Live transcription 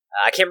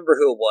I can't remember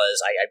who it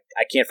was.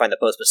 I can't find the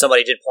post, but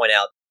somebody did point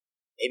out,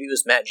 maybe it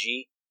was Matt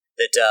G,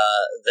 that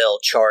they'll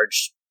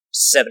charge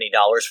 $70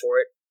 for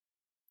it.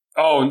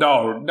 Oh,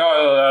 no.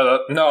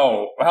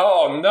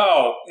 Oh,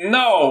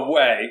 no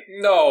way.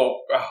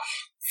 No. Oh,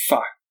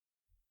 fuck.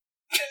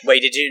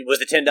 Wait, was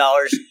the $10,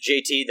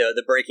 JT,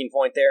 the breaking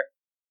point there?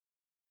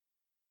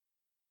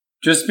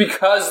 Just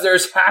because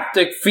there's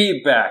haptic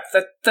feedback.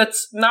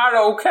 That's not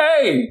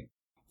okay.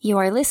 You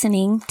are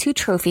listening to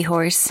Trophy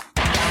Horse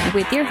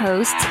with your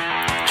hosts,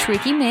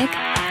 Tricky Mick,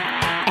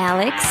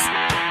 Alex,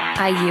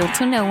 I Yield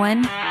to No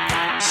One,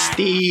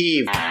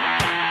 Steve,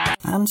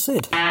 and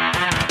Sid.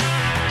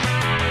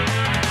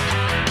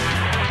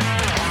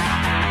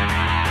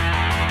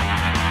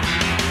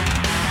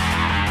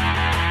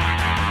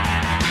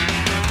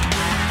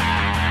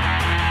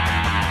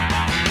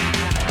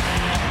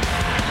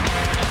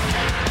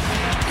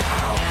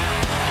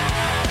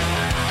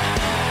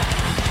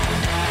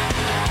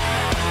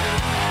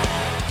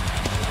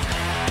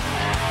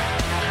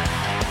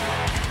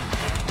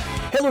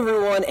 Hello,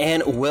 everyone,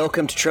 and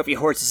welcome to Trophy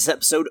Horse. This is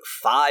episode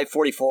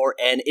 544,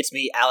 and it's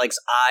me, Alex.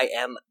 I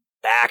am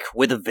back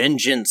with a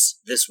vengeance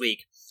this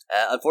week.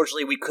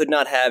 Unfortunately, we could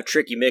not have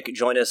Tricky Mick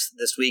join us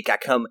this week. I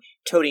come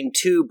toting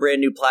 2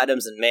 brand new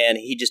platinums, and man,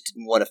 he just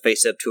didn't want to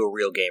face up to a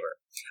real gamer.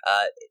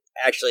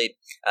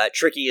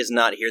 Tricky is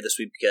not here this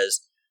week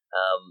because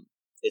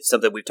it's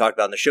something we've talked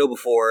about on the show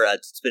before.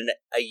 It's been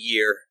a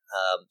year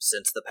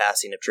since the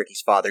passing of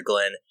Tricky's father,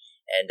 Glenn.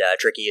 And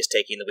Tricky is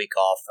taking the week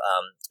off.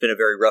 It's been a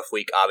very rough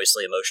week,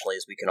 obviously, emotionally,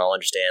 as we can all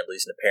understand,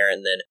 losing a parent,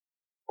 and then,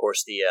 of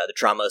course, the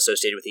trauma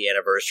associated with the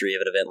anniversary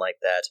of an event like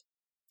that.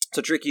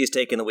 So Tricky is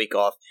taking the week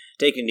off,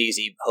 taking it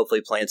easy,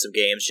 hopefully playing some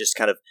games, just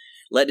kind of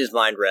letting his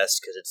mind rest,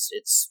 because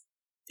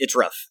it's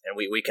rough, and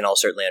we can all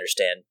certainly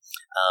understand.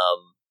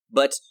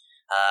 But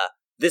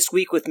this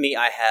week with me,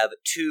 I have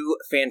 2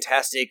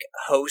 fantastic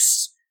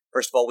hosts.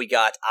 First of all, we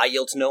got I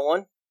Yield to No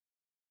One.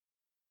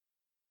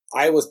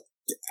 I was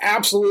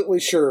absolutely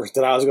sure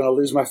that I was going to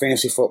lose my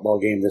fantasy football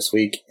game this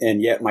week,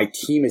 and yet my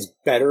team is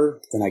better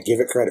than I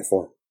give it credit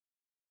for.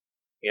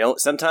 You know,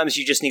 sometimes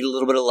you just need a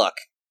little bit of luck.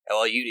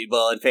 Well,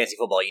 in fantasy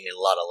football, you need a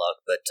lot of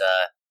luck, but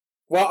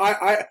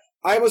well,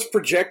 I was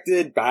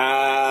projected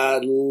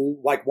by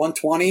like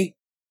 120.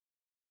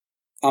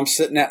 I'm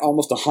sitting at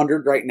almost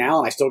 100 right now,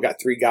 and I still got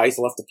 3 guys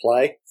left to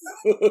play.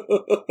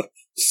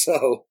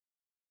 So,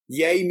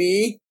 yay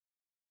me.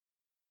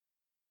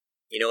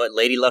 You know what?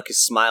 Lady Luck is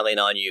smiling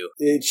on you.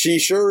 She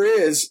sure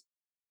is.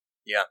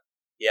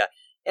 Yeah.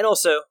 And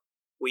also,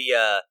 we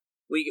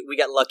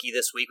got lucky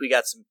this week. We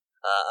got some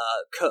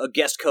a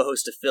guest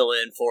co-host to fill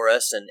in for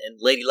us, and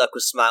Lady Luck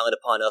was smiling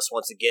upon us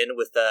once again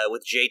with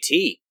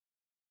JT.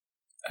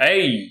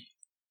 Hey,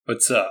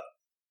 what's up?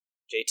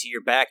 JT,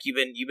 you're back.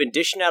 You've been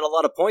dishing out a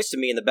lot of points to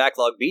me in the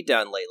backlog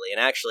beatdown lately,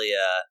 and actually,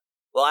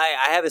 well,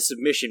 I have a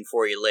submission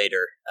for you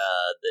later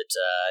that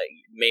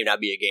may not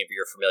be a game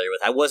you're familiar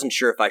with. I wasn't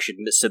sure if I should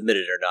submit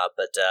it or not,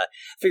 but I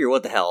figure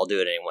what the hell, I'll do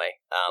it anyway.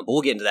 But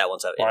we'll get into that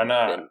once. Why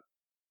not?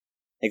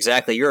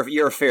 Exactly.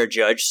 You're a fair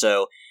judge,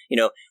 so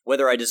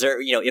whether I deserve,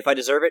 if I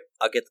deserve it,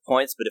 I'll get the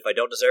points. But if I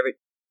don't deserve it,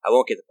 I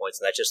won't get the points,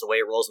 and that's just the way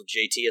it rolls with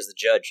JT as the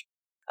judge.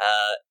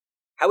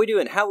 How we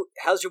doing?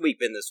 How's your week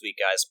been this week,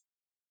 guys?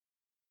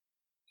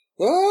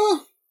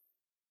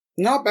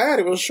 Not bad.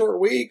 It was a short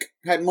week.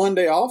 Had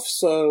Monday off,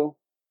 so.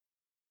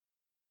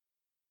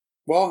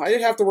 Well, I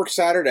did have to work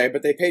Saturday,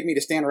 but they paid me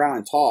to stand around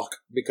and talk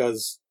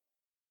because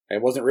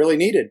it wasn't really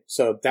needed.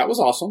 So that was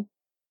awesome.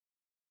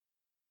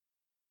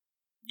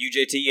 You,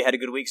 JT, you had a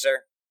good week,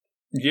 sir?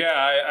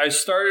 Yeah, I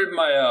started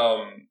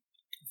my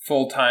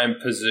full-time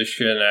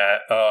position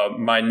at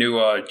my new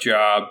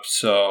job,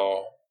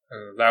 so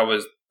that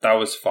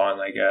was fun,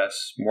 I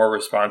guess. More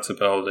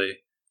responsibility,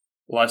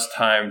 less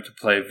time to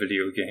play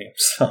video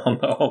games. Oh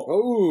no!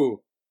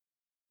 Oh,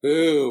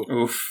 ooh,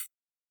 oof.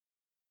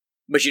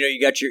 But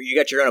you got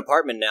your own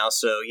apartment now,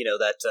 so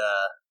that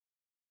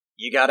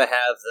you got to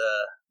have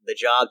the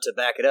job to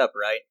back it up,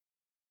 right?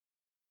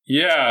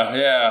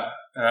 Yeah.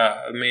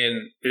 I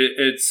mean,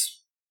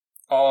 it's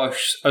all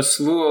a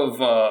slew of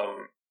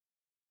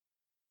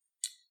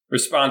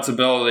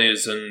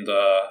responsibilities, and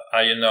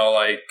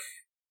I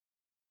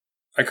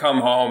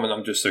come home and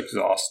I'm just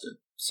exhausted.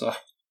 So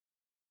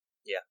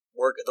yeah,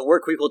 the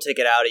work week will take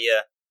it out of you,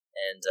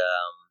 and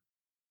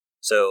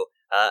so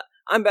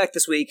I'm back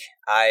this week.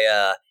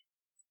 I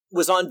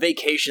was on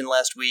vacation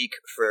last week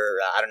for,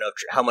 I don't know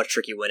how much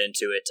Tricky went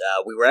into it.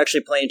 We were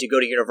actually planning to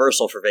go to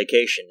Universal for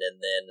vacation, and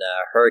then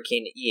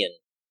Hurricane Ian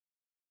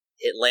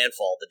hit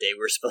landfall the day we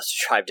were supposed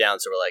to drive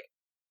down, so we're like,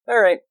 all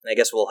right, I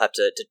guess we'll have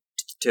to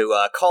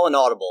call an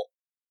audible,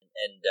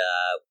 and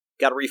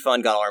got a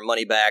refund, got all our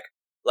money back.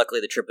 Luckily,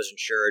 the trip was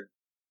insured,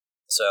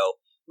 so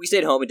we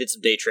stayed home and did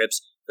some day trips.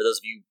 For those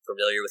of you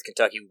familiar with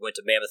Kentucky, we went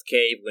to Mammoth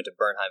Cave, we went to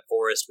Bernheim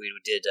Forest, we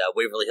did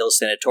Waverly Hills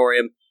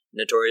Sanatorium,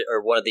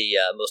 one of the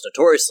most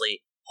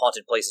notoriously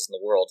haunted places in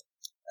the world.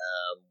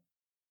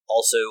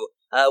 Also,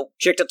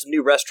 checked out some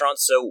new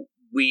restaurants. So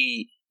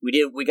we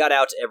got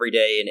out every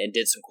day and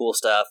did some cool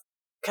stuff.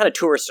 kind of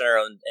tourists in our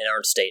own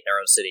state, in our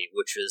own city,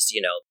 which was,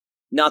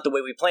 not the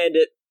way we planned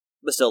it,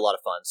 but still a lot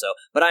of fun. So,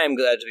 but I am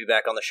glad to be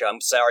back on the show.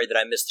 I'm sorry that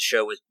I missed the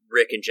show with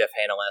Rick and Jeff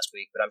Hanna last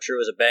week, but I'm sure it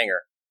was a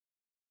banger.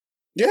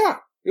 Yeah,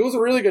 it was a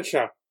really good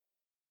show.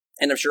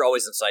 And I'm sure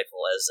always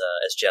insightful, as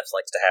Jeff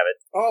likes to have it.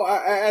 Oh,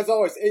 as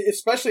always,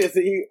 especially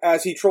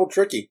as he trolled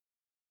Tricky.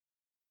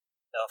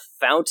 A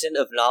fountain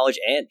of knowledge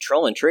and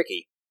trolling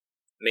Tricky.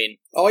 I mean,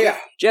 oh yeah,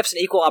 Jeff's an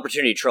equal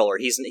opportunity troller.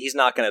 He's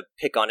not going to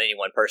pick on any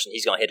one person.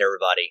 He's going to hit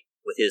everybody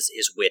with his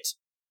wit,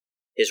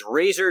 his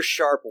razor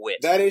sharp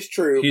wit. That is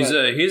true. He's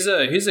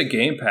a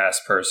Game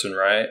Pass person,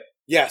 right?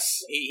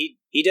 Yes, he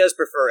does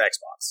prefer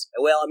Xbox.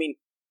 Well, I mean,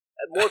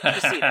 more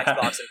PC and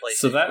Xbox and PlayStation.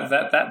 So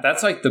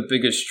that's like the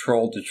biggest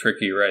troll to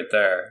Tricky right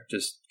there.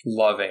 Just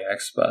loving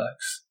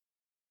Xbox.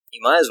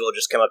 You might as well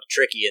just come up to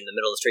Tricky in the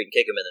middle of the street and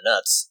kick him in the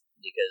nuts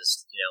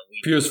because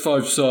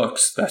PS5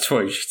 sucks. That's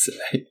what you should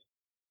say.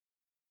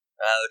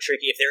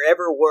 Tricky, if there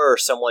ever were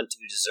someone to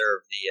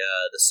deserve the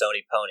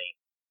Sony Pony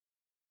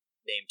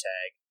name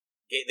tag,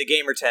 the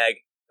gamer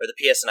tag, or the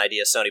PSN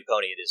idea Sony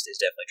Pony, it is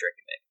definitely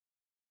Tricky Mick.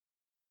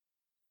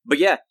 But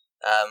yeah,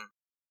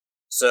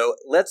 so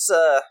let's,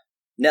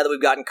 now that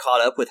we've gotten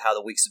caught up with how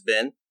the weeks have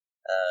been,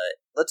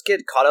 let's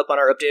get caught up on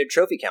our updated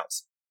trophy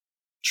counts.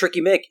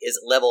 Tricky Mick is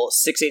level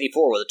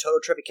 684 with a total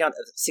trophy count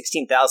of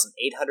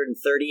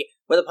 16,830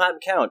 with a platinum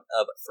count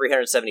of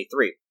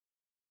 373.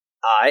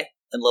 I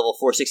am level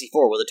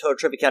 464 with a total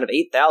trophy count of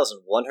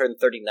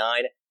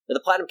 8,139 with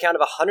a platinum count of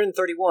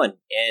 131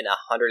 in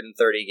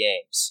 130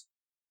 games.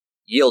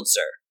 Yield,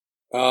 sir.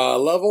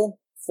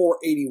 Level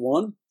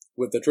 481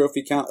 with a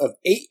trophy count of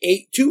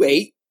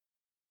 8828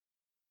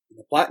 and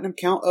a platinum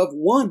count of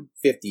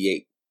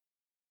 158.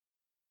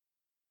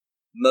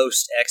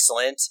 Most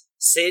excellent.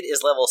 Sid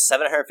is level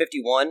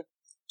 751,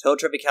 total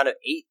trophy count of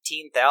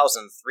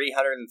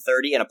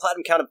 18,330, and a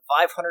platinum count of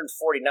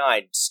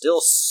 549.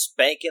 Still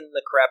spanking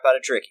the crap out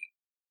of Tricky.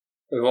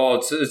 Well,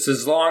 it's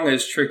as long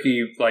as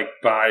Tricky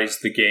buys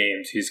the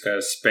games, he's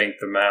gonna spank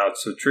them out.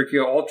 So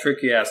all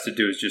Tricky has to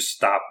do is just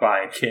stop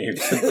buying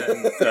games, and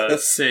then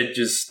Sid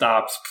just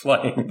stops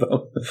playing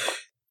them.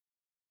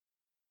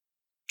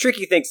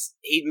 Tricky thinks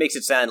he makes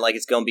it sound like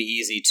it's gonna be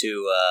easy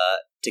to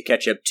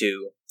catch up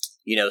to,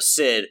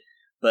 Sid.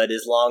 But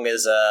as long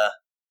as,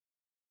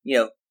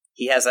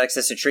 he has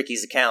access to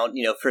Tricky's account,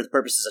 for the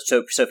purposes of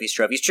Sophie's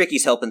Trophies,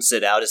 Tricky's helping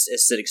Sid out, as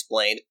Sid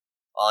explained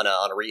on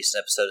a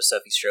recent episode of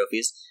Sophie's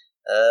Trophies.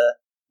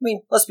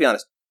 Let's be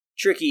honest.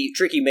 Tricky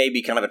may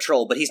be kind of a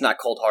troll, but he's not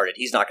cold-hearted.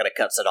 He's not going to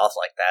cut Sid off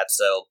like that.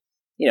 So,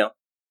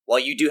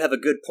 while you do have a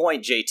good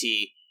point,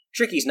 JT,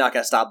 Tricky's not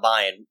going to stop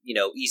buying,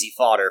 easy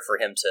fodder for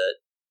him to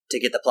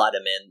get the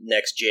platinum in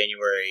next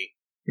January,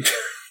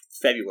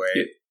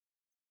 February.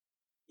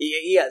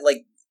 Yeah,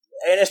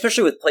 and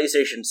especially with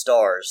PlayStation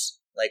Stars,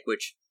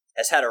 which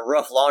has had a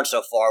rough launch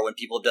so far when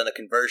people have done the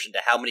conversion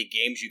to how many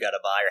games you got to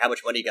buy or how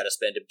much money you got to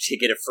spend to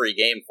get a free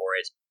game for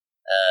it.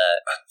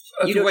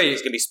 Wait,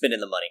 he's going to be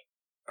spending the money.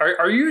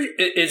 Are you?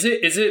 Is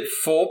it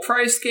full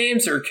price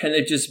games or can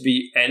it just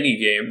be any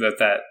game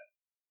that?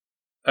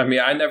 I mean,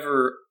 I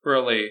never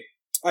really.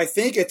 I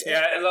think it's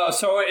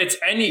so it's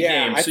any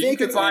game. So you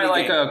could buy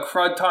a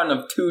crud ton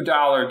of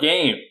 $2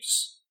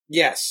 games.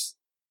 Yes.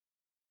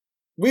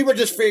 We were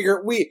just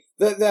figuring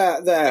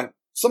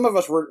some of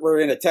us were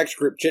in a text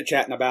group chit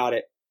chatting about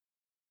it,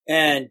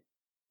 and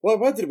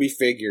what did we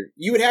figure?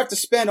 You would have to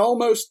spend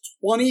almost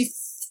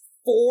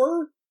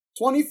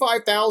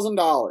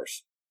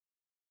 $25,000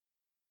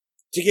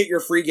 to get your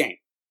free game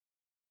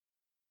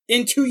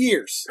in 2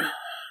 years.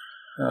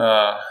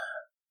 I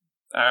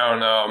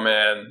don't know,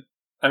 man.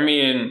 I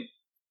mean,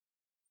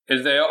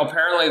 they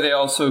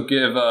also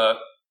give out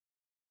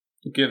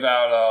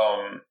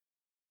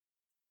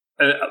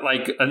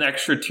an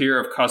extra tier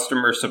of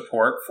customer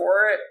support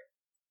for it.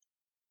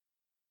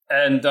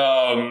 And,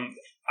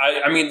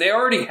 I mean, they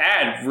already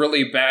had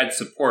really bad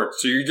support,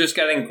 so you're just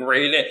getting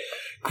grade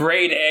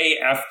A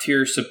F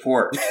tier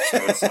support. So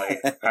it's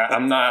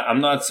I'm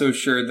not so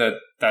sure that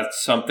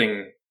that's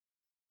something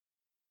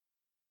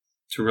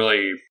to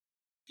really,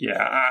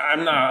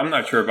 I'm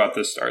not sure about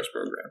this Stars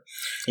program.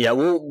 Yeah,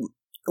 we'll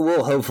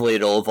hopefully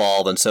it'll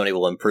evolve and Sony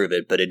will improve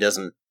it, but it's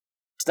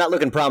not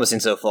looking promising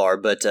so far,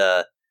 but,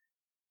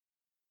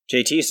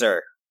 JT,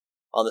 sir,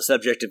 on the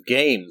subject of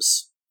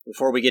games,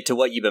 before we get to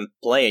what you've been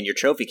playing, your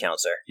trophy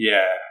count, sir.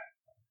 Yeah.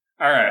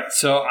 All right,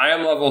 so I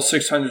am level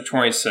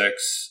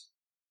 626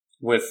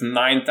 with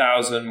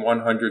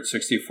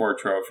 9,164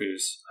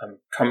 trophies. I'm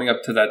coming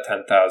up to that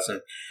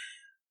 10,000.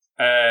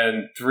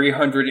 And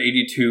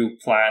 382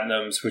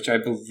 platinums, which I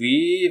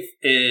believe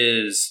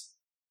is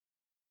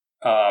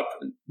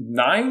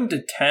 9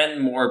 to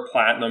 10 more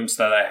platinums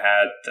that I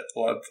had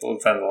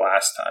than the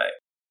last time.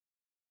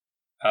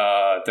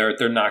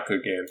 They're not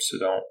good games, so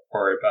don't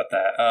worry about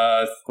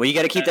that. Well, you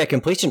got to keep that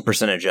completion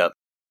percentage up.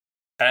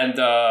 And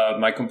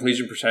my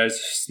completion percentage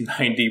is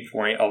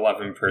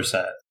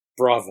 90.11%.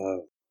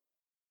 Bravo.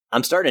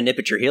 I'm starting to nip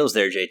at your heels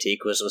there, JT,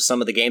 because with some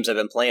of the games I've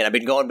been playing, I've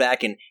been going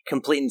back and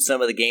completing some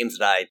of the games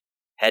that I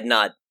had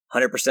not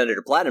 100%ed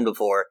or platinum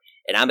before,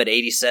 and I'm at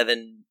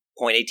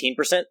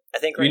 87.18%, I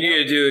think, right now.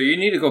 You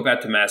need to go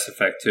back to Mass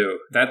Effect 2.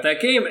 That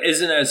game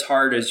isn't as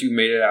hard as you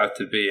made it out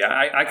to be.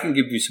 I can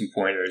give you some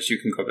pointers. You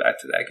can go back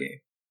to that game.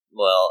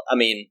 Well, I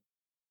mean,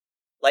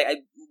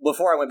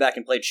 before I went back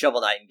and played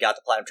Shovel Knight and got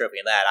the Platinum Trophy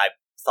in that, I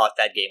thought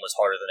that game was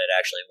harder than it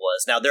actually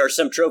was. Now, there are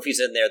some trophies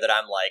in there that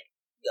I'm like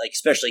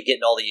especially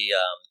getting all the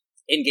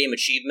in-game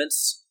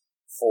achievements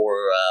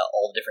for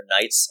all the different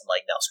knights. I'm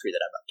like, no, screw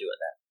that, I'm not doing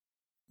that.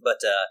 But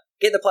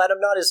getting the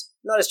Platinum, not as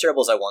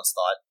terrible as I once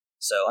thought.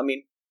 So, I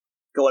mean,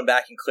 going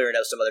back and clearing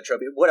out some other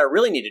trophies. What I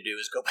really need to do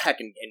is go back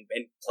and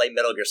play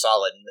Metal Gear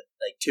Solid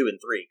 2 and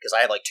 3, because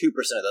I have 2% of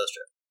those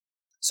trophies.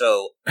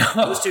 So,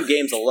 those two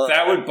games alone...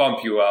 that would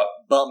bump you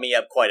up. Bump me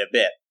up quite a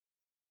bit.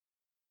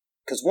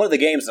 Because one of the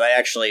games that I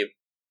actually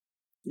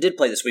did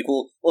play this week,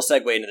 we'll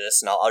segue into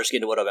this, and I'll just get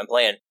into what I've been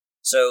playing.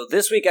 So,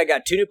 this week I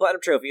got 2 new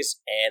Platinum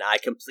Trophies, and I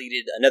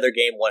completed another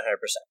game 100%.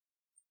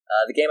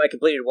 The game I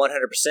completed 100%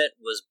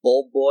 was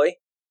Bulb Boy.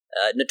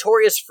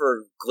 Notorious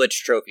for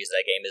glitch trophies,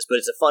 that game is, but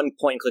it's a fun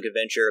point-and-click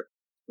adventure.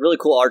 Really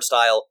cool art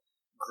style,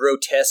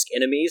 grotesque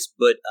enemies,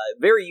 but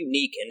very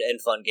unique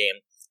and fun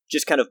game.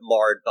 Just kind of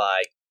marred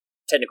by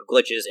technical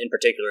glitches, in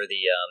particular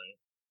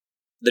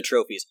the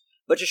trophies.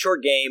 But it's a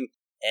short game,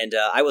 and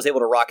I was able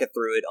to rocket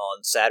through it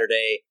on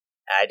Saturday.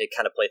 I had to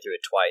kind of play through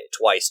it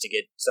twice to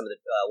get some of the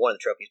one of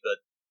the trophies, but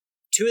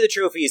 2 of the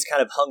trophies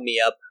kind of hung me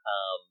up,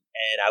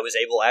 and I was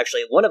able,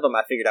 actually, one of them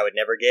I figured I would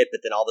never get,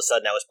 but then all of a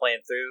sudden I was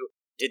playing through,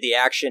 did the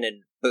action,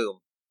 and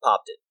boom,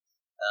 popped it.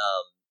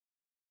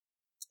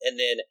 And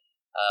then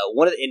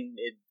one of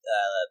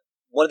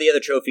the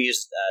other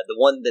trophies, the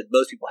one that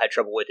most people had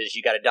trouble with, is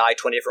you got to die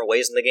 20 different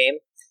ways in the game.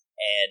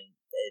 And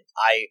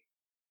I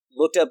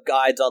looked up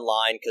guides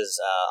online because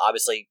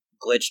obviously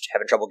glitched,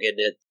 having trouble getting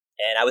it,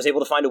 and I was able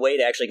to find a way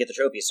to actually get the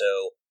trophy.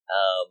 So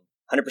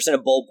 100%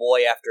 of Bulb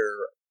Boy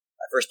after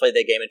I first played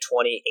that game in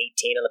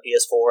 2018 on the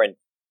PS4, and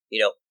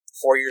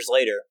 4 years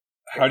later.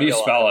 How do you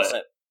spell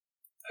it?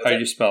 How do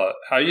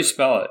you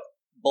spell it?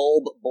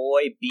 Bulb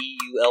Boy,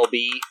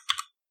 BULBBOY.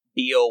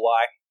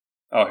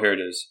 Oh, here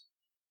it is.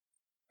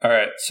 All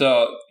right,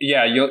 so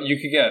yeah, you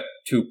could get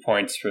 2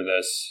 points for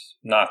this.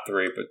 Not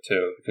 3, but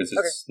 2, because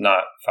it's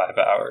not 5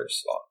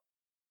 hours long.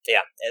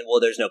 Yeah, and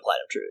there's no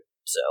Platinum to it,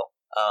 so...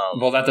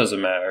 well, that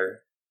doesn't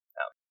matter.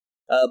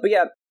 No. But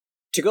yeah,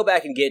 to go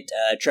back and get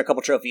a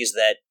couple trophies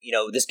that,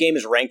 this game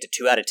is ranked a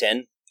 2 out of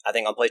 10, I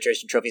think, on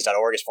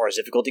PlayStationTrophies.org as far as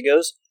difficulty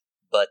goes,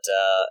 but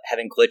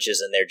having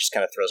glitches in there just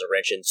kind of throws a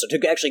wrench in. So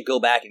to actually go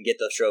back and get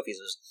those trophies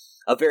was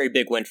a very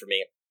big win for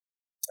me.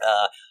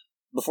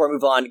 Before I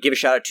move on, give a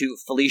shout out to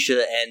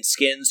Felicia and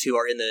Skins, who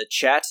are in the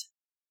chat.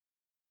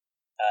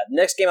 The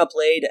next game I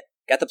played,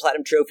 got the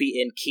Platinum Trophy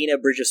in Kena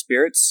Bridge of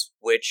Spirits,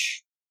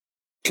 which...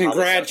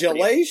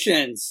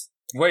 Congratulations!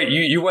 Wait,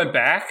 you went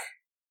back?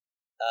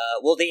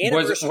 The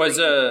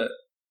anniversary...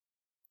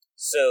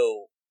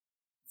 So,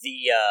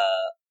 the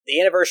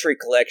anniversary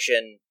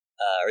collection,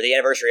 or the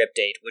anniversary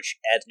update, which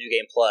adds New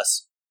Game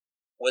Plus,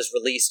 was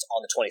released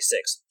on the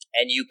 26th.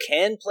 And you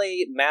can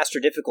play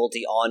Master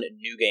Difficulty on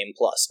New Game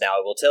Plus. Now,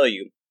 I will tell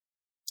you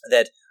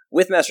that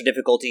with Master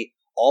Difficulty,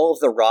 all of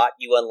the rot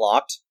you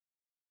unlocked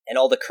and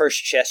all the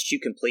cursed chests you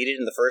completed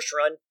in the first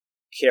run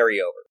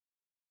carry over.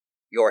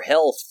 Your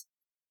health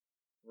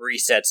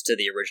resets to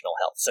the original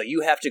health. So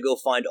you have to go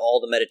find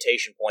all the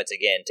meditation points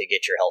again to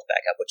get your health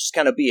back up, which is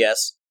kind of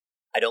BS.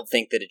 I don't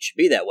think that it should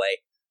be that way.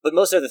 But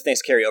most other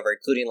things carry over,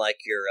 including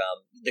like your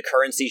the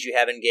currencies you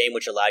have in game,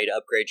 which allow you to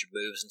upgrade your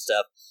moves and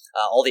stuff.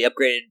 All the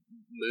upgraded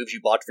moves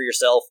you bought for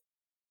yourself,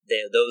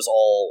 those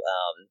all,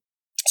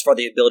 as far as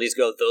the abilities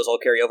go, those all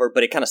carry over.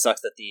 But it kind of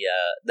sucks that the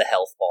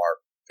health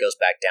bar goes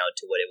back down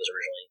to what it was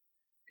originally,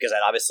 because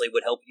that obviously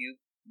would help you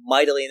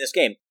mightily in this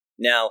game.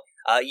 Now,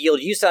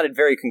 Yield, you sounded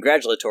very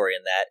congratulatory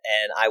in that,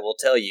 and I will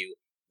tell you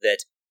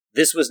that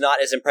this was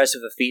not as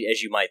impressive a feat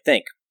as you might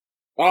think.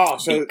 Oh,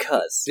 so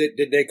because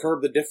did they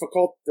curb the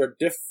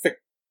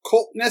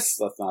difficultness?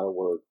 That's not a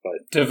word,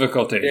 but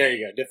difficulty. There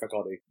you go,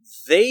 difficulty.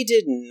 They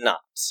did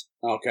not.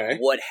 Okay.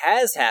 What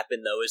has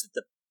happened though is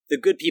that the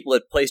good people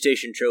at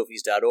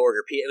PlayStationTrophies.org,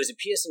 or it was it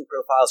PSN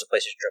Profiles or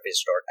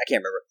PlayStationTrophies.org, I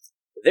can't remember.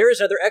 There is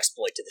another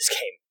exploit to this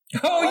game.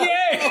 Oh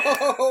yay!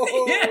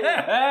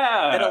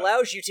 Yeah, that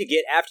allows you to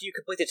get, after you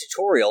complete the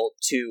tutorial,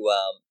 to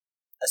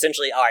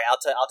essentially. All right, I'll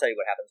tell you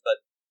what happens, but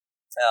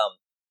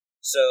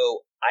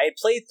so I had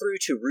played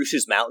through to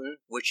Rusu's Mountain,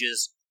 which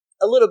is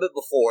a little bit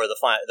before the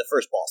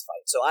first boss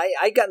fight. So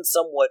I'd gotten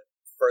somewhat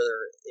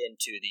further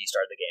into the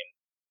start of the game.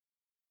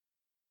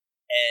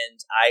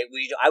 And I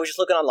was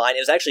just looking online.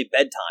 It was actually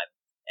bedtime.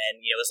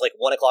 And, it was like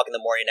 1 o'clock in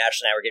the morning.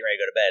 Ashley and I were getting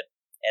ready to go to bed.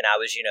 And I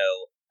was,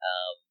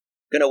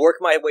 going to work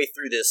my way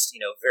through this,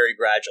 very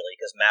gradually,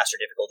 because Master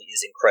Difficulty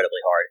is incredibly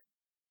hard.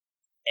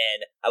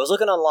 And I was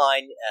looking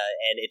online,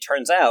 and it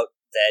turns out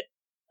that,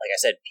 like I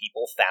said,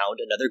 people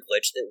found another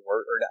glitch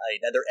or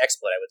another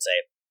exploit, I would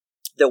say,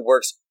 that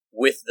works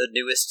with the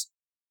newest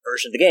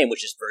version of the game,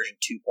 which is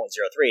version 2.03.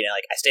 And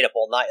I stayed up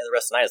all night, and the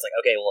rest of the night I was like,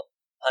 okay, well,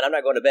 hon, I'm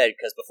not going to bed,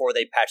 because before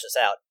they patch this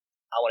out,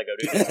 I want to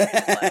go do this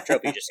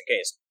trophy just in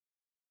case.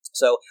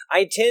 So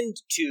I tend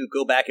to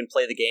go back and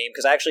play the game,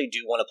 because I actually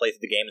do want to play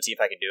through the game and see if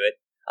I can do it.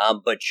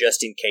 But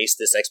just in case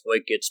this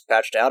exploit gets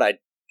patched out, I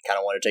kind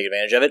of want to take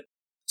advantage of it.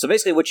 So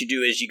basically what you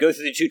do is you go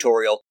through the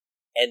tutorial,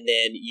 and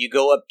then you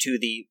go up to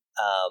the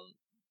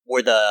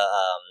where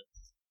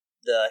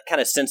the kind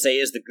of sensei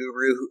is, the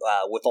guru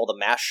with all the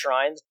mask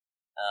shrines,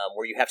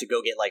 where you have to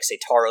go get, like, say,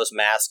 Taro's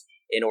mask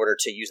in order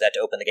to use that to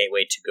open the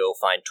gateway to go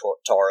find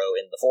Taro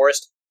in the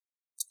forest.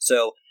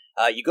 So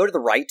you go to the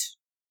right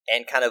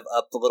and kind of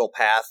up the little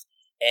path,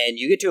 and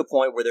you get to a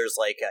point where there's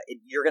like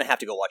you're going to have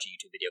to go watch a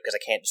YouTube video because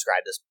I can't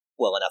describe this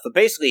well enough. But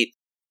basically,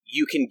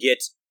 you can get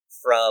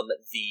from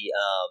the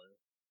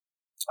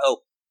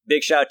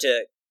big shout out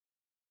to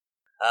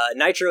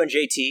Nitro and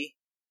JT.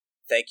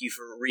 Thank you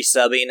for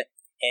resubbing,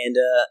 and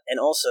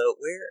also,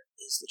 where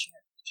is the chat?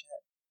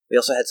 We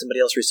also had somebody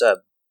else resub.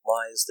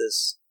 Why is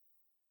this?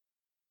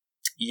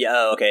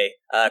 Yeah, okay.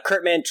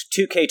 Kurtman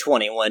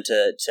 2K20 wanted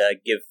to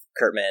give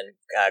Kurtman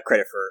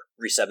credit for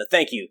resubbing.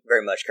 Thank you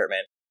very much,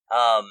 Kurtman.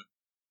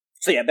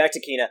 So yeah, back to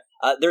Kena.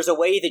 There's a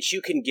way that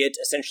you can get,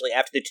 essentially,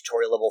 after the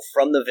tutorial level,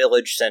 from the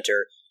village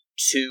center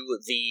to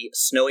the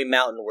snowy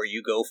mountain where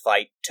you go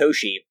fight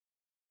Toshi,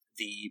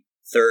 the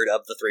third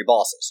of the three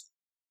bosses.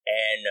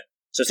 And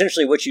so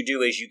essentially what you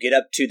do is you get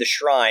up to the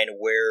shrine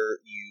where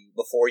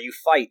before you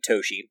fight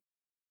Toshi,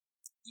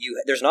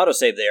 there's an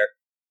autosave there,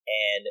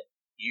 and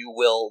you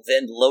will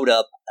then load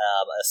up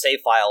a save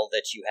file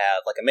that you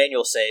have, like a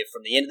manual save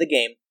from the end of the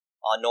game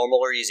on normal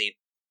or easy.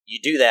 You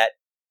do that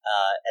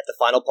at the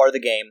final part of the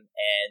game,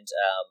 and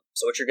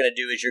so what you're going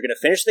to do is you're going to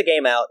finish the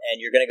game out,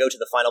 and you're going to go to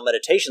the final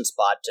meditation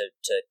spot to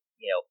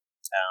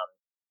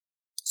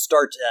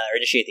start or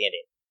initiate the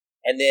ending.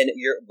 And then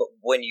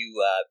when you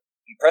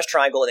press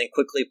triangle and then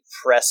quickly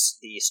press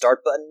the start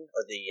button,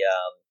 or the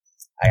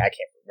I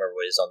can't remember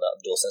what it is on the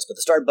DualSense, but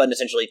the start button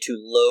essentially to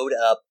load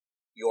up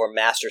your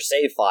master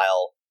save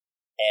file.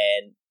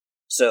 And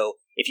so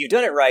if you've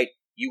done it right,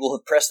 you will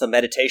have pressed the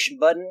meditation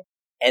button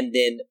and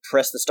then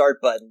press the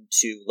start button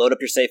to load up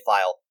your save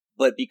file.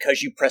 But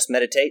because you press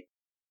meditate,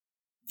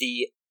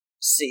 the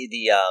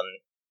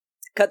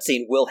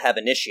cutscene will have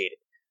initiated.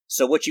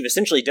 So what you've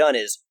essentially done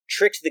is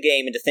tricked the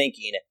game into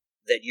thinking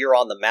that you're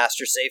on the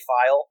master save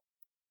file,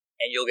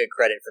 and you'll get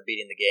credit for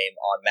beating the game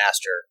on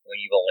master when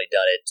you've only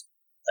done it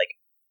like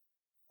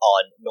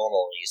on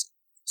normal or easy.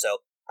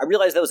 So I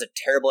realized that was a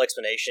terrible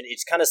explanation.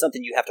 It's kind of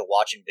something you have to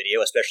watch in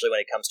video, especially when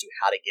it comes to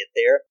how to get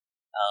there.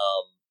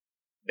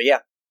 But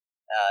yeah,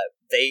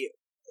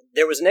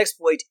 there was an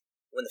exploit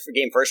when the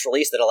game first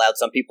released that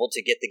allowed some people to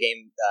get the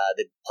game,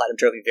 the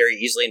Platinum Trophy, very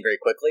easily and very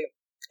quickly.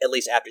 At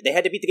least after they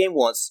had to beat the game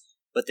once,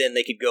 but then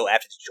they could go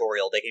after the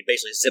tutorial. They could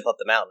basically zip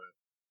up the mountain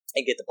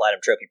and get the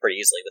Platinum Trophy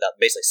pretty easily without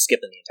basically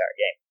skipping the entire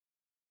game.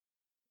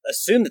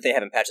 Assume that they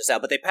haven't patched this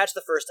out, but they patched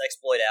the first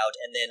exploit out,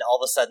 and then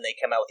all of a sudden they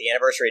come out with the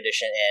Anniversary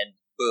Edition, and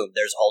boom,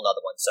 there's a whole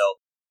nother one.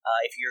 So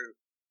if you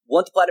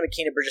want the Platinum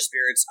Kena Bridge of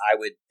Spirits, I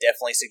would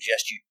definitely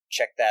suggest you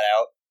check that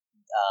out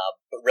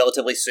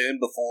relatively soon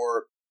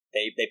before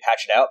they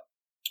patch it out.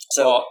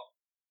 So, well,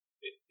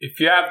 if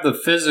you have the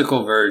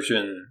physical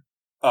version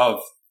of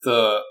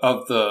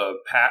the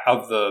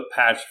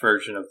patch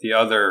version of the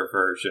other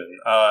version,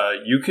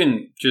 you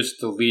can just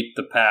delete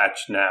the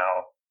patch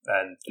now,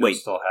 and you'll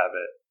still have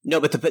it. No,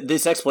 but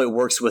this exploit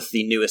works with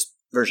the newest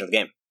version of the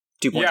game.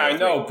 2.0. Yeah, I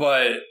know,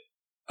 but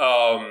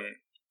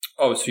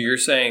so you're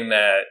saying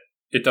that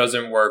it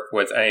doesn't work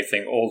with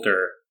anything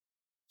older?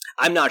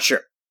 I'm not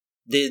sure.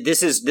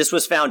 This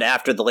was found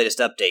after the latest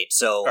update,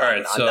 so all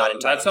right, I'm not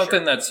entirely that's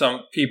something that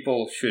some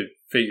people should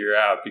figure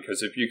out,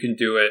 because if you can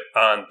do it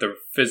on the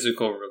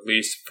physical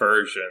release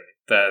version,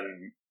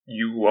 then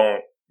you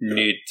won't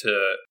need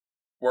to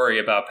worry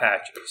about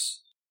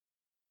patches.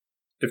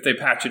 If they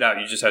patch it out,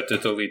 you just have to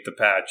delete the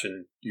patch,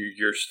 and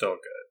you're still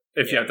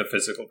good. If you have the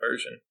physical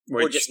version,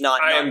 which or just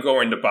not, I am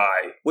going to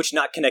buy, which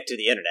not connect to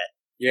the internet.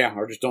 Yeah,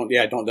 or just don't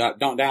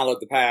download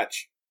the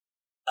patch.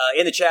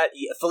 In the chat,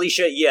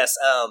 Felicia, yes.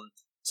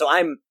 So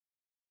I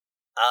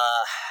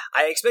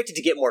expected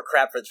to get more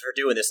crap for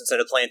doing this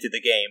instead of playing through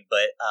the game,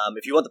 but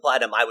if you want the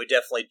platinum, I would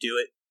definitely do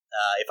it.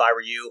 If I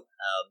were you,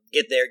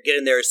 get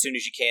in there as soon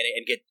as you can,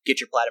 and get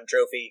your platinum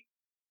trophy.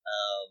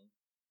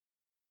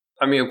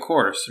 I mean, of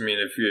course. I mean,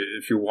 if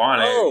you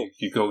want it,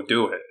 you go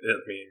do it.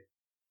 I mean,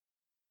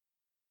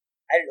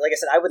 like I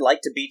said, I would like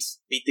to beat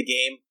the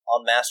game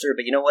on Master,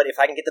 but you know what? If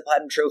I can get the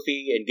platinum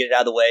trophy and get it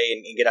out of the way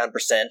and get 100%,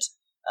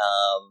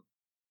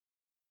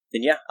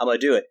 then yeah, I'm gonna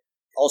do it.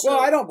 Also,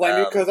 well, I don't blame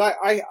you, because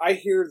I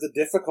hear the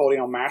difficulty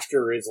on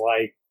Master is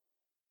like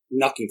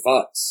knucking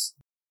fucks.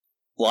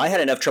 Well, I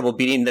had enough trouble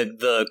beating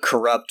the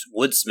corrupt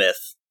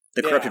woodsmith,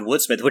 corrupted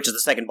woodsmith, which is the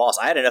second boss.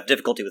 I had enough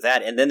difficulty with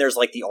that, and then there's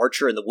like the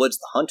archer in the woods,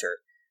 the hunter.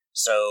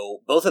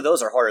 So both of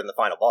those are harder than the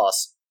final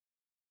boss.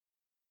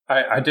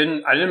 I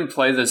didn't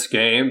play this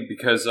game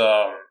because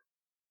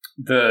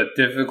the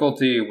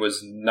difficulty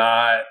was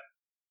not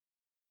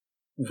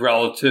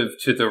relative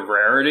to the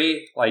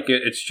rarity. Like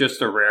it's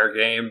just a rare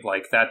game.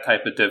 Like that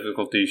type of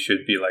difficulty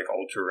should be like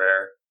ultra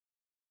rare.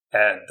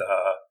 And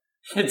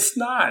It's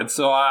not.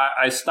 So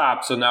I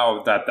stopped. So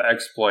now that the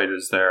exploit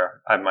is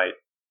there, I might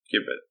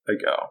give it a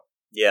go.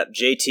 Yeah,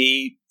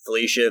 JT,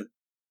 Felicia,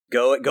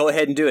 go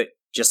ahead and do it,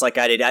 just like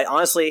I did.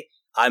 Honestly,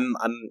 I'm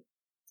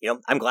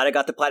glad I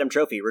got the platinum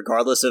trophy,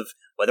 regardless of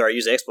whether I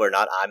use the exploit or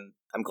not.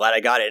 I'm glad I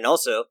got it, and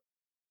also,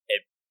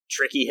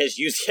 Tricky has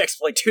used the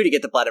exploit too to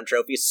get the platinum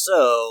trophy.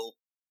 So,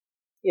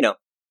 he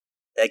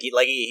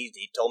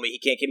told me he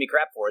can't give me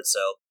crap for it. So,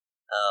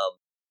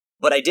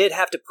 but I did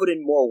have to put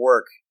in more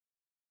work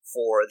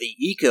for the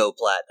Eco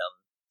Platinum.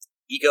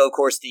 Eco, of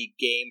course, the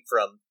game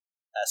from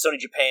Sony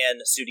Japan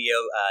studio,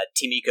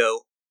 Team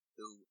Eco,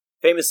 who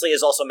famously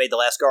has also made The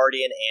Last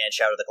Guardian and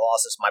Shadow of the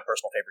Colossus, my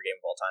personal favorite game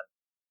of all time.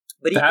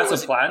 But that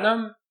has a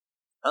platinum?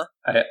 Huh?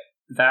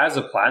 That has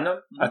a platinum?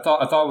 Mm-hmm. I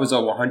thought it was a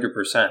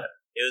 100%.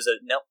 It was a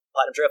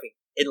platinum trophy.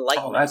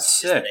 Enlightenment. Oh, that's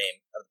sick. Is the name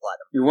of the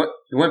platinum.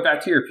 You went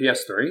back to your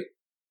PS3?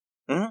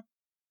 Mm-hmm.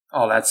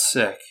 Oh, that's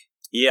sick.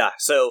 Yeah,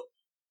 so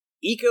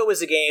Eco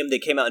is a game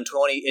that came out in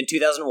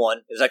 2001.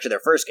 It was actually their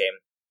first game.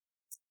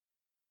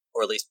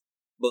 Or at least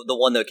the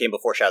one that came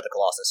before Shadow of the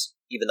Colossus.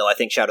 Even though I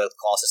think Shadow of the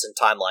Colossus in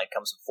timeline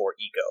comes before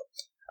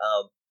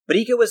Eco. But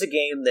Eco was a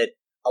game that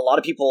a lot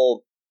of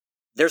people...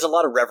 There's a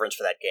lot of reverence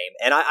for that game.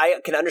 And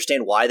I can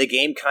understand why. The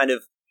game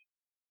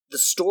the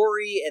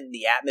story and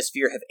the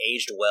atmosphere have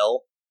aged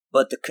well,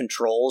 but the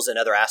controls and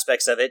other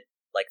aspects of it,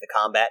 like the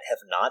combat, have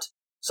not.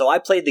 So I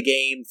played the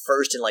game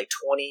first in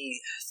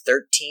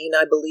 2013,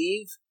 I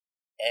believe,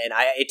 and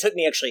it took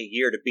me actually a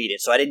year to beat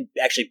it, so I didn't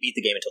actually beat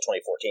the game until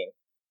 2014,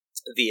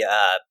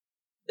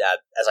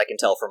 as I can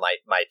tell from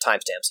my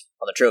timestamps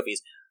on the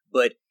trophies.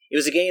 But it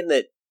was a game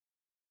that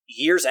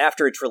years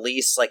after its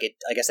release, like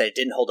I said, it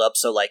didn't hold up,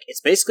 so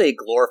it's basically a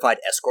glorified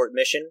escort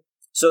mission.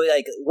 So,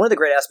 one of the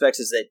great aspects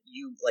is that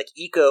you,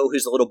 Eco,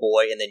 who's the little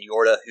boy, and then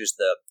Yorda, who's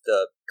the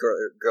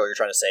girl you're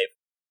trying to save,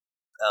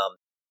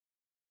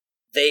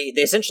 they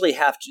essentially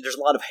have to, there's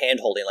a lot of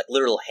hand-holding,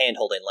 literal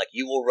hand-holding.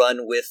 You will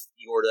run with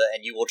Yorda,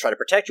 and you will try to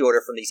protect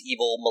Yorda from these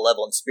evil,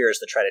 malevolent spirits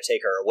that try to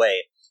take her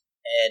away.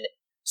 And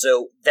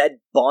so that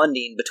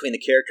bonding between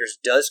the characters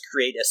does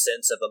create a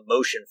sense of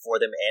emotion for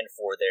them and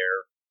for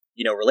their,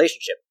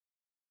 relationship.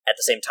 At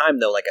the same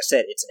time, though, like I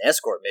said, it's an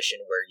escort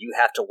mission where you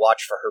have to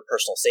watch for her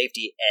personal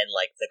safety, and,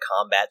 the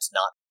combat's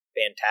not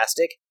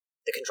fantastic.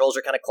 The controls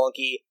are kind of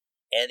clunky,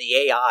 and the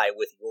AI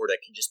with Yorda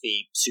can just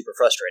be super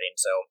frustrating.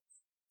 So,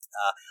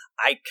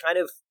 I kind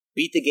of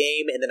beat the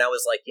game, and then I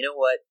was like, you know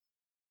what?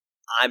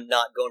 I'm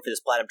not going for this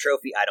platinum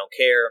trophy. I don't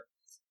care.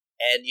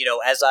 And,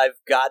 as I've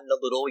gotten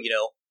a little,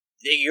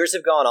 the years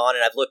have gone on,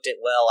 and I've looked at,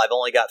 I've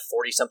only got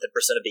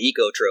 40-something% of the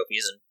Eco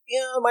trophies, and,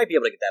 I might be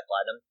able to get that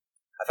platinum.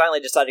 I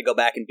finally decided to go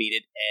back and beat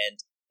it, and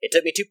it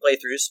took me 2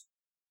 playthroughs,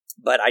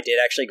 but I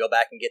did actually go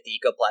back and get the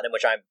Eco Platinum,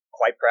 which I'm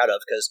quite proud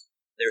of, because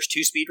there's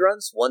 2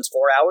 speedruns, one's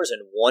 4 hours,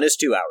 and one is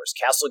 2 hours.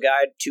 Castle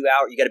Guide, 2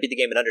 hours, you gotta beat the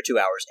game in under 2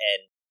 hours,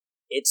 and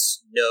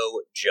it's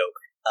no joke.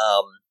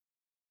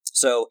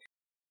 So,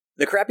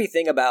 the crappy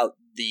thing about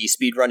the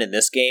speedrun in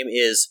this game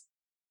is,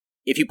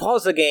 if you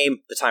pause the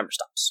game, the timer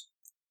stops.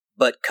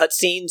 But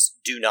cutscenes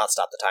do not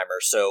stop the timer,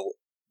 so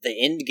the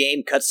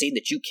end-game cutscene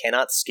that you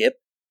cannot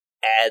skip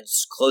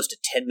adds close to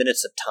 10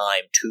 minutes of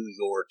time to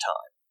your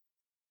time.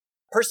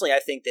 Personally, I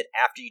think that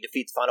after you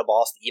defeat the final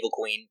boss, the Evil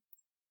Queen,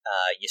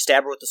 you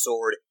stab her with the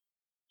sword,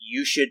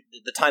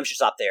 the time should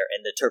stop there,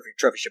 and the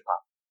trophy should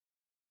pop.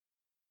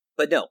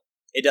 But no,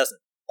 it doesn't.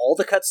 All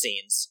the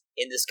cutscenes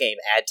in this game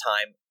add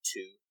time to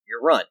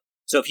your run.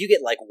 So if you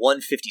get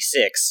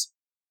 156,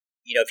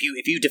 if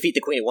you defeat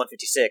the Queen at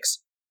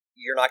 156,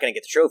 you're not going to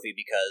get the trophy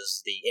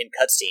because the end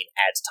cutscene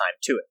adds time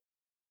to it.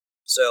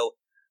 So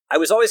I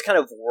was always kind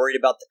of worried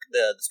about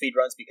the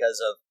speedruns because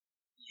of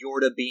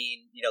Yorda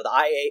being,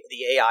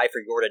 the AI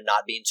for Yorda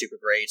not being super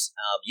great.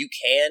 You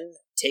can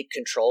take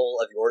control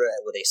of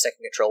Yorda with a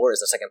second controller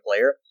as a second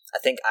player. I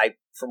think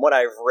from what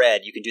I've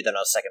read, you can do that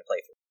on a second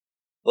playthrough.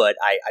 But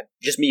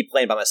just me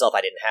playing by myself,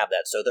 I didn't have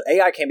that. So the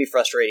AI can be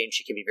frustrating.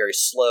 She can be very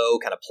slow,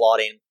 kind of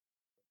plodding.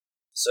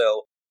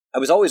 So I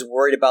was always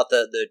worried about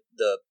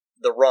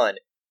the run.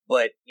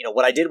 But,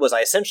 what I did was I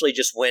essentially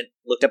just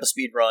looked up a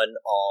speed run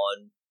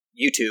on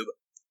YouTube,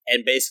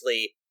 and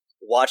basically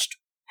watched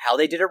how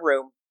they did a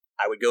room.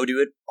 I would go do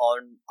it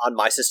on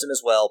my system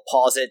as well,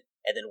 pause it,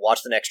 and then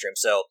watch the next room.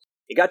 So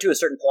it got to a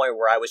certain point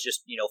where I was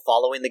just,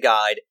 following the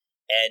guide,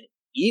 and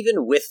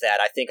even with that,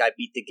 I think I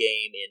beat the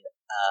game in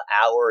an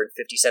hour and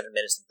 57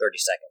 minutes and 30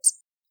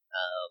 seconds.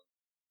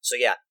 So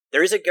yeah,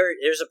 there's a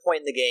point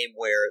in the game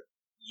where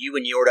you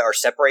and Yorda are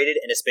separated,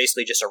 and it's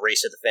basically just a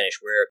race to the finish,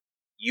 where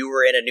you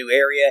were in a new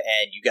area,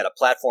 and you got a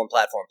platform,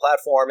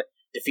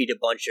 defeat a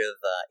bunch of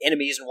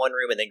enemies in one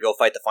room, and then go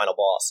fight the final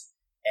boss.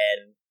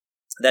 And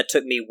that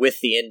took me, with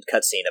the end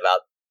cutscene,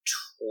 about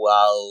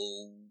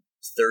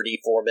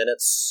 34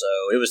 minutes. So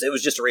it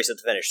was just a race to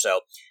the finish.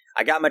 So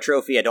I got my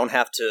trophy. I don't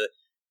have to.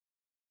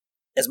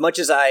 As much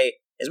as I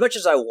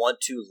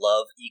want to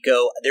love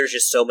Eco, there's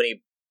just so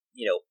many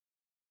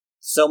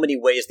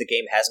ways the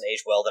game hasn't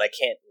aged well that I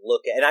can't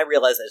look at. And I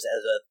realize as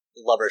a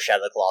lover of Shadow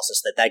of the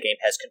Colossus that game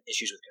has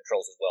issues with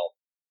controls as well.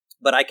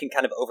 But I can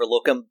kind of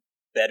overlook them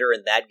better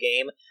in that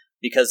game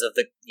because of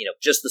the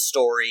just the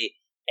story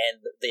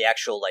and the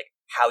actual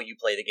how you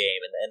play the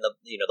game and the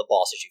the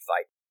bosses you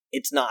fight.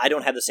 It's not. I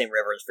don't have the same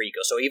reverence for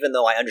Ico. So even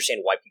though I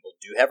understand why people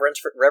do have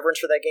reverence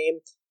for that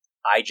game,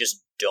 I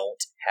just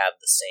don't have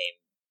the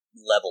same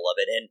level of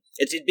it. And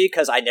it's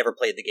because I never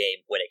played the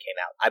game when it came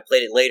out. I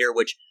played it later,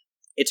 which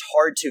it's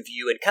hard to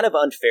view and kind of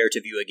unfair to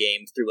view a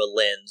game through a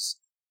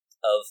lens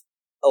of,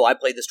 oh, I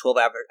played this 12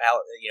 to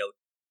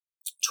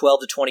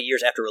 20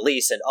 years after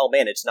release, and oh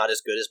man, it's not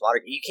as good as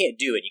modern. You can't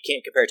do it. You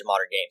can't compare it to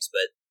modern games.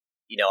 But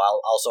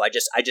I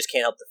just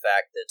can't help the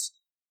fact that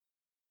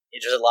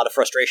it's just a lot of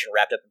frustration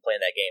wrapped up in playing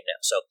that game now.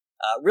 So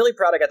really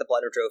proud I got the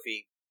Platinum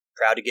Trophy.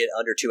 Proud to get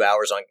under 2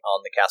 hours on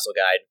the Castle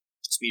Guide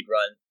speed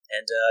run.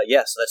 And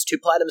so that's 2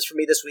 platinums for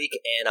me this week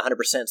and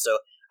 100%. So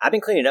I've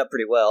been cleaning up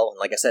pretty well. And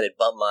like I said, it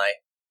bumped my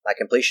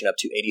completion up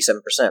to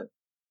 87%.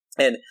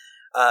 And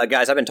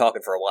guys, I've been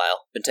talking for a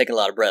while. Been taking a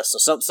lot of breaths.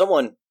 So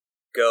someone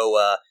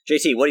go,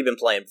 JT, what have you been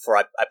playing before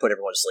I put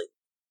everyone to sleep?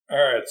 All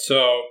right,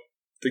 so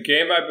the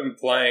game I've been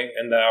playing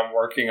and that I'm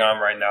working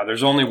on right now,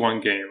 there's only one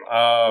game.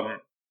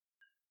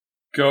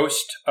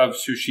 Ghost of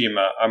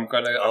Tsushima. I'm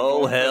going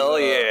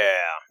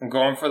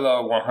for the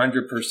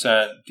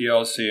 100%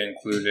 DLC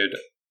included.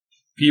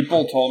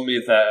 People told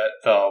me that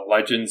the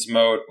Legends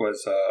mode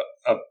was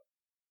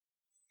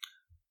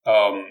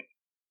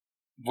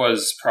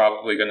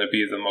probably going to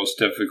be the most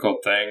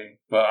difficult thing,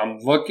 but I'm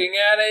looking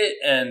at it,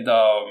 and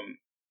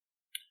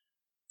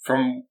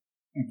from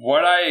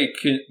what I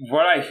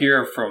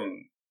hear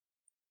from,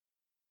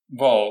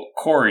 well,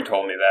 Corey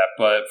told me that,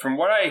 but from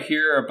what I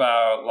hear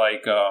about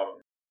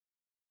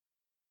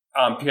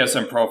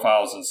PSN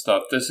profiles and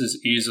stuff, this is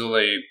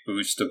easily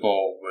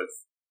boostable with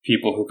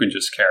people who can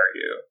just carry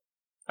you.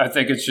 I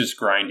think it's just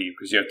grindy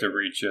because you have to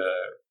reach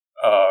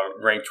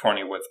rank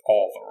 20 with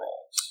all the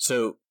roles.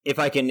 So if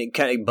I can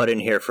kind of butt in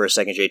here for a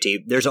second,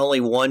 JT, there's only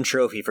one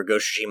trophy for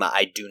Ghost of Tsushima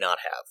I do not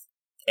have,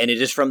 and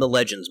it is from the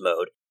Legends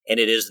mode, and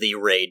it is the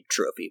raid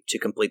trophy to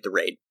complete the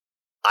raid.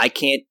 I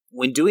can't,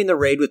 when doing the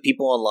raid with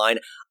people online,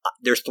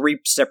 there's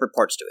 3 separate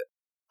parts to it.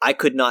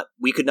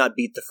 We could not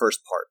beat the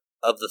first part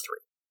of the 3.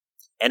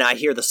 And I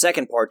hear the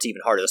second part's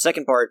even harder. The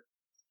second part,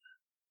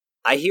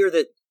 I hear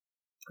that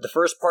the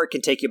first part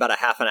can take you about a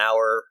half an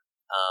hour.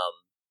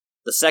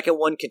 The second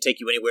one can take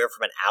you anywhere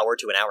from an hour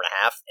to an hour and a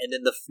half. And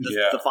then the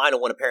final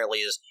one apparently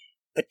is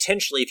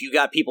potentially, if you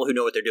got people who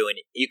know what they're doing,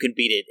 you can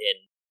beat it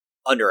in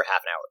under a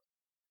half an hour.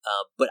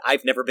 But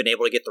I've never been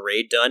able to get the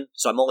raid done,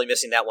 so I'm only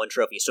missing that one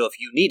trophy. So if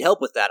you need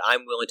help with that,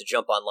 I'm willing to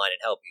jump online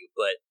and help you.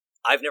 But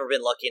I've never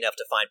been lucky enough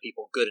to find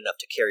people good enough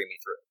to carry me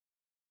through.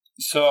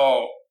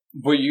 So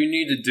what you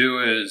need to do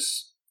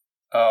is,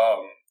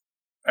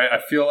 I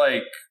feel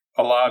like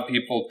a lot of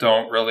people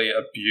don't really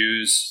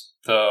abuse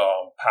the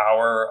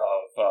power of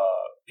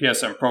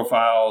PSN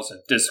profiles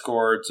and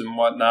Discords and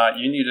whatnot.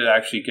 You need to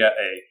actually get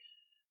a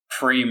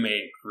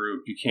pre-made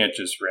group. You can't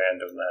just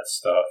random that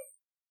stuff.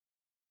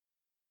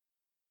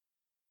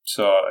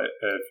 So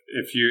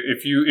if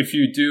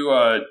you do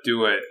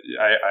it,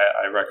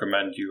 I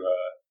recommend you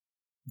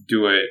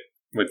do it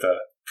with a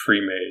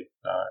pre-made,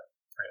 not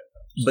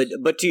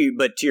random. But to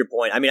your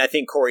point, I mean, I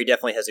think Corey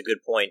definitely has a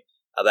good point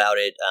about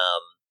it.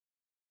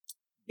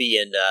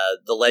 Being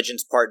the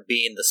Legends part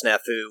being the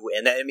snafu,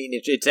 and that, I mean,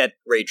 it's that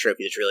raid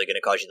trophy that's really going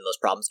to cause you the most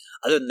problems.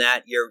 Other than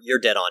that, you're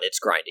dead on. It's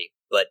grindy,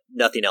 but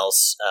nothing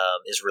else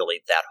is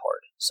really that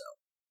hard. So.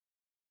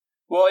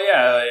 Well,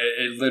 yeah,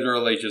 it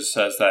literally just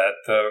says that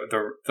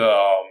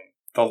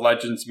the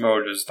Legends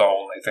mode is the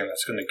only thing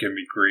that's going to give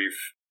me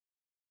grief.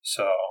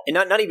 So, and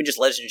not even just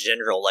Legends in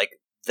general, like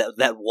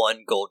that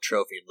one gold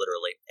trophy.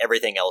 Literally,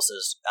 everything else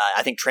is.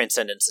 I think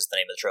Transcendence is the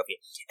name of the trophy.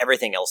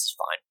 Everything else is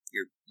fine.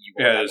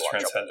 It is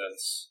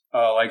Transcendence.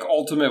 Like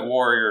Ultimate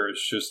Warrior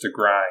is just a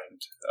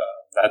grind.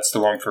 That's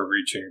the one for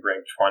reaching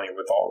rank 20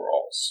 with all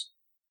roles.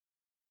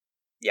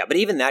 Yeah, but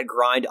even that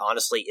grind,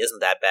 honestly, isn't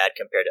that bad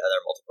compared to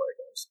other multiplayer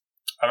games.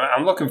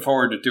 I'm looking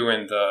forward to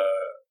doing the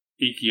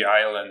Iki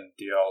Island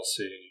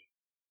DLC,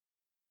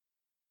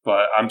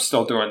 but I'm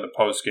still doing the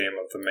post game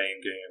of the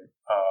main game.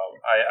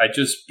 I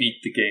just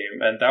beat the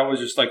game, and that was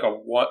just like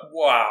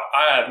wow,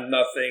 I have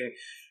nothing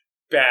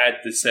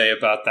bad to say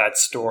about that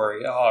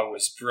story. Oh, it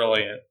was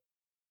brilliant.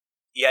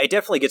 Yeah, it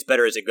definitely gets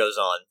better as it goes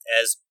on.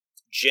 As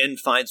Jin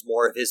finds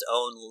more of his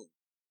own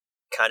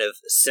kind of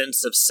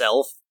sense of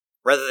self,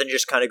 rather than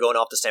just kind of going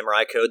off the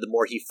samurai code, the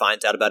more he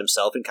finds out about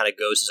himself and kind of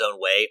goes his own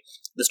way,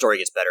 the story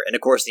gets better. And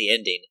of course, the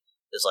ending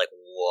is like,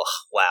 whoa,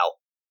 wow.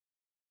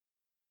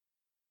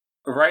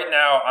 Right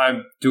now,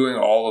 I'm doing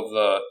all of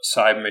the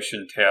side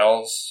mission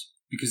tales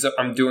because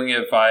I'm doing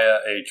it via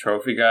a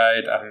trophy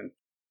guide. I'm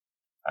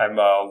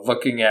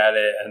looking at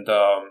it, and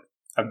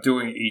I'm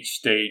doing each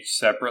stage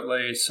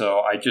separately. So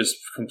I just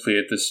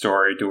completed the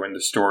story, doing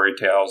the story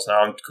tales.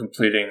 Now I'm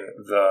completing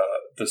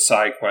the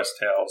side quest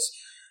tales.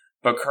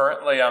 But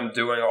currently, I'm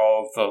doing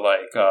all of the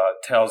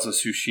Tales of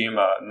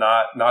Tsushima,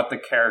 not the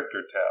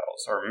character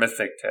tales or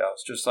mythic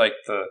tales, just like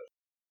the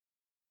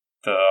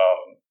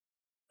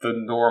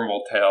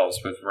normal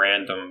tales with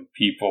random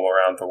people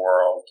around the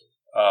world.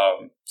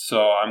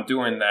 So I'm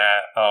doing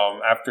that.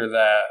 After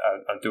that,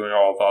 I'm doing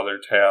all the other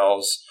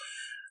tales.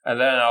 And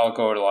then I'll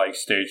go to like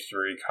stage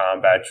 3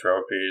 combat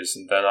trophies,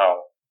 and then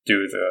I'll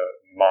do the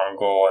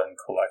Mongol and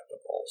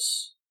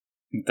collectibles.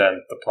 And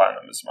then the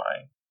platinum is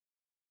mine.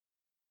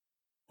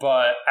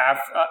 But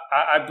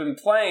I've been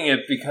playing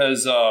it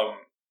because what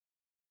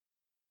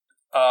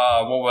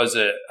was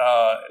it?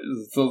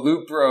 The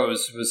Loot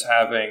Bros was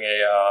having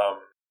a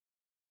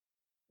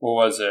what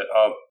was it?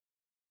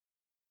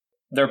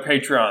 Their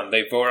Patreon.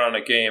 They vote on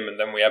a game, and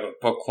then we have a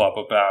book club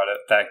about it.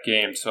 That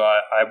game. So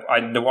I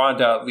wanted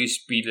to at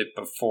least beat it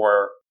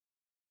before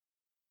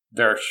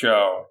their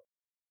show.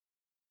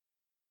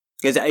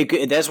 Because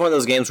that's one of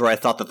those games where I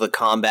thought that the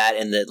combat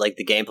and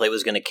the gameplay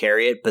was going to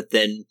carry it, but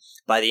then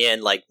by the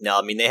end, no,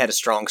 I mean they had a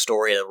strong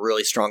story and a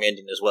really strong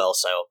ending as well.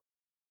 So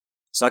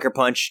Sucker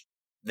Punch,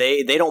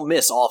 they don't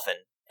miss often,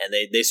 and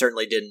they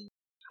certainly didn't.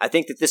 I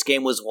think that this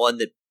game was one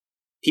that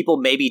people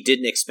maybe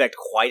didn't expect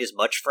quite as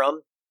much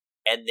from,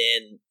 and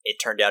then it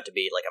turned out to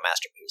be like a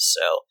masterpiece.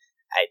 So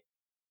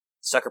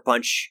Sucker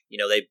Punch,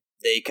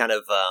 they kind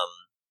of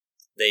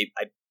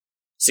I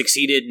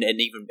succeeded in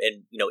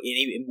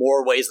even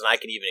more ways than I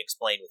can even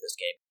explain with this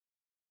game.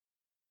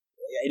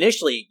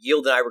 Initially,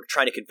 Yield and I were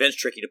trying to convince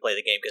Tricky to play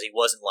the game because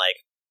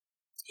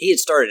he had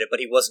started it,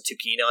 but he wasn't too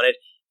keen on it.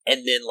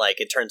 And then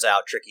it turns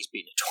out Tricky's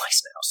beaten it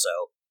twice now.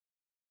 So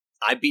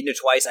I've beaten it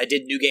twice. I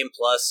did New Game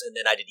Plus, and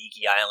then I did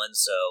Iki Island.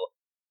 So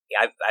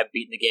yeah, I've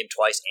beaten the game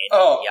twice and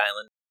Iki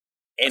Island.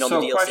 And on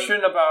the DLC.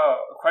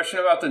 Question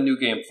about the New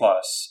Game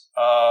Plus.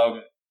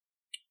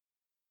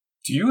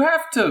 Do you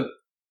have to?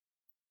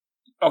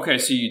 Okay,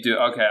 so you do.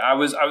 Okay, I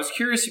was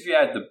curious if you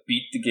had to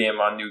beat the game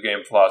on New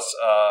Game Plus,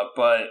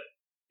 but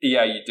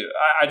yeah, you do.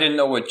 I didn't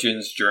know what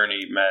Jin's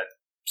journey meant,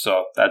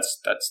 so that's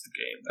the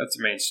game. That's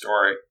the main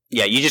story.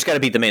 Yeah, you just got to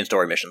beat the main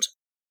story missions.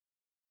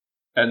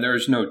 And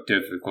there's no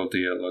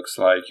difficulty. It looks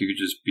like you could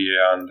just be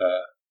on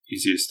the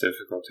easiest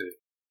difficulty.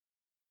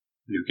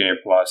 New Game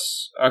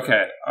Plus.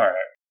 Okay, all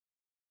right.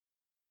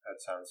 That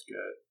sounds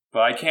good.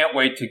 But I can't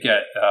wait to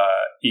get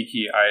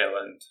Iki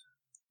Island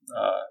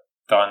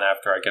done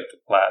after I get the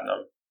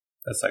platinum.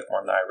 That's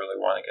one that I really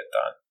want to get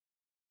done.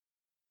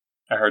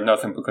 I heard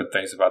nothing but good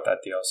things about that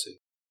DLC.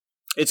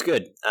 It's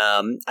good.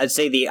 I'd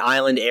say the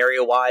island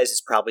area-wise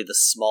is probably the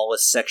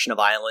smallest section of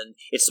island.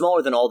 It's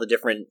smaller than all the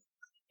different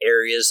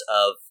areas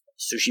of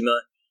Tsushima,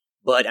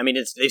 but I mean,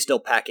 they still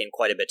pack in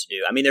quite a bit to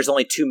do. I mean, there's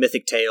only 2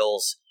 mythic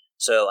tales,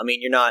 so I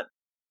mean, you're not.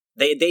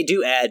 They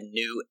do add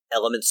new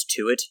elements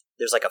to it.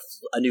 There's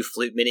a new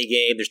flute mini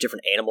game. There's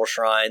different animal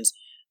shrines.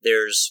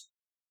 There's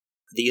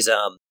these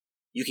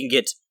you can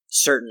get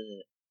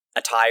certain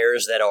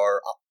attires that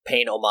are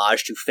paying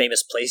homage to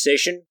famous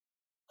PlayStation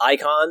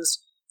icons,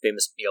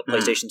 famous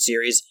PlayStation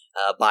series,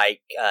 by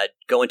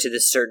going to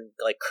this certain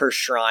cursed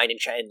shrine and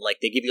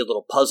they give you a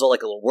little puzzle, a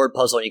little word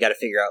puzzle, and you got to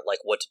figure out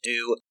what to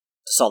do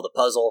to solve the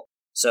puzzle.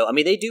 So I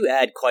mean, they do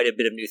add quite a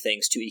bit of new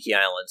things to Iki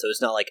Island. So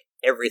it's not like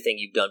everything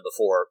you've done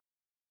before.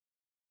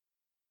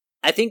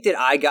 I think that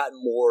I got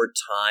more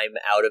time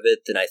out of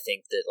it than I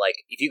think that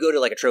if you go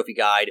to a trophy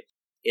guide,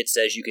 it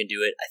says you can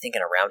do it, I think,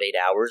 in around 8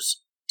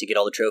 hours to get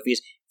all the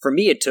trophies. For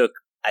me, it took,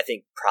 I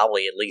think,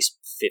 probably at least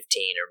 15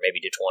 or maybe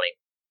to 20.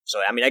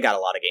 So, I mean, I got a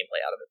lot of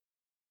gameplay out of it.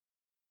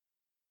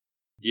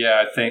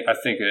 Yeah, I think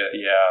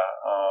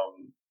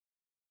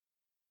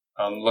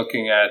I'm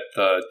looking at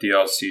the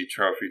DLC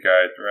trophy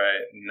guide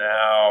right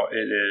now.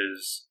 It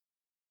is,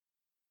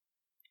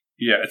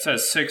 it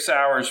says 6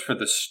 hours for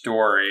the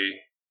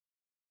story.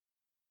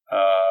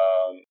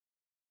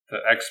 The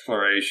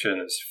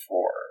exploration is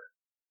 4.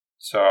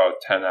 So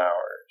 10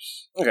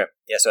 hours. Okay.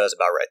 Yeah, so that's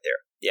about right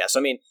there. Yeah, so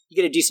I mean, you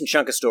get a decent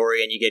chunk of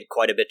story, and you get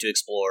quite a bit to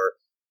explore,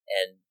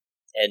 and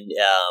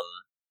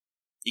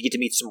you get to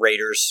meet some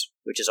raiders,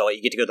 which is all.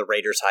 You get to go to the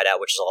raiders' hideout,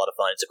 which is a lot of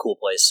fun. It's a cool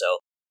place. So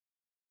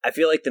I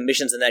feel like the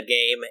missions in that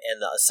game and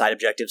the side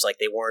objectives,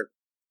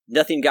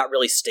 nothing got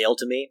really stale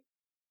to me.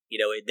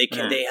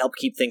 They help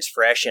keep things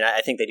fresh, and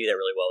I think they do that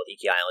really well with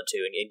Iki Island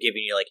too, and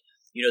giving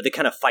you the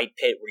kind of fight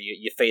pit where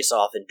you face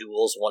off in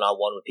duels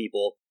one-on-one with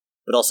people,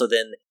 but also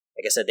then,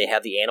 like I said, they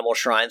have the animal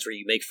shrines where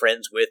you make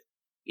friends with,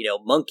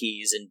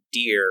 monkeys and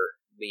deer,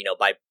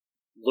 by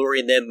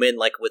luring them in,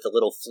 with a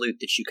little flute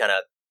that you kind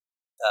of,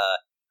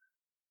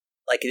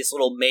 this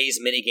little maze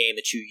mini game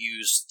that you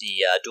use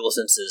the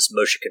DualSense's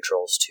motion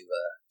controls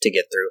to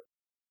get through.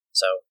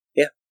 So,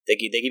 yeah, they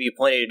give you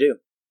plenty to do.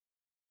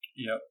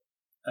 Yep.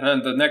 And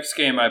then the next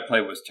game I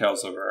played was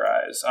Tales of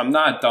Arise. I'm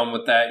not done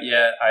with that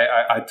yet.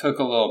 I took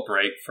a little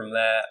break from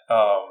that.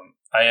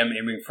 I am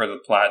aiming for the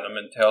platinum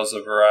in Tales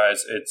of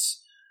Arise.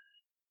 It's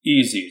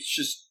easy.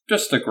 It's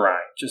just a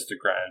grind.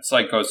 It's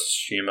like Ghost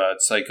of Tsushima.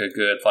 It's a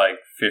good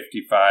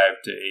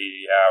 55 to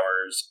 80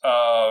 hours.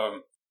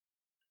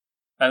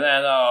 And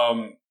then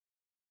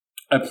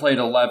I played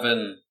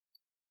 11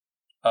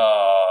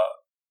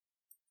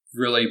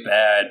 really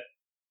bad.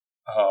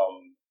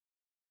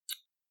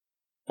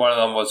 One of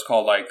them was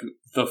called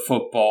the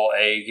Football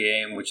A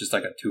game, which is a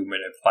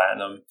 2-minute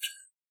platinum.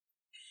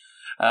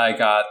 I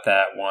got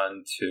that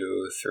 1,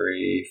 2,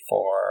 3,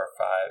 4,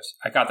 5.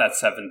 I got that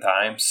 7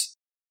 times.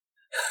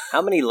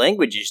 How many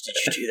languages did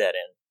you do that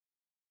in?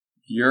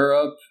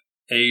 Europe,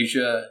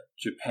 Asia,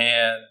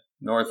 Japan,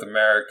 North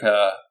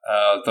America.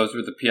 Those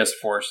were the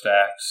PS4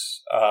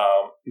 stacks.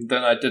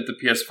 Then I did the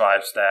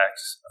PS5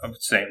 stacks of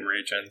the same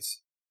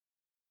regions.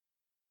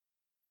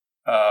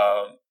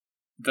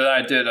 Then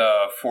I did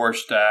 4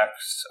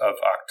 stacks of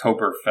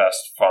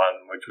Oktoberfest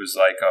Fun, which was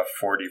like a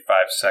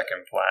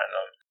 45-second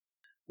platinum,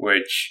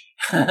 which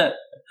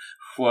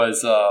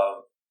was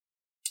what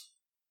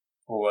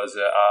was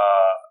it?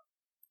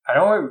 I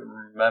don't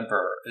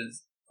remember.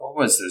 What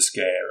was this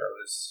game?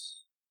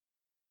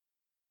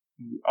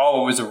 It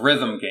was a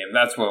rhythm game.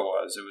 That's what it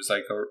was. It was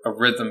like a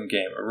rhythm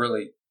game, a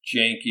really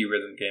janky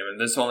rhythm game. And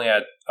this only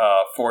had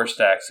 4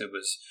 stacks. It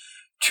was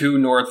 2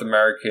 North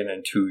American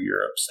and 2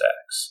 Europe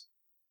stacks.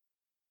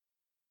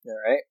 All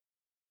right.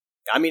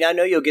 I mean, I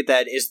know you'll get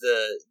that. Is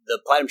the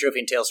Platinum Trophy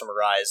in Tales from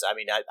Arise? I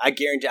mean, I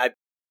guarantee.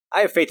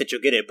 I have faith that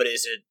you'll get it, but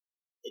is it?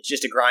 It's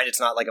just a grind. It's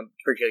not like a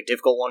particularly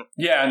difficult one.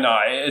 Yeah, no,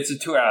 it's a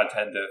 2 out of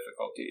 10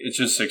 difficulty. It's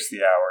just 60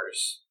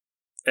 hours.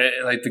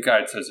 Like the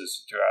guide says,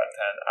 it's a 2 out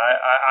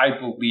of 10. I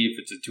believe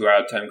it's a 2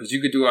 out of 10 because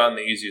you could do it on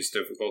the easiest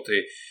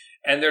difficulty.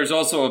 And there's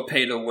also a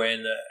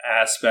pay-to-win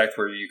aspect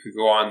where you could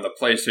go on the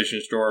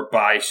PlayStation Store,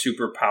 buy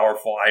super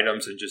powerful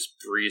items, and just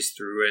breeze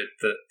through it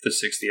the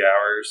 60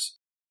 hours.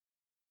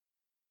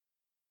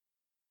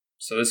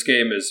 So this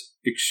game is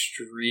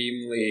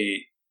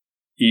extremely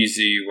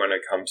easy when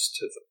it comes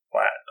to the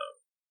platinum.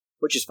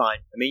 Which is fine.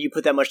 I mean, you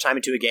put that much time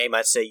into a game,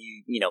 I'd say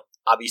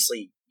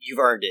obviously you've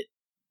earned it.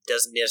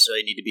 Doesn't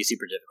necessarily need to be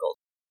super difficult.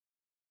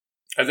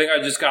 I think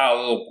I just got a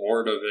little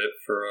bored of it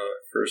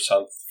for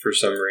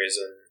some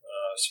reason,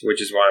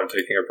 which is why I'm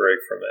taking a break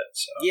from it.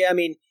 So. Yeah, I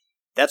mean,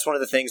 that's one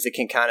of the things that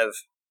can kind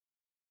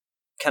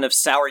of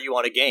sour you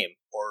on a game,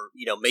 or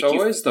make you.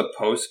 So is the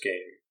post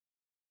game.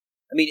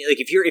 I mean, like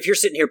if you're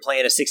sitting here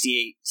playing a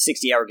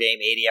 60-hour game,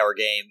 80-hour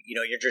game,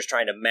 you're just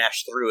trying to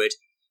mash through it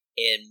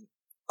in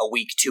a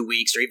week, 2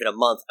 weeks, or even a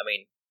month. I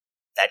mean,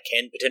 that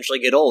can potentially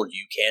get old.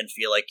 You can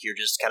feel like you're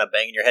just kind of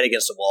banging your head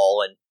against the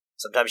wall, and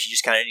sometimes you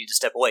just kind of need to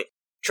step away.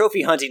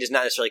 Trophy hunting is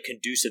not necessarily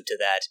conducive to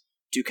that,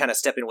 to kind of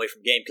stepping away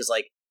from game, because,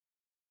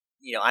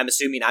 I'm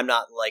assuming I'm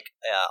not,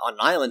 on an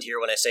island here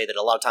when I say that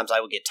a lot of times I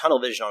will get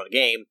tunnel vision on a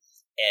game,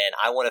 and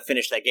I want to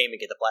finish that game and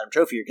get the Platinum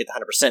Trophy or get the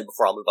 100%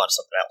 before I'll move on to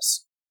something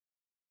else.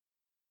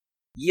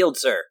 Yield,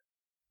 sir.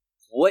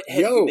 What have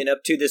you been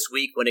up to this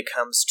week when it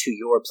comes to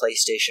your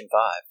PlayStation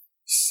 5?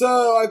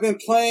 So, I've been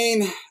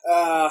playing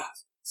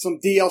some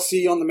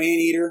DLC on the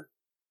Maneater.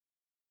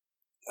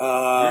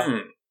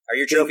 Are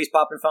your trophies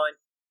popping fine?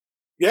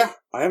 Yeah,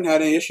 I haven't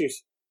had any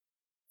issues.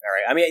 All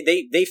right. I mean,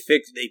 they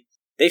fixed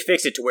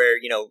it to where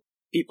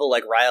people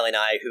like Riley and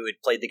I, who had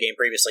played the game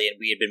previously and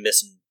we had been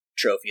missing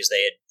trophies,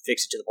 they had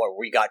fixed it to the point where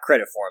we got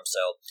credit for them. So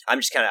I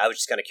was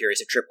just kind of curious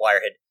if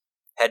Tripwire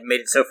had made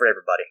it so for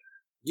everybody.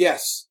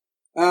 Yes,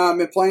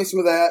 been playing some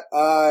of that.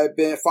 I've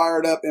been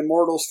fired up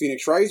Immortals: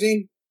 Phoenix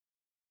Rising.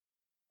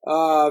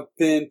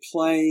 Been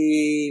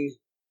playing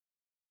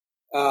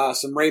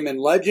some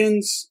Rayman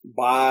Legends.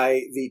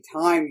 By the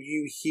time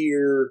you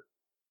hear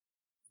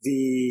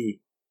the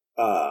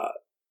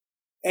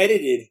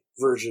edited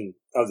version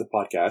of the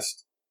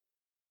podcast,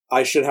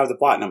 I should have the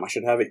platinum. I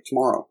should have it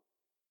tomorrow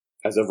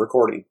as of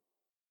recording.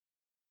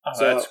 Oh,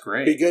 so that's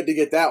great. Be good to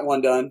get that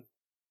one done.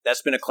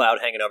 That's been a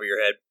cloud hanging over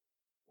your head.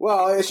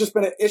 Well, it's just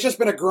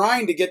been a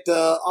grind to get to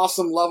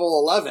awesome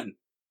level 11.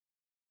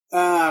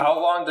 How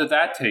long did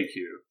that take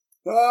you?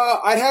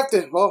 I'd have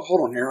to. Well,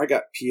 hold on here. I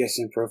got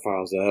PSN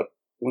profiles up.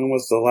 When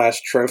was the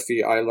last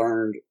trophy I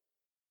learned?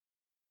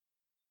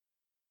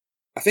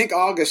 I think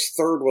August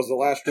 3rd was the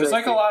last trophy.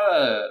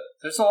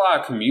 There's a lot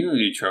of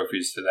community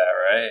trophies to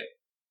that, right?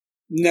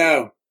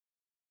 No.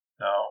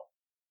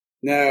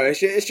 No.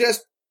 It's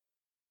just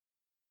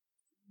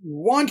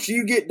once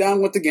you get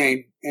done with the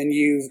game and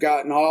you've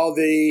gotten all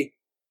the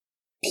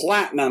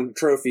platinum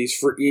trophies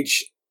for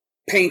each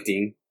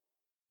painting,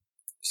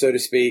 so to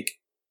speak,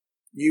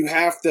 you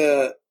have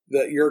to,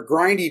 your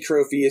grindy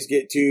trophy is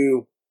get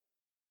to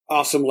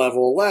awesome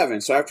level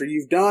 11. So after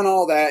you've done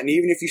all that, and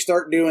even if you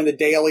start doing the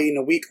daily and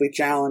the weekly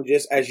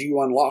challenges as you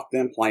unlock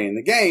them playing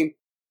the game,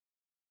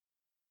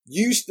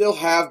 you still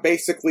have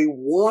basically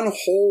one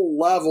whole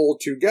level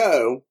to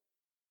go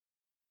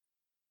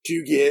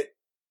to get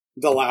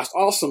the last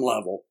awesome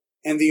level.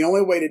 And the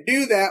only way to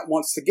do that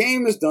once the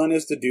game is done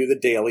is to do the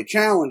daily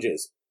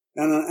challenges.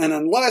 And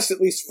unless,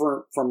 at least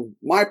from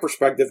my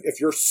perspective,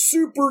 if you're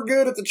super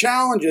good at the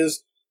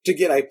challenges, to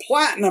get a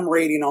platinum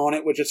rating on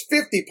it, which is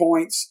 50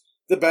 points,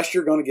 the best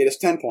you're going to get is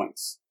 10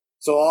 points.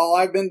 So all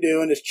I've been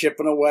doing is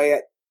chipping away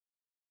at,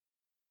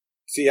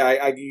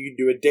 you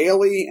do a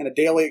daily and a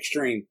daily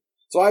extreme.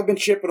 So I've been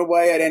chipping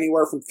away at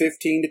anywhere from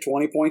 15 to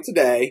 20 points a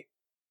day.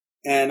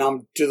 And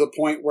I'm to the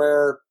point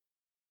where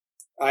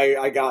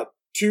I got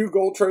 2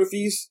 gold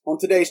trophies on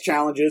today's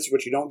challenges,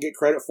 which you don't get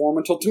credit for them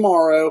until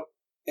tomorrow.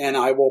 And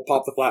I will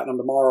pop the platinum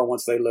tomorrow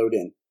once they load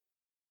in.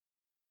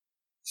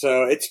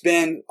 So it's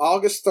been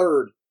August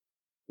 3rd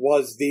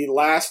was the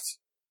last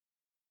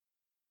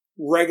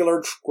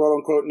regular,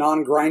 quote-unquote,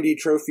 non-grindy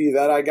trophy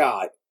that I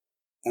got.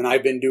 And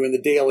I've been doing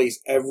the dailies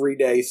every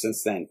day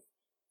since then.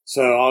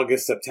 So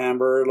August,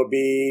 September, it'll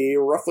be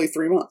roughly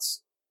 3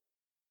 months.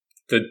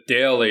 The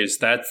dailies,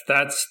 that's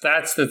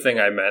the thing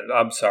I meant.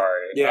 I'm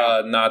sorry.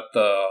 Yeah. Not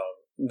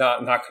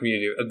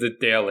community, the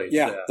dailies.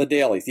 Yeah, the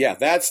dailies. Yeah,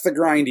 that's the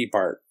grindy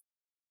part.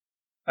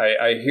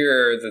 I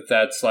hear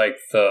that's like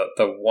the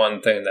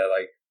one thing that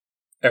like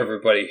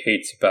everybody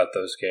hates about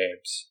those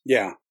games.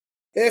 Yeah.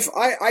 If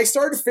I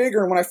started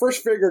figuring, when I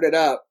first figured it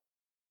up,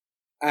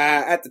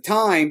 at the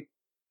time,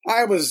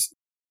 I was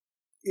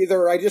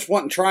either I just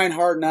wasn't trying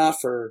hard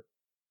enough or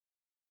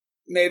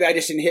maybe I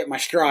just didn't hit my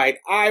stride.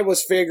 I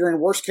was figuring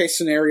worst case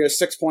scenario,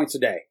 6 points a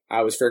day.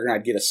 I was figuring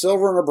I'd get a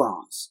silver and a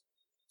bronze.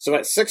 So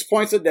at 6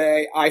 points a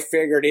day, I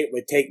figured it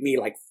would take me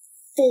like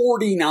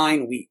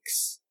 49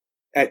 weeks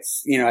at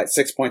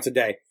 6 points a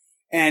day.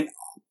 And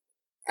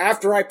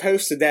after I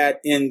posted that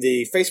in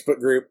the Facebook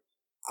group,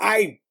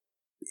 I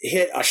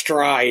hit a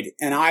stride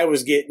and I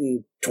was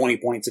getting 20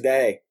 points a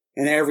day.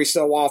 And every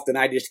so often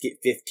I just get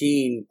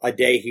 15 a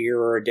day here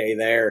or a day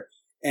there.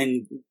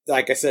 And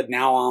like I said,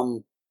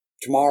 now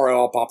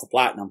tomorrow I'll pop the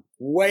platinum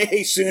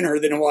way sooner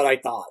than what I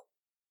thought.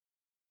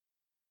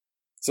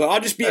 So I'll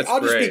just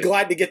be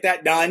glad to get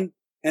that done.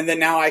 And then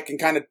now I can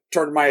kind of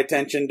turn my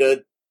attention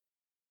to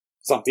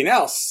something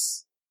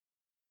else.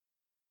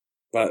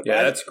 But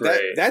yeah, that's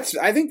great.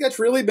 I think that's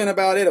really been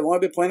about it. I've only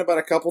been playing about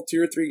a couple,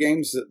 2 or 3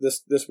 games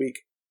this week.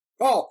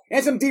 Oh,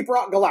 and some Deep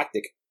Rock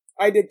Galactic.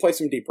 I did play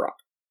some Deep Rock.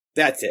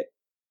 That's it.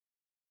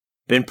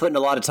 Been putting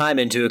a lot of time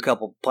into a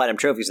couple platinum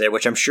trophies there,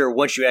 which I'm sure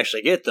once you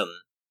actually get them,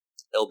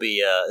 it'll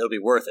be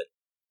worth it.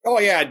 Oh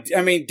yeah,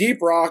 I mean Deep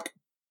Rock.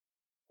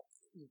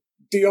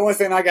 The only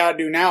thing I gotta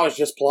do now is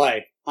just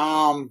play.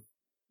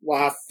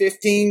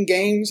 15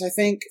 games, I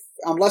think.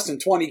 I'm less than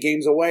 20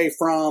 games away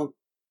from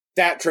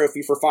that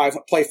trophy for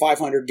play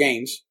 500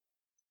 games.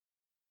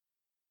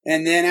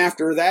 And then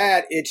after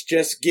that, it's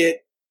just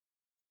get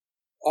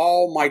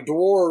all my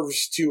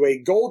dwarves to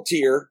a gold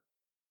tier,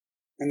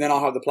 and then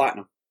I'll have the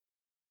platinum.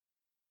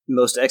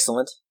 Most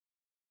excellent.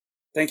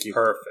 Thank you.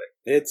 Perfect.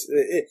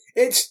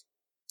 It's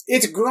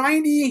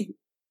grindy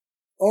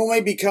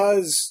only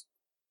because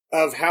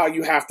of how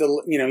you have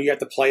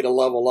to play to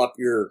level up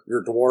your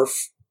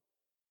dwarf.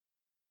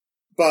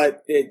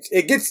 But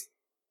it gets,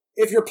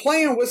 if you're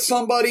playing with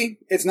somebody,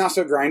 it's not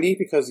so grindy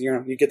because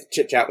you get to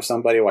chit chat with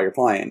somebody while you're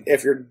playing.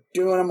 If you're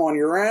doing them on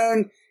your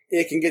own,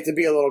 it can get to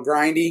be a little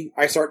grindy.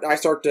 I start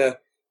to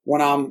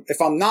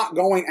if I'm not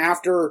going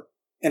after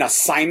an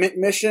assignment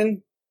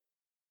mission,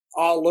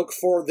 I'll look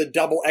for the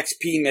double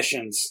XP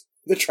missions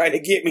to try to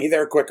get me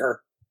there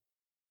quicker.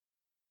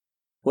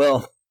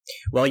 Well,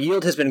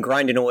 Yield has been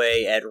grinding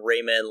away at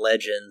Rayman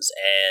Legends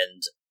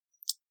and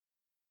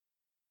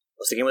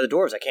what's the game with the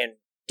dwarves? I can't.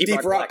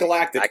 Deep Rock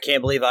Galactic. I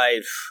can't believe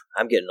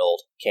I'm getting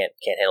old. Can't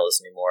handle this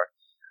anymore.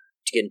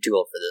 I'm getting too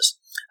old for this.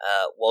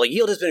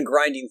 Yield has been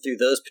grinding through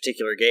those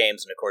particular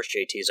games, and of course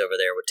JT's over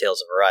there with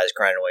Tales of Arise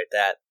grinding away at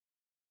that.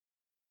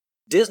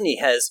 Disney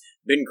has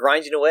been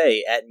grinding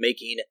away at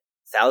making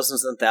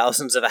thousands and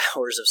thousands of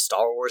hours of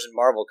Star Wars and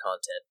Marvel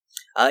content.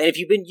 And if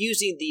you've been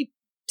using the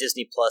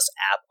Disney Plus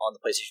app on the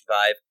PlayStation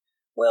 5,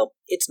 well,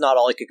 it's not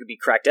all it could be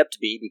cracked up to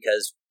be,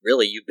 because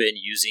really you've been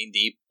using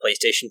the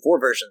PlayStation 4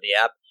 version of the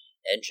app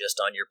and just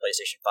on your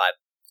PlayStation 5.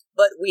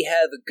 But we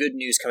have good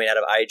news coming out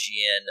of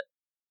IGN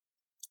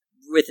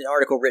with an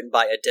article written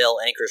by Adele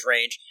Anchors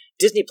Range.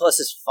 Disney Plus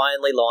has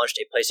finally launched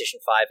a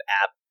PlayStation 5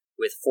 app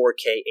with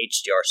 4K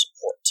HDR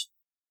support.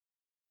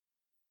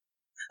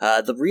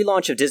 The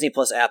relaunch of Disney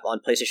Plus app on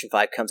PlayStation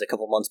 5 comes a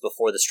couple months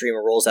before the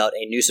streamer rolls out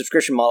a new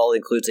subscription model that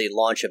includes a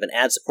launch of an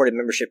ad-supported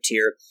membership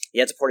tier. The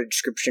ad-supported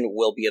subscription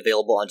will be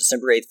available on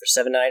December 8th for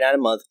 $7.99 a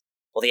month,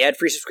 while the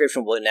ad-free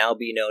subscription will now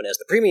be known as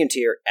the premium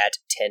tier at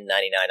 $10.99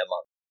 a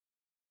month.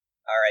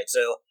 Alright,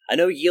 so I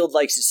know Yield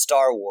likes his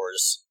Star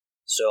Wars,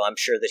 so I'm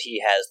sure that he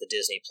has the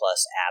Disney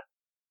Plus app.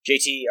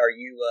 JT, are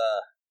you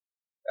a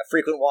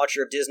frequent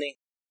watcher of Disney?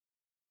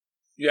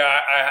 Yeah,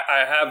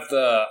 I have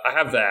the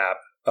app.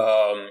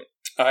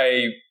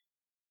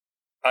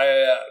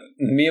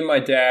 Me and my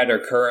dad are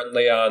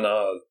currently on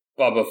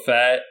Boba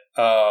Fett.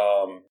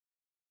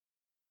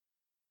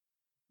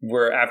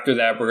 After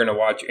that we're gonna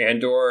watch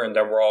Andor, and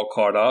then we're all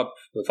caught up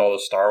with all the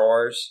Star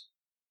Wars.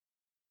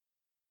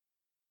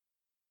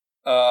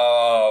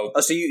 So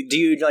do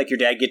you like your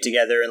dad get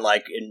together and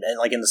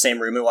in the same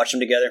room and watch them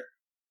together?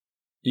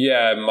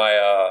 Yeah, in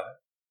my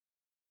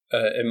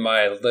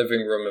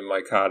living room in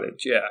my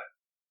cottage. Yeah.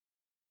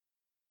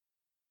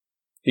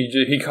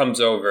 He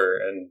comes over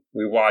and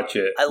we watch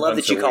it. I love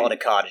that you call it a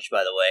cottage,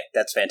 by the way.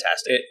 That's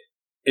fantastic.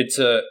 It's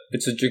a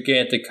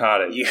gigantic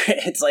cottage.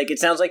 It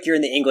sounds like you're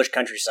in the English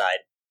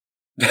countryside.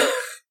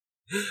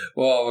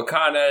 Well,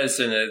 Wakanda is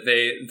in it.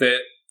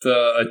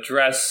 The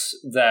address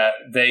that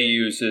they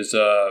use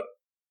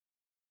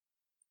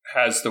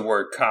has the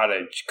word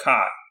cottage,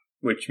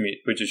 which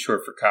is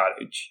short for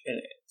cottage in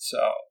it.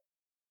 So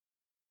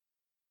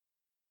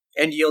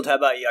And Yield, how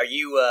about you? Are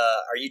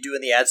you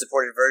doing the ad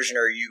supported version,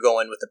 or are you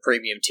going with the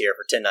premium tier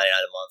for $10.99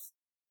 a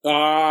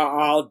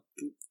month?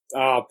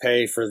 I'll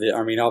pay for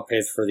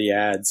the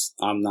ads.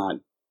 I'm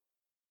not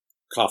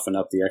coughing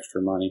up the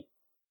extra money.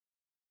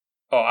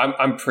 Oh,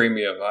 I'm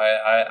premium.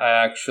 I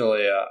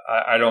actually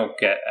I don't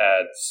get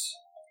ads.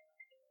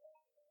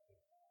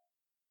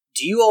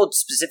 Do you all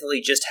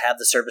specifically just have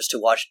the service to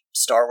watch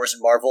Star Wars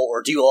and Marvel,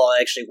 or do you all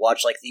actually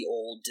watch like the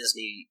old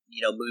Disney,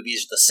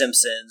 movies, The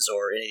Simpsons,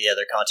 or any of the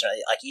other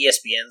content? Like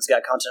ESPN's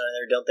got content on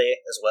there, don't they,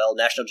 as well?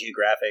 National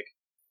Geographic.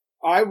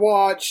 I've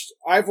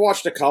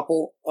watched a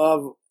couple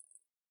of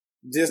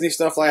Disney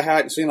stuff that I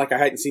hadn't seen. Like I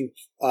hadn't seen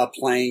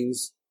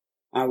Planes.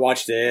 I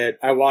watched it.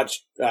 I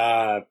watched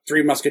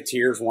Three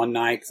Musketeers one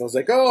night because I was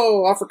like,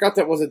 oh, I forgot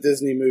that was a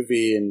Disney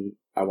movie and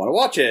I want to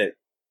watch it.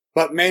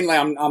 But mainly,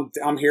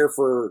 I'm here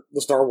for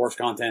the Star Wars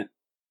content.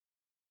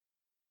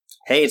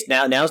 Hey,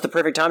 now's the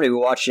perfect time to be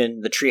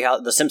watching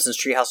the Simpsons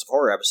Treehouse of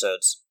Horror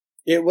episodes.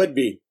 It would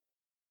be.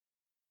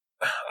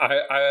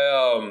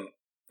 I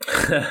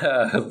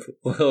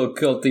little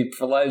guilty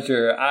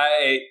pleasure.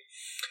 I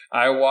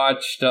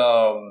watched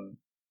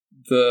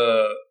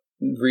the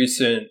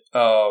recent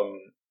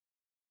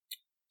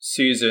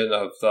season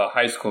of the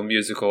High School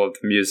Musical of the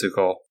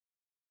musical.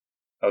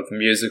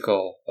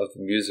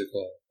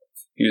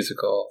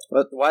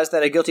 But why is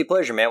that a guilty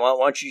pleasure, man? Why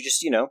don't you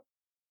just, you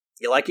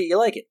like it, you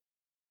like it.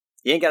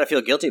 You ain't got to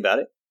feel guilty about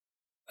it.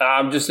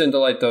 I'm just into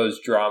like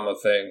those drama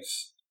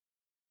things.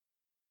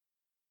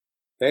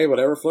 Hey,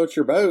 whatever floats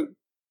your boat.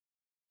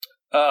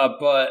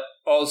 But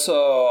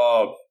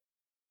also,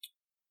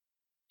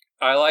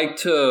 I like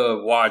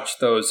to watch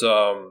those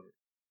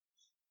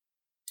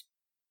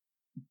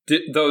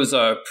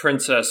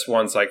princess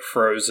ones like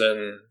Frozen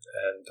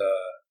and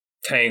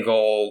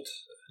Tangled.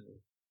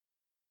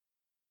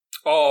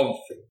 Oh,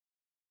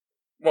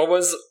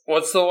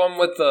 what's the one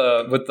with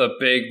the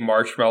big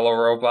marshmallow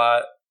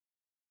robot?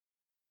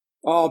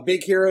 Oh,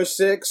 Big Hero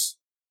 6.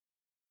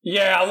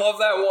 Yeah, I love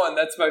that one.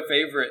 That's my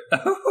favorite.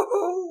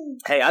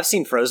 Hey, I've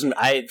seen Frozen.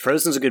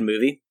 Frozen's a good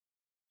movie.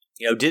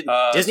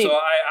 Disney. So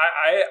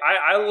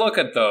I look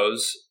at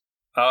those.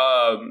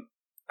 I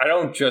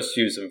don't just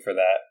use them for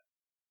that.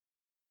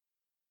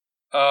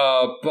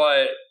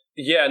 But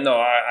yeah, no,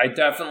 I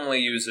definitely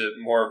use it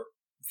more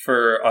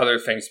for other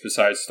things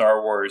besides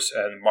Star Wars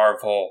and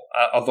Marvel.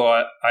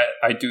 Although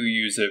I do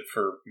use it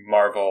for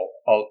Marvel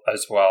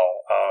as well.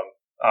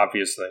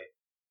 Obviously.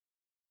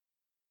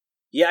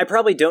 Yeah, I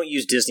probably don't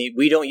use Disney.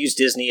 We don't use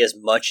Disney as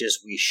much as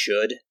we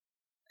should.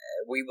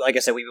 Like I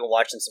said, we've been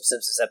watching some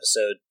Simpsons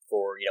episode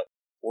for,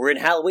 we're in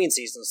Halloween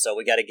season, so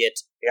we gotta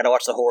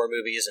watch the horror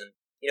movies, and,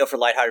 for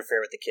lighthearted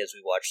fare with the kids,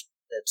 we watched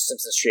the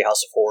Simpsons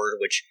Treehouse of Horror,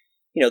 which,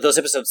 those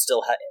episodes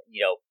still,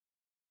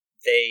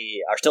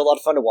 they are still a lot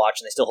of fun to watch,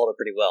 and they still hold up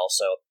pretty well,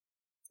 so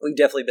we've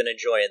definitely been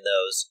enjoying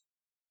those.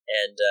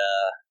 And,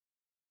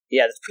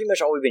 yeah, that's pretty much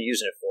all we've been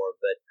using it for,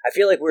 but I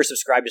feel like we're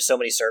subscribed to so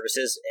many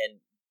services,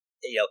 and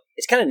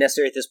it's kind of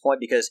necessary at this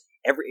point because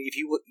if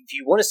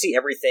you want to see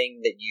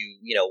everything that you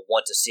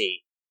want to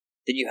see,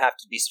 then you have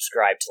to be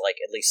subscribed to like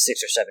at least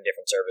 6 or 7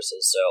 different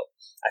services. So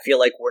I feel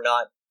like we're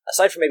not,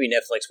 aside from maybe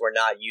Netflix, we're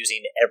not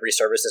using every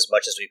service as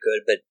much as we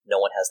could, but no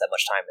one has that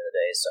much time in the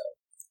day. So,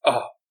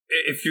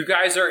 if you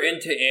guys are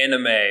into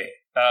anime,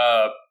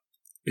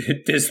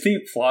 Disney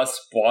Plus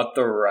bought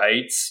the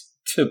rights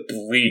to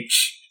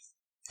Bleach.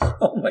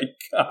 Oh my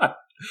god.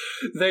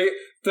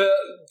 The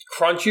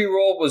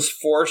Crunchyroll was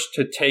forced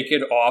to take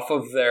it off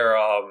of their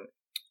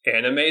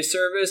anime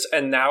service,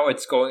 and now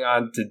it's going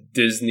on to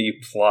Disney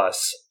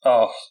Plus.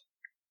 Oh,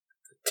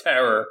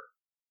 terror!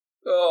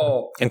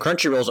 Oh, and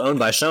Crunchyroll's owned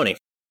by Sony.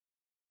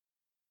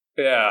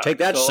 Yeah, take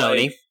that, so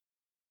Sony.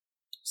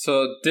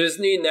 So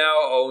Disney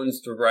now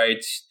owns the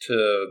rights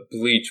to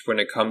Bleach when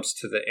it comes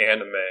to the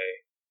anime,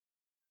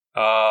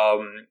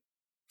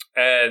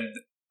 and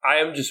I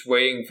am just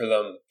waiting for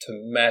them to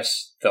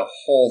mess the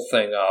whole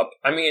thing up.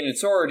 I mean,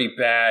 it's already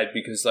bad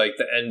because, like,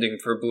 the ending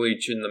for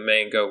Bleach in the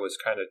manga was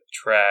kind of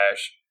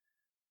trash.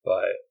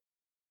 But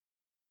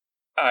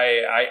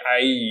I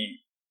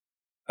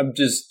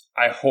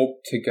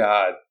hope to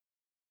God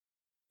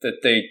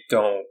that they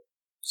don't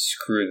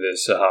screw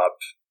this up.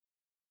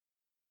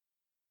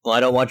 Well, I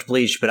don't watch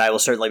Bleach, but I will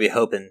certainly be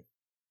hoping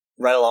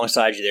right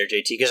alongside you there,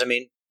 JT. Because, I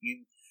mean,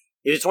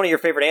 if it's one of your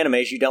favorite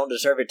animes, you don't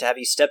deserve it to have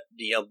you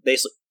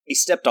basically be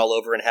stepped all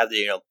over and have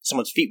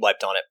someone's feet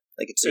wiped on it.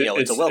 Like it's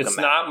it's a welcome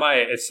mat.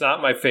 It's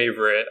not my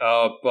favorite,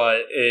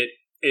 but it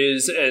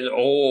is an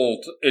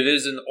old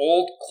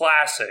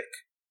classic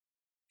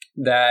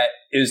that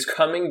is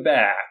coming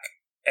back,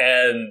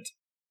 and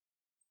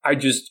I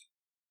just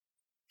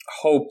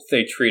hope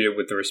they treat it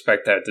with the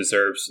respect that it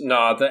deserves.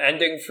 Nah, the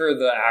ending for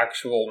the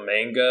actual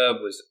manga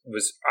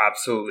was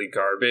absolutely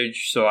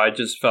garbage, so I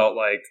just felt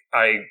like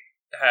I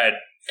had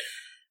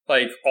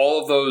like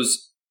all of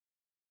those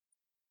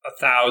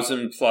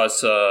 1,000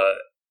 plus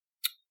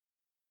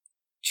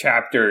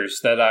chapters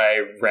that I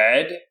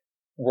read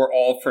were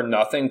all for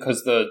nothing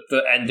because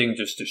the ending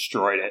just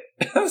destroyed it.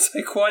 I was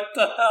like, what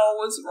the hell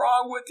was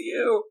wrong with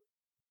you?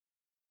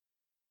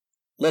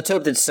 Let's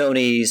hope that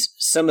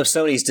some of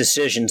Sony's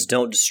decisions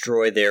don't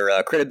destroy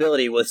their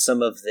credibility with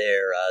some of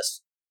their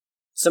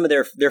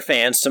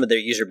fans, some of their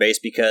user base,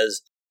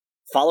 because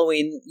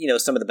following,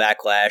 some of the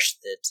backlash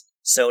that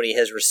Sony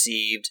has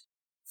received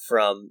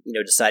from,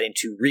 deciding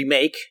to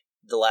remake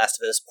The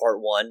Last of Us Part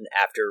 1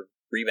 after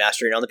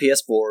remastering on the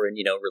PS4 and,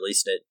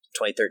 releasing it in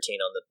 2013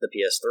 on the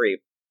PS3,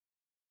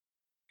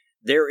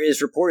 there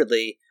is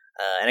reportedly,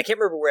 and I can't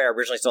remember where I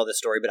originally saw this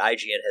story, but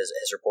IGN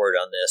has reported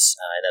on this,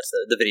 and that's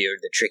the video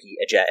that Tricky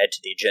add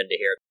to the agenda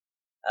here.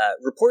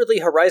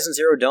 Reportedly, Horizon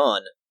Zero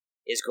Dawn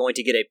is going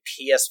to get a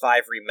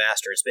PS5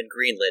 remaster. It's been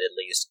greenlit, at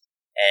least,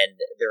 and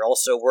they're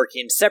also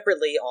working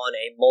separately on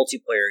a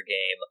multiplayer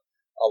game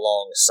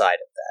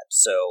alongside of that.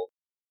 So,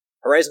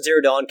 Horizon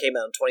Zero Dawn came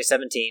out in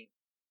 2017.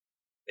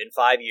 Been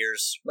 5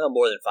 years, well,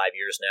 more than 5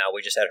 years now.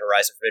 We just had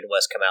Horizon Forbidden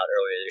West come out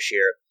earlier this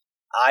year.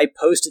 I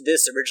posted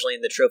this originally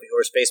in the Trophy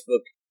Horse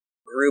Facebook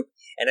group,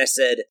 and I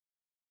said,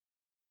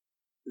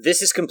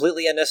 this is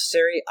completely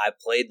unnecessary. I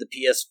played the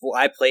PS4,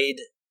 I played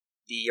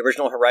the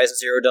original Horizon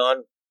Zero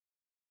Dawn,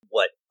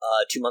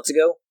 2 months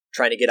ago,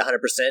 trying to get 100%,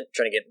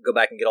 trying to go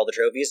back and get all the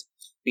trophies,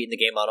 beating the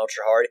game on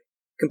ultra hard.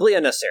 Completely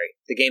unnecessary.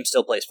 The game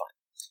still plays fine.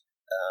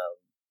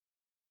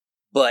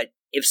 But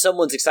if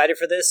someone's excited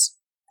for this,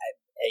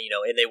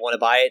 and they want to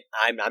buy it,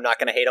 I'm not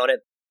going to hate on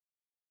it.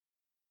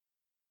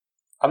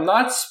 I'm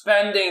not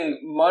spending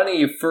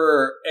money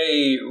for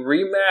a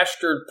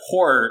remastered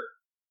port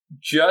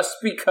just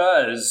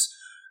because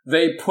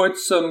they put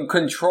some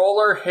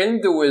controller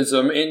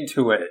Hinduism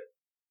into it.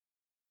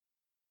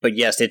 But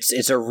yes,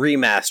 it's a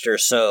remaster,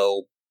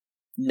 so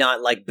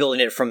not like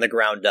building it from the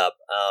ground up.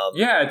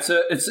 Yeah,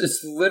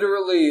 it's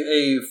literally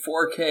a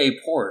 4K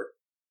port.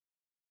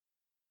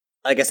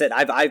 Like I said,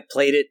 I've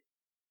played it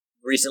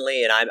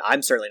recently, and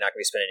I'm certainly not going to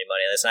be spending any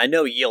money on this. And I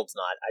know Yield's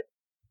not. I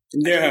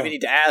don't even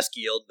need to ask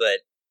Yield,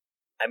 but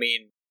I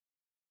mean,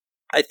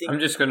 I think I'm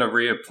just going to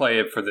replay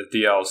it for the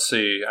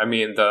DLC. I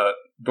mean, the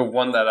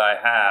one that I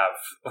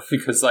have,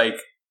 because I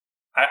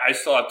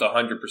still have to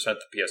 100% the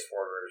PS4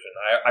 version.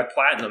 I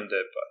platinumed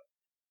it, but.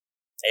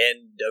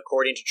 And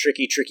according to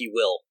Tricky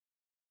will.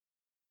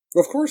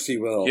 Of course he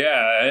will.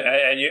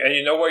 Yeah, and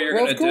you know what you're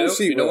going to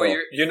do?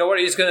 You know what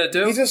he's going to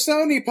do? He's a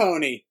Sony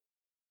pony.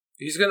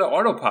 He's going to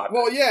auto-pop it.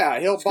 Well, yeah,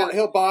 he'll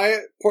buy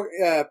it,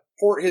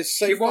 port his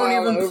save file. He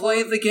won't even over.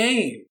 play the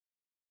game.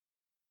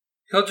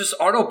 He'll just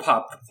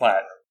auto-pop the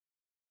platinum.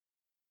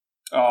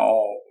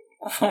 Oh.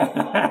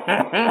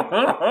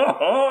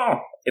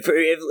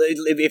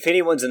 If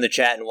anyone's in the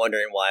chat and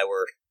wondering why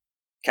we're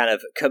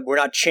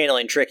not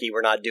channeling Tricky,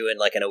 we're not doing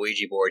like an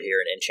Ouija board here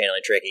and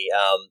channeling Tricky.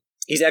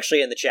 He's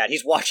actually in the chat.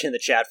 He's watching the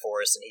chat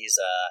for us, and he's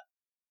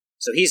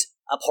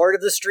a part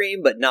of the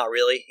stream, but not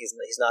really. He's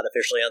not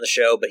officially on the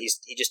show, but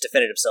he just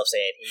defended himself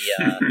saying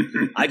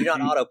I do not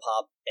auto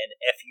pop and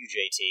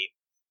FUJT.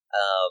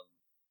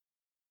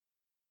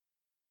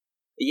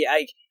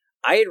 Yeah,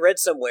 I had read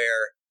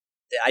somewhere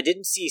that I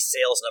didn't see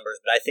sales numbers,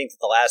 but I think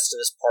that The Last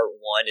of Us Part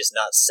 1 is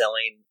not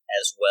selling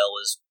as well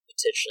as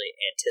potentially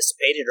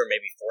anticipated or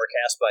maybe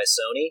forecast by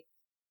Sony.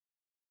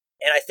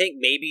 And I think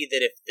maybe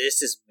that if this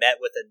is met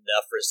with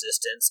enough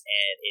resistance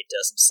and it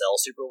doesn't sell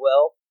super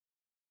well,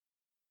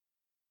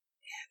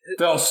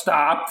 they'll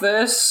stop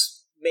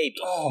this? Maybe.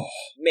 Oh.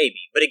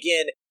 Maybe. But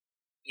again,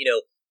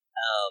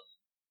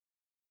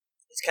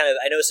 it's kind of,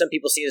 I know some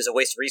people see it as a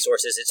waste of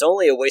resources. It's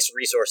only a waste of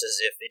resources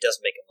if it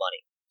doesn't make them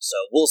money. So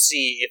we'll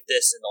see if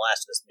this and The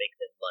Last of Us make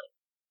them money.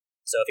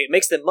 So if it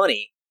makes them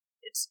money,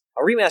 it's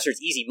a remaster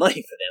is easy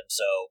money for them.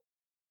 So,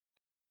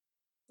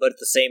 but at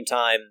the same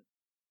time,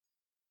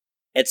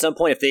 at some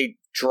point, if they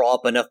draw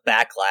up enough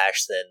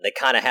backlash, then they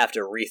kind of have to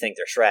rethink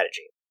their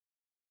strategy.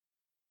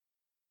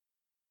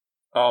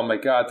 Oh my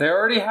god, they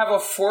already have a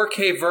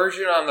 4K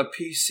version on the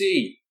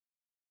PC.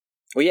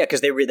 Well, yeah,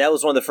 because that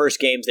was one of the first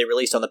games they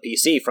released on the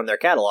PC from their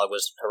catalog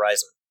was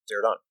Horizon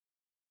Zero Dawn.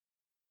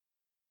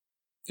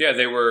 Yeah,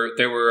 they were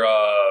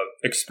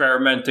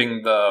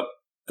experimenting the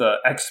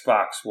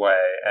Xbox way,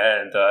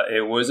 and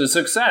it was a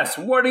success.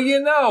 What do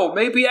you know?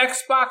 Maybe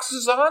Xbox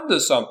is onto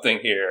something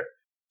here.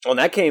 Well,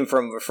 that came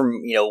from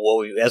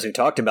as we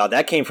talked about,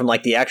 that came from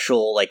like the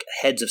actual like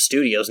heads of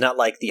studios, not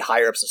like the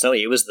higher ups of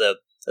Sony. It was the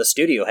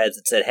studio heads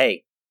that said,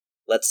 "Hey,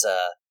 let's."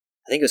 I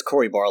think it was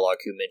Cory Barlog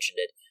who mentioned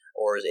it,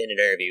 or in an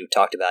interview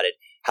talked about it,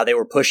 how they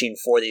were pushing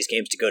for these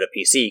games to go to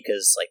PC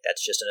because like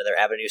that's just another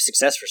avenue of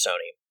success for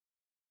Sony.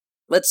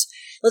 Let's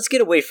get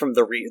away from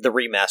the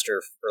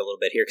remaster for a little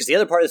bit here, because the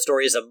other part of the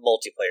story is a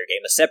multiplayer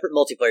game, a separate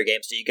multiplayer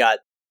game. So you got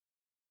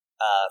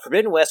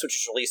Forbidden West, which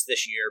was released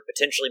this year,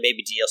 potentially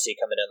maybe DLC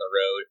coming down the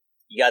road.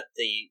 You got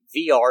the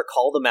VR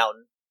Call of the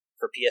Mountain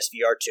for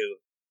PSVR 2.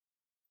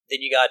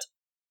 Then you got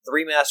the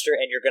remaster,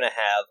 and you're going to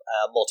have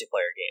a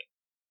multiplayer game.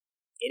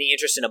 Any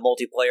interest in a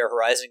multiplayer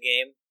Horizon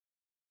game?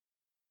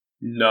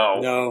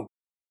 No.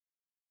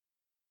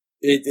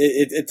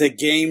 It's a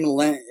game.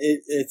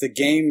 It's a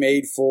game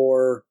made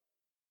for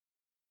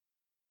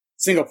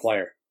single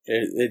player.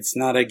 It's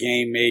not a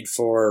game made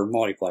for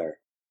multiplayer.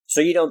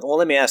 So you don't. Well,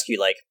 let me ask you.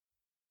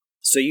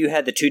 So you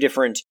had the two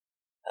different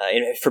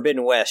in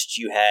Forbidden West,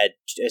 you had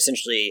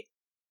essentially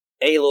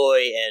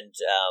Aloy and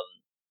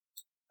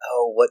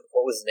what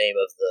was the name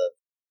of the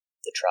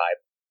tribe?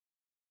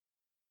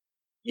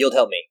 You'll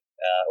help me,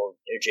 or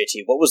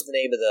JT. What was the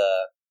name of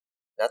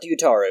not the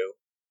Utaru?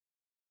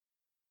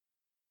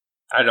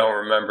 I don't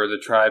remember the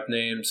tribe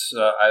names.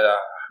 I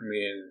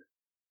mean,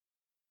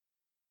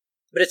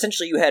 but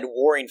essentially, you had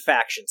warring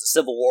factions, a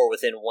civil war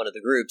within one of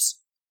the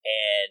groups,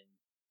 and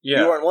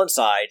yeah. You were on one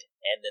side,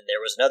 and then there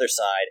was another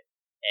side,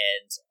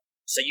 and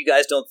so you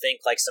guys don't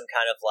think like some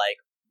kind of like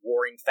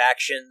warring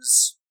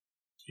factions?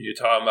 You're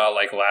talking about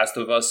like Last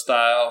of Us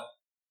style?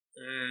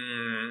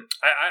 I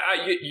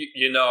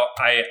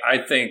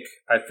think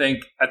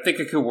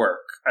it could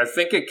work. I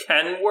think it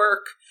can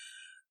work.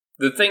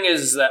 The thing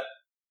is that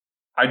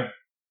I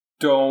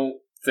don't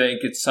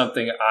think it's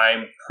something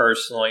I'm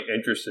personally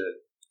interested in.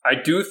 I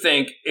do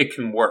think it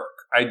can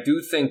work. I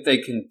do think they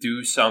can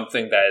do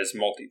something that is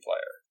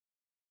multiplayer.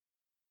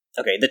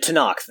 Okay, the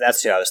Tenakth,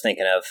 that's who I was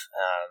thinking of.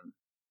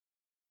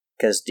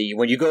 Because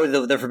when you go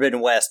to the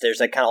Forbidden West, there's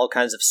like kind of all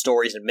kinds of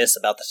stories and myths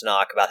about the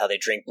Tenakth, about how they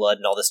drink blood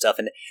and all this stuff,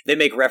 and they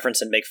make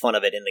reference and make fun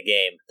of it in the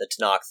game. The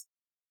Tenakth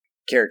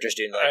characters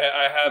doing like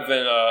I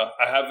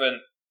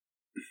haven't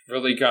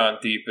really gone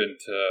deep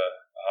into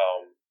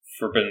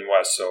Forbidden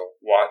West, so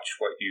watch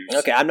what you say.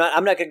 Okay, I'm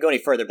not going to go any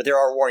further, but there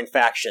are warring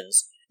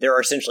factions. There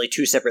are essentially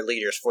two separate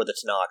leaders for the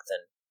Tenakth,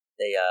 and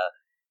they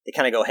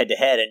kind of go head to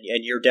head, and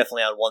you're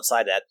definitely on one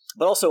side of that.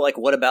 But also, like,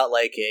 what about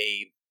like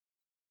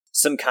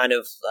some kind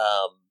of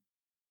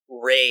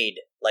raid,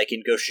 like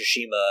in Ghost of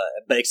Tsushima,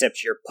 but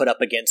except you're put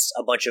up against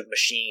a bunch of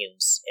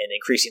machines, and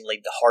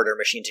increasingly the harder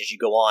machines as you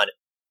go on,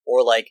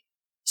 or like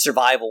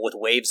survival with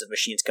waves of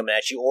machines coming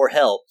at you, or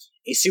hell,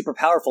 a super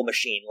powerful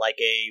machine like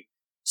a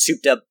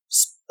souped up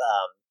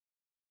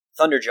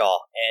Thunderjaw,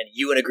 and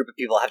you and a group of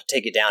people have to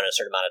take it down in a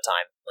certain amount of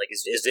time. Like,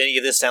 is any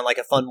of this sound like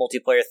a fun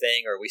multiplayer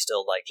thing, or are we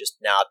still like just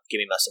now give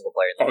me my single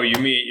player thing? Oh, you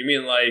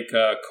mean like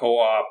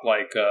co-op,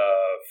 like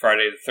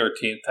Friday the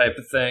 13th type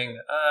of thing?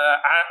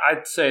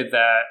 I'd say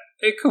that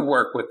it could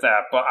work with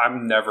that, but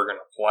I'm never gonna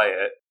play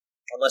it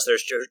unless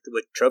there's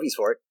with trophies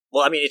for it.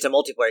 Well, I mean, it's a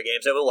multiplayer game,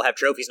 so it will have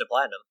trophies and a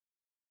platinum.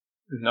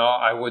 No,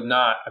 I would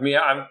not. I mean,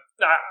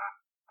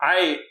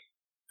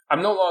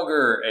 I'm no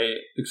longer a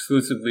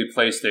exclusively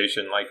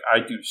PlayStation. Like, I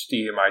do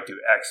Steam, I do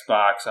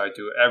Xbox, I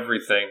do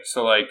everything.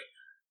 So, like,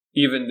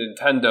 even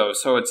Nintendo.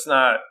 So it's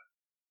not...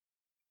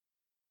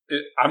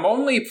 I'm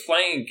only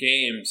playing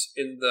games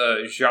in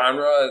the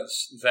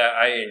genres that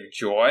I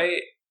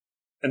enjoy.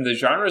 And the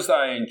genres that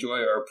I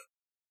enjoy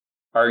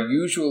are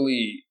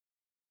usually...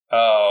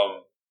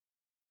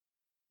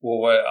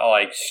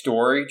 like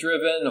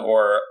story-driven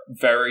or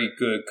very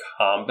good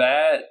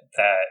combat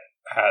that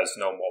has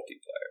no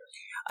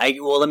multiplayer.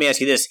 Well, let me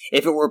ask you this.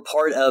 If it were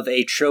part of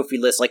a trophy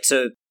list, like,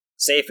 so,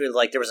 say if it,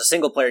 like, there was a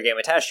single-player game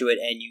attached to it,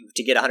 and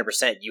to get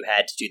 100%, you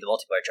had to do the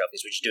multiplayer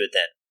trophies, would you do it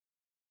then?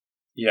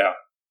 Yeah.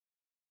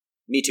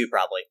 Me too,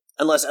 probably.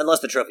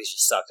 Unless the trophies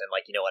just sucked, and,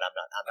 like, you know what, I'm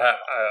not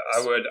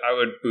I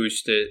would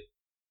boost it.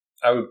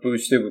 I would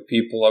boost it with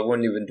people. I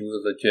wouldn't even do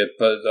it legit,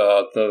 but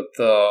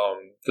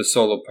the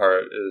solo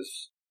part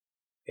is...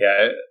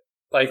 Yeah,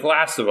 like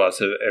Last of Us,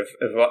 if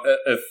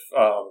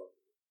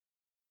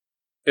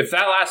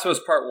that Last of Us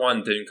Part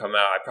 1 didn't come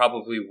out, I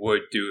probably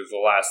would do The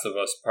Last of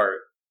Us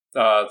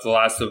The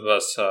Last of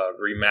Us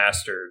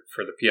Remastered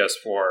for the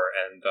PS4,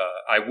 and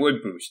I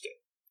would boost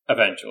it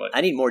eventually.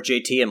 I need more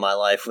JT in my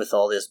life with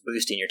all this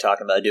boosting you're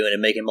talking about doing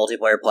and making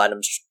multiplayer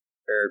platinums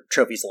or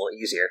trophies a little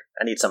easier.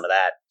 I need some of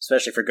that,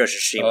 especially for Ghost of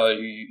Tsushima.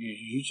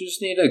 You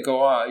just need to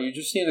go on. You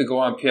just need to go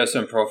on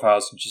PSN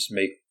profiles and just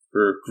make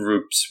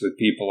groups with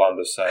people on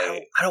the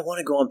site. I don't want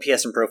to go on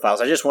PSN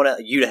profiles. I just want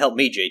you to help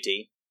me,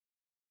 JT.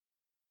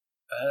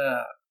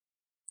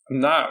 I'm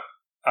not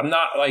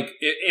like,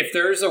 if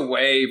there's a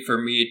way for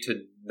me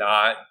to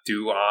not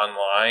do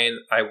online,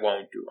 I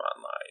won't do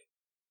online.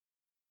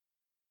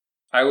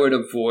 I would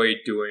avoid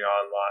doing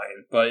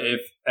online, but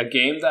if a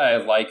game that I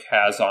like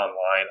has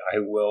online, I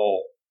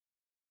will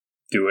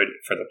do it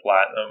for the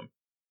platinum.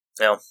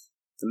 No,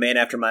 the man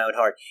after my own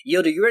heart.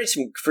 Yoda, you ready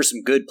for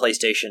some good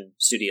PlayStation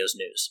Studios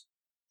news?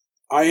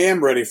 I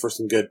am ready for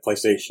some good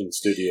PlayStation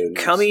Studio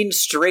news. Coming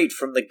straight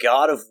from the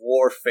God of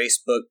War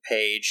Facebook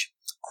page,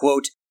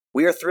 quote,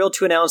 "We are thrilled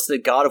to announce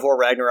that God of War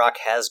Ragnarok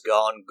has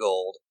gone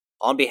gold.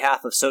 On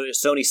behalf of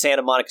Sony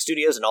Santa Monica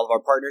Studios and all of our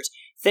partners,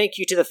 thank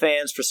you to the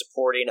fans for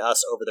supporting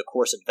us over the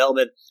course of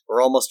development.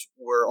 We're almost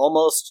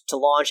to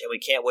launch, and we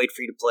can't wait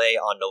for you to play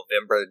on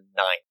November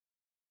 9th.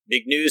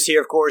 Big news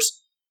here, of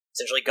course.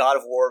 Essentially, God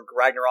of War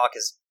Ragnarok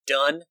is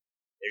done.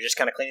 They're just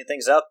kind of cleaning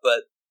things up,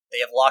 but they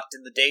have locked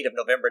in the date of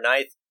November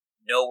 9th.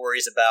 No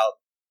worries about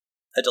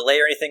a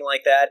delay or anything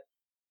like that.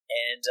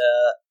 And,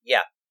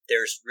 yeah,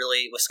 there's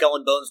really, with Skull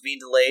and Bones being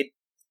delayed,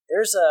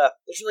 there's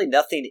really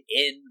nothing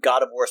in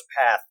God of War's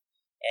path,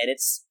 and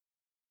it's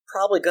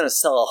probably going to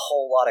sell a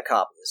whole lot of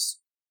copies.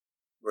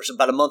 We're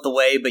about a month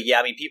away, but yeah,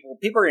 I mean,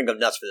 people are going to go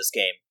nuts for this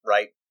game,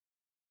 right?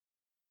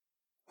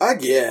 I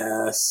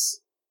guess.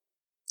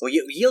 Well,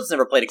 Yield's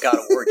never played a God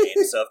of War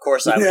game, so of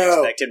course I would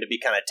expect him to be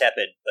kind of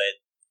tepid.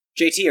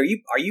 But JT,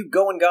 are you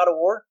going God of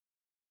War?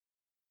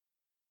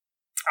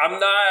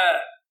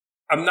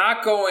 I'm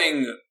not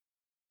going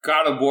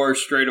God of War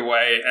straight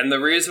away, and the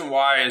reason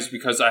why is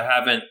because I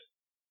haven't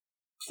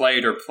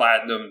played or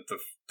platinumed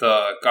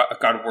the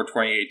God of War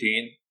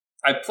 2018.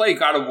 I played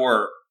God of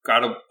War,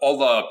 all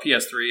the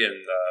PS3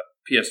 and the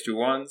PS2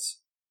 ones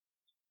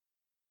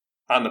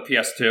on the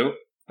PS2,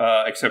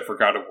 except for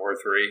God of War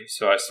 3.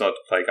 So I still have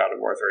to play God of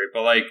War 3.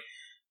 But like,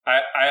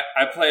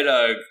 I played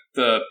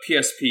the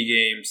PSP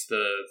games,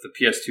 the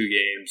PS2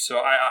 games. So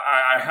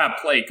I have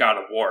played God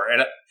of War,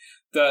 and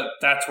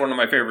that's one of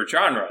my favorite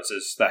genres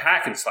is the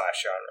hack and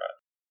slash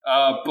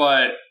genre.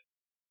 But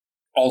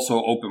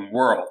also open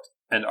world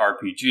and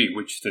RPG,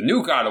 which the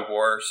new God of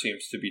War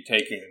seems to be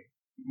taking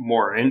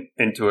more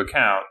into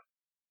account.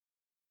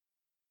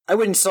 I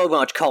wouldn't so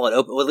much call it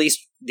open. Well, at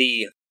least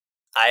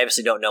I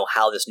obviously don't know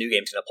how this new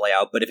game's going to play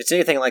out, but if it's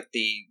anything like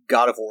the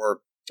God of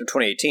War of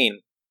 2018,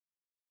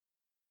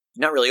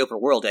 not really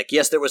open world. Like,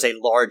 yes, there was a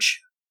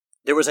large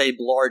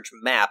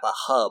map, a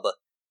hub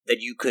that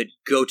you could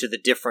go to the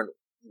different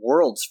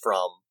worlds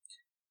from,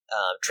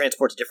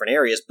 transport to different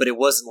areas, but it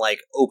wasn't like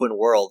open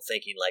world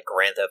thinking like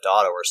Grand Theft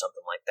Auto or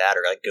something like that,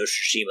 or like Ghost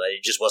of Tsushima.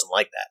 It just wasn't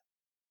like that.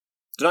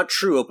 It's not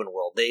true open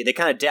world. They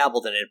kind of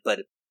dabbled in it, but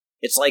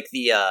it's like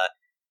the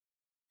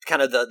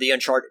kind of the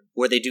Uncharted,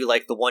 where they do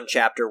like the one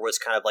chapter where it's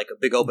kind of like a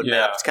big open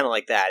map. It's kind of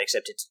like that,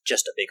 except it's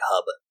just a big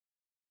hub.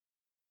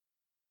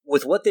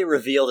 With what they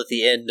revealed at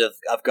the end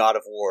of God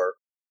of War,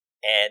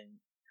 and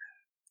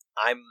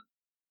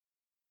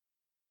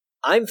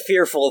I'm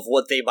fearful of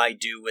what they might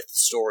do with the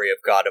story of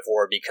God of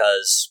War,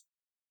 because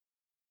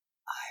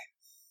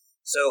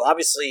so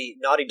obviously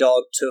Naughty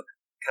Dog took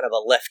kind of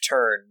a left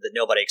turn that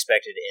nobody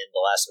expected in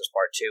The Last of Us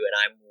Part 2, and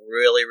I'm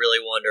really,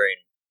 really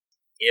wondering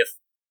if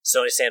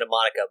Sony Santa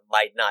Monica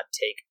might not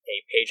take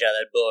a page out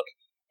of that book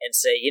and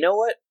say, you know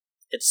what,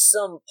 at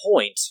some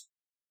point,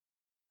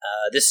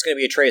 this is going to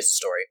be a Atreus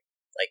story.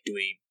 Like, do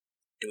we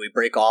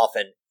break off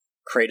and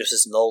Kratos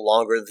is no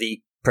longer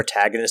the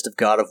protagonist of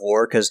God of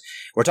War? Because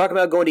we're talking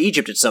about going to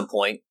Egypt at some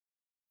point.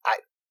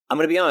 I'm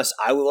going to be honest.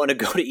 I would want to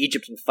go to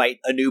Egypt and fight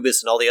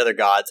Anubis and all the other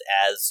gods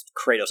as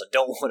Kratos.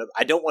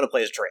 I don't want to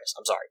play as Atreus.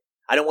 I'm sorry.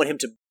 I don't want him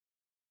to.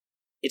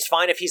 It's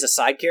fine if he's a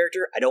side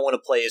character. I don't want to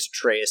play as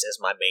Atreus as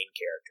my main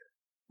character.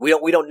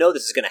 We don't know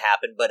this is going to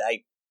happen, but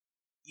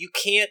you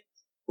can't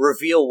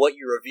reveal what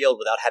you revealed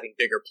without having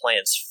bigger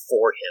plans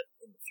for him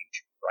in the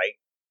future, right?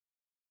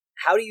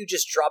 How do you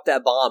just drop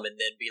that bomb and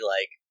then be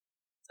like,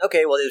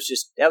 okay, well,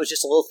 that was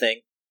just a little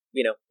thing.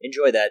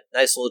 Enjoy that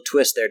nice little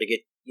twist there to get,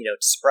 to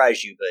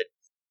surprise you, but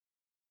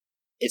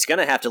it's going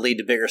to have to lead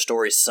to bigger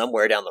stories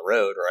somewhere down the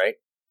road, right?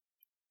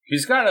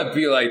 He's got to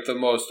be like the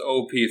most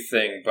OP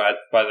thing by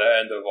the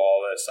end of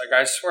all this. Like,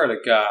 I swear to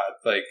God,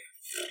 like,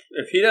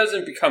 if he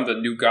doesn't become the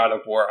new God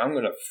of War, I'm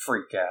going to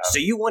freak out. So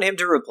you want him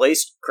to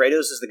replace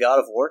Kratos as the God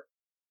of War?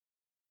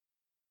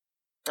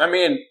 I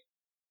mean,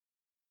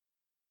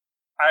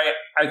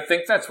 I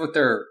think that's what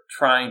they're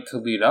trying to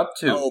lead up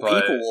to. Oh,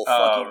 but, people will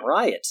fucking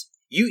riot.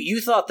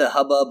 You thought the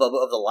hubbub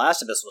of The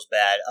Last of Us was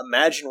bad.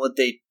 Imagine what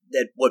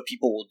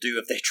people will do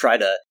if they try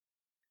to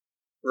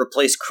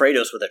replace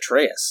Kratos with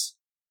Atreus.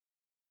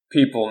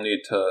 People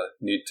need to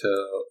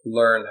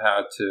learn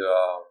how to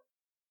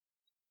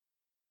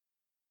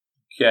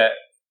get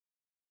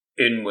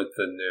in with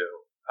the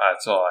new.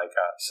 That's all I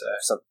gotta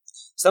say.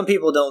 Some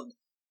people don't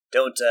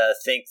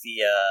think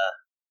the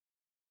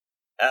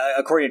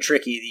according to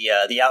Tricky,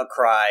 the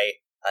outcry.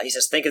 He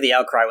says, think of the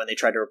outcry when they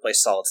tried to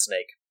replace Solid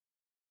Snake.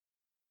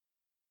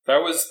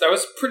 That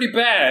was pretty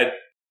bad.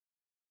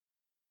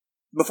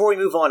 Before we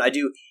move on, I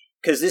do,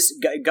 because this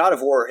God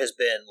of War has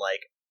been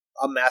like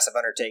a massive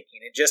undertaking,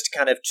 and just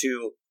kind of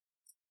to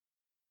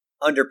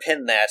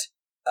underpin that,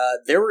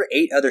 there were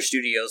 8 other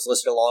studios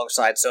listed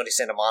alongside Sony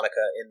Santa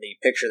Monica in the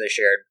picture they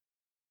shared.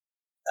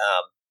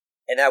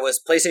 And that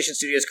was PlayStation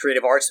Studios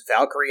Creative Arts,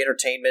 Valkyrie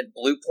Entertainment,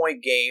 Blue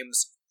Point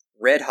Games,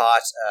 Red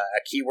Hot, a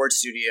Keyword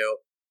Studio,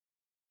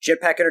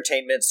 Jetpack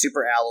Entertainment,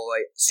 Super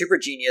Alloy, Super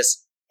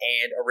Genius,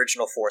 and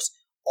Original Force.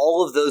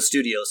 All of those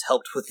studios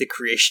helped with the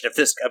creation of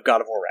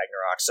God of War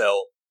Ragnarok.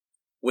 So,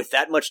 with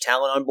that much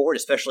talent on board,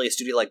 especially a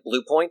studio like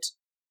Blue Point,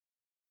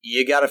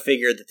 you gotta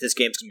figure that this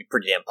game's gonna be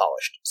pretty damn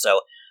polished.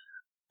 So,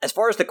 as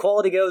far as the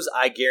quality goes,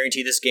 I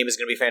guarantee this game is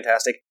gonna be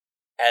fantastic.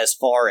 As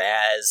far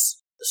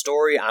as the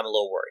story, I'm a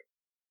little worried.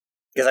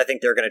 Because I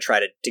think they're gonna try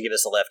to give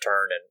us a left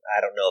turn, and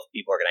I don't know if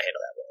people are gonna handle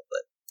that well,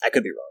 but I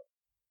could be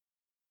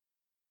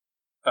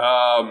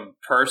wrong.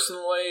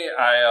 Personally,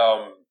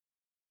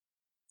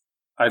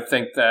 I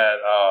think that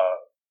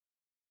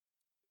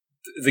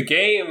the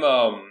game,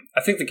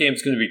 I think the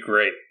game's going to be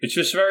great. It's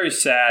just very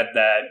sad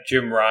that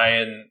Jim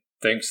Ryan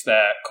thinks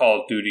that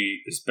Call of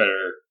Duty is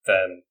better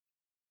than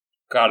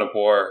God of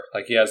War.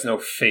 Like, he has no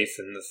faith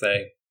in the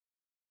thing.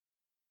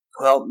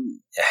 Well,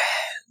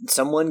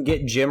 someone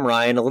get Jim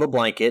Ryan a little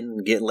blanket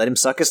and let him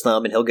suck his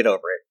thumb, and he'll get over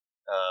it.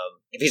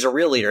 If he's a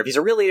real leader at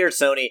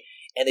Sony,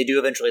 and they do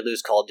eventually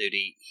lose Call of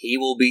Duty, he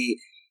will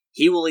be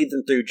he will lead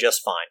them through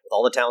just fine with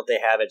all the talent they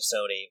have at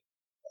Sony.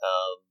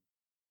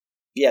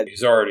 Yeah,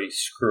 he's already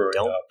screwing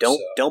up.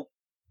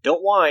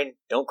 Don't whine,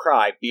 don't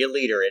cry, be a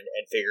leader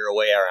and figure a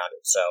way around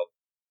it. So,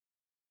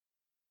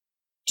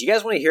 do you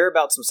guys want to hear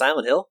about some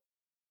Silent Hill?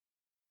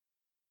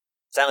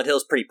 Silent Hill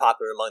is pretty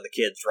popular among the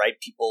kids, right?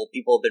 People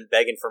have been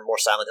begging for more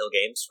Silent Hill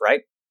games,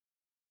 right?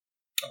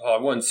 I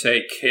wouldn't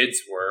say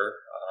kids were.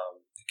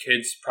 The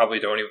kids probably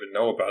don't even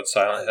know about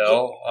Silent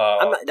Hill.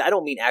 I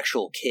don't mean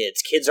actual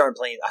kids. Kids aren't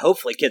playing.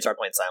 Hopefully, kids aren't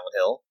playing Silent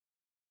Hill.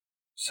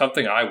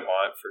 Something I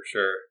want for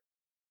sure.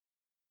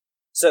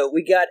 So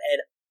we got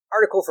an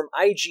article from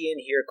IGN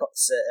here.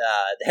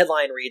 The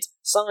headline reads,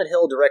 Silent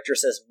Hill director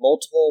says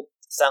multiple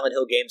Silent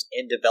Hill games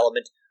in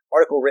development.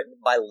 Article written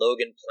by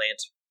Logan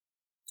Plant.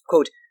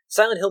 Quote,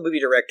 Silent Hill movie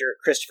director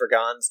Christopher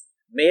Gans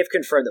may have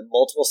confirmed that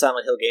multiple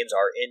Silent Hill games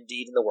are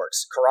indeed in the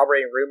works,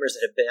 corroborating rumors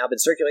that have now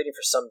been circulating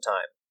for some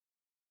time.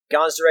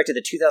 Gans directed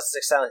the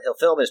 2006 Silent Hill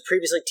film and has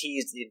previously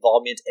teased the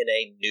involvement in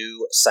a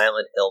new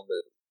Silent Hill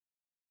movie.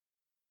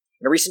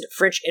 In a recent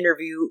French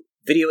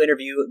video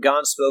interview,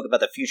 Gans spoke about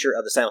the future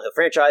of the Silent Hill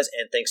franchise,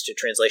 and thanks to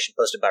translation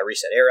posted by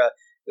Reset Era,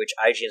 which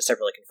IGN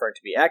separately confirmed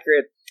to be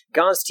accurate,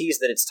 Gans teased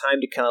that it's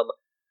time to come,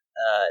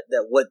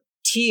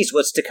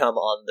 what's to come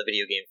on the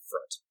video game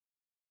front.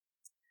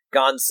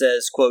 Gans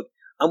says, quote,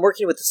 I'm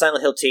working with the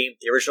Silent Hill team,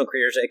 the original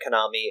creators at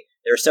Konami.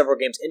 There are several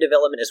games in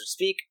development as we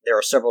speak. There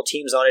are several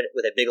teams on it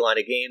with a big line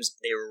of games.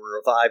 They will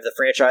revive the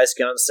franchise,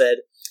 Gans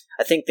said.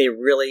 I think they were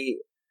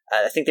really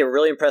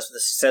impressed with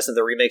the success of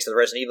the remakes of the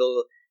Resident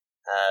Evil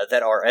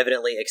that are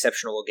evidently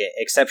exceptional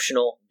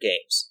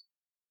games.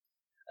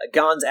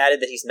 Gans added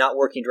that he's not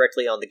working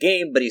directly on the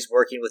game, but he's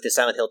working with the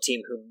Silent Hill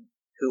team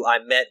who I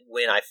met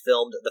when I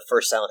filmed the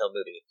first Silent Hill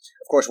movie.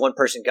 Of course, one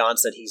person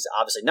Gans said he's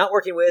obviously not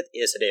working with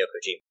is Hideo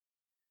Kojima.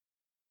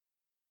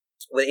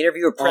 When the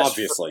interviewer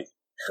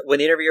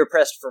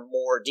pressed for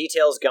more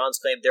details, Gans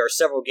claimed there are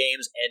several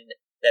games and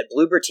that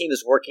Bloober team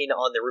is working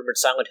on the rumored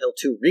Silent Hill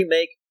 2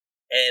 remake,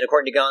 and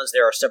according to Gans,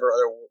 there are several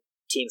other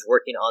teams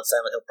working on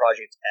Silent Hill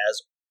projects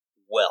as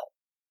well.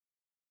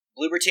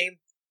 Bloober team,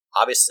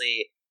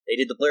 obviously, they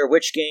did the Blair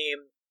Witch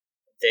game.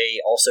 They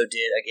also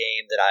did a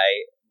game that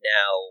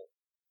now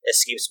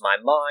escapes my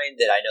mind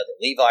that I know that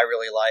Levi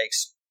really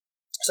likes.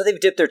 So they've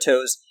dipped their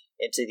toes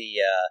into the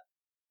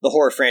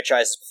horror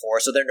franchises before,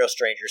 so they're no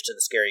strangers to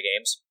the scary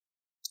games.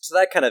 So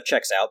that kind of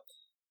checks out.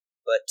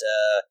 But,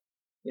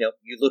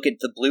 you look at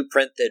the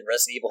blueprint that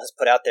Resident Evil has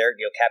put out there,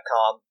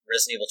 Capcom,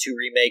 Resident Evil 2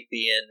 remake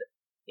being,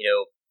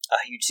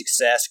 a huge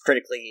success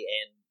critically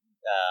and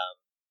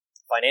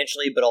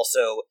financially, but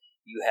also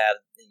you have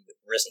the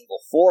Resident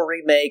Evil 4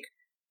 remake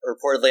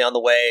reportedly on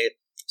the way.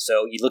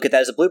 So you look at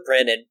that as a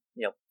blueprint, and,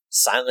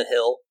 Silent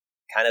Hill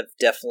kind of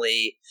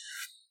definitely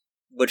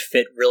would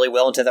fit really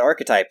well into that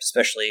archetype,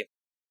 especially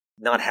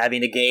not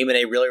having a game in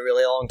a really,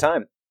 really long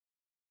time.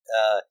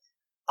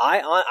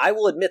 I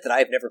will admit that I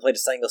have never played a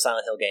single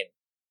Silent Hill game.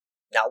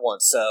 Not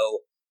once.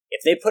 So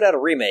if they put out a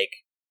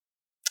remake,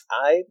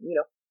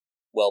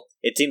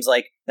 it seems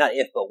like not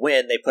if but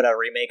when they put out a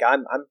remake,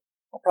 I'll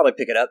probably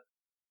pick it up.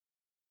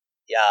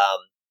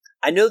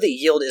 I know that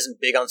Yield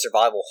isn't big on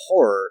survival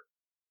horror,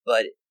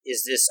 but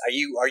are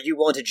you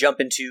willing to jump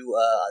into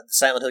the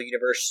Silent Hill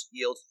universe,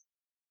 Yield?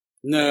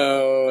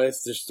 No,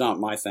 it's just not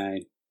my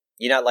thing.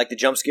 You not like the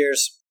jump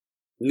scares?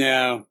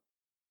 No.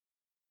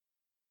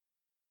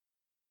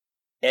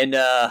 And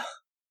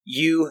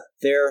you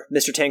there,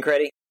 Mr.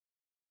 Tancredi?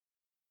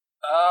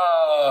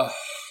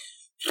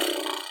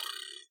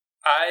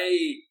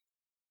 I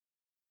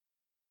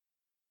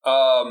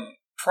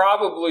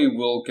probably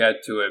will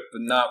get to it,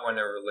 but not when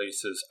it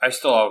releases. I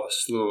still have a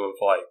slew of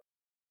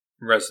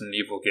Resident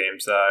Evil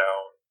games that I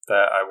own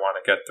that I want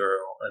to get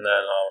through, and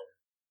then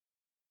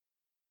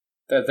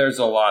there's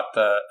a lot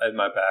that in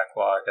my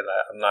backlog, and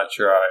I'm not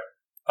sure I'm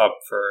up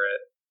for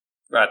it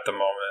at the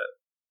moment.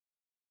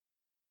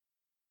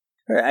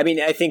 I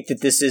mean, I think that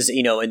this is,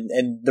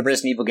 and the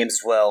Resident Evil games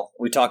as well,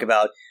 we talk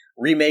about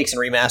remakes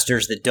and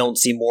remasters that don't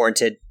seem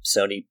warranted.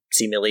 Sony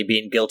seemingly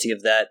being guilty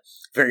of that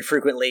very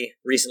frequently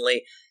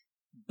recently.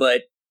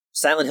 But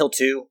Silent Hill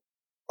 2,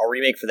 a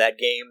remake for that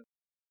game,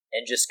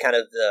 and just kind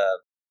of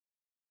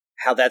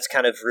how that's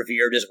kind of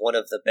revered as one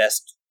of the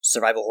best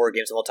survival horror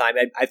games of all time.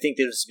 I think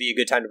this would be a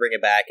good time to bring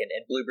it back, and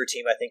Bloober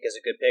Team, I think, is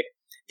a good pick.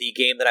 The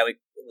game that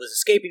was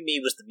escaping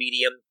me was The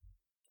Medium.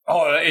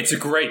 Oh, it's a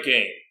great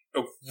game.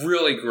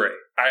 Really great.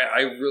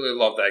 I really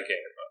love that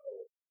game.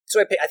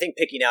 So I think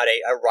picking out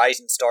a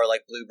rising star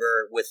like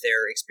Bloober with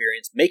their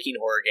experience making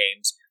horror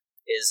games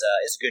is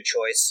a good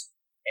choice.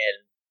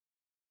 And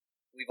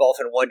we've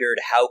often wondered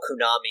how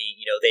Konami,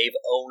 they've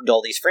owned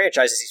all these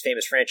franchises, these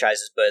famous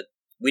franchises, but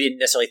we didn't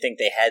necessarily think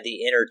they had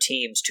the inner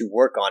teams to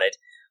work on it.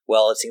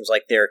 Well, it seems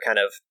like they're kind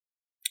of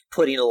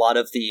putting a lot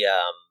of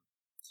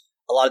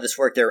this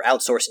work, they're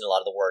outsourcing a lot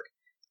of the work.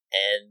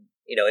 And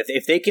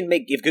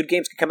if good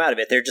games can come out of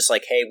it, they're just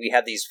like, hey, we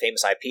have these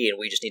famous IP and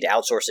we just need to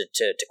outsource it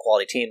to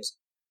quality teams.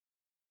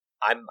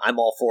 I'm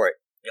all for it.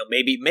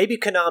 Maybe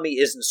Konami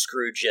isn't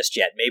screwed just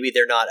yet. Maybe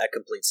they're not a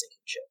complete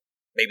sinking ship.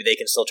 Maybe they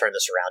can still turn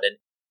this around. And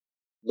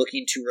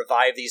looking to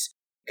revive these,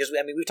 because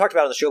we've talked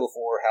about on the show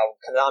before how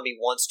Konami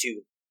wants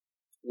to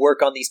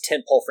work on these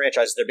tentpole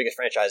franchises, their biggest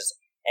franchises,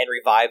 and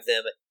revive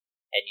them,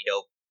 and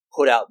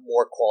put out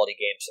more quality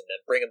games from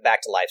them, bring them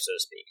back to life, so to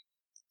speak.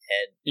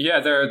 And yeah,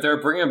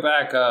 they're bringing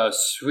back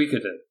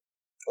Suikoden.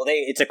 Well,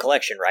 it's a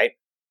collection, right?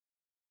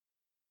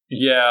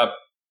 Yeah,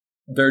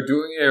 they're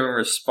doing it in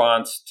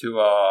response to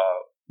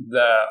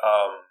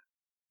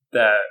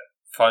that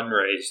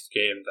fundraised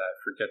game that I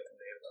forget the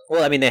name of.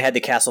 Well, they had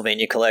the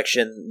Castlevania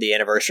collection, the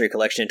Anniversary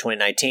collection in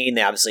 2019.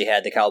 They obviously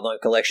had the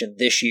Cowabunga collection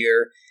this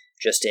year,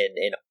 just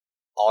in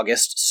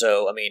August.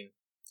 So,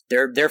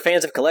 they're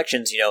fans of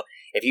collections.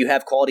 If you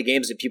have quality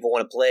games that people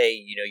want to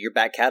play, your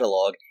back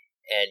catalog,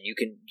 and you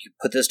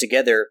put this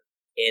together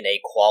in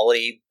a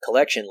quality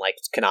collection like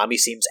Konami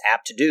seems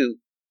apt to do,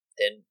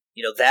 then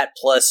that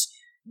plus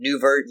new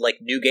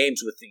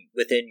games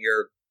within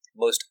your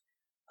most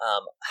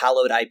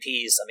hallowed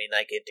IPs.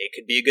 It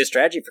could be a good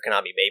strategy for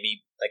Konami.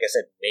 Maybe, like I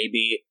said,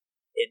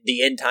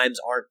 the end times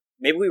aren't.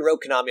 Maybe we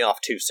wrote Konami off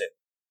too soon.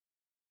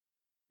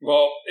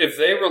 Well, if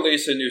they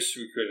release a new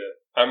Suikoden,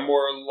 I'm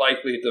more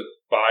likely to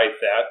buy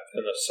that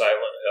than a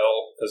Silent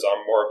Hill, because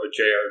I'm more of a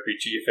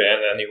JRPG fan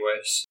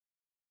anyways.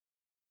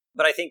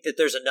 But I think that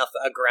there's enough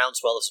a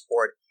groundswell of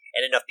support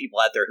and enough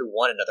people out there who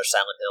want another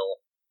Silent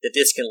Hill that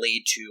this can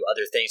lead to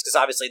other things. Because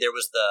obviously there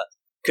was the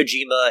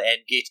Kojima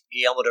and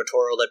Guillermo del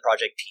Toro led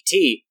Project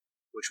PT,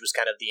 which was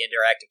kind of the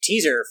interactive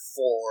teaser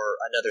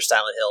for another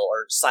Silent Hill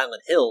or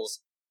Silent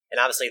Hills, and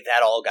obviously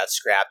that all got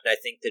scrapped. And I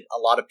think that a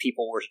lot of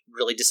people were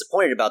really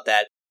disappointed about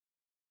that.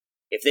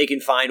 If they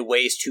can find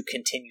ways to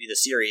continue the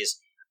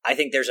series, I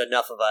think there's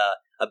enough of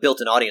a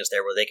built-in audience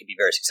there where they can be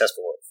very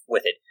successful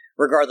with it,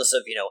 regardless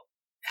of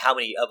how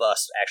many of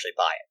us actually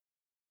buy it.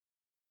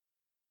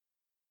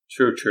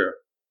 True.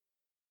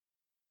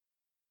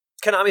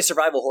 Konami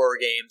survival horror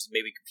games,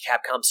 maybe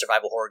Capcom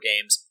survival horror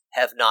games,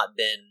 have not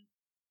been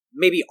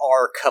maybe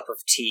our cup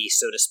of tea,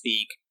 so to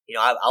speak.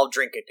 I'll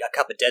drink a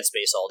cup of Dead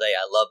Space all day.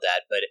 I love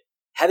that, but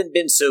haven't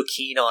been so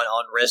keen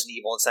on Resident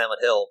Evil and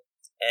Silent Hill.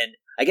 And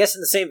I guess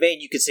in the same vein,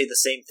 you could say the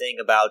same thing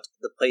about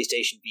the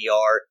PlayStation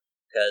VR,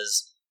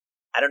 because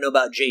I don't know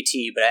about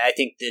JT, but I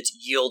think that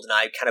Yield and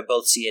I kind of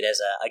both see it as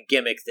a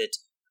gimmick that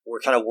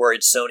we're kind of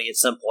worried Sony at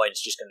some point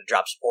is just going to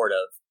drop support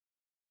of.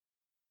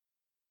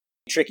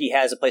 Tricky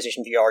has a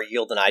PlayStation VR,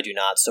 Yield and I do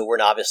not, so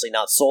we're obviously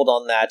not sold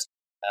on that.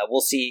 We'll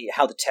see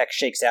how the tech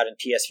shakes out in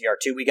PSVR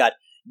 2. We got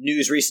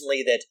news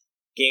recently that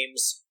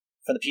games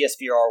from the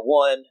PSVR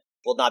 1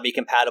 will not be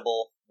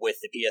compatible with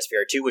the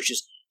PSVR 2, which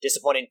is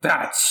disappointing.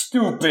 That's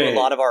stupid. To a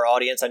lot of our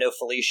audience. I know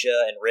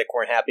Felicia and Rick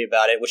weren't happy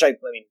about it, which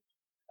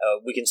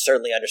we can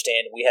certainly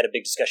understand. We had a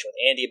big discussion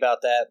with Andy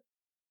about that.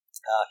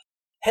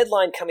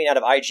 Headline coming out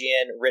of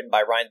IGN, written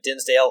by Ryan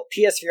Dinsdale: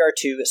 PSVR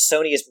 2,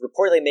 Sony is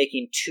reportedly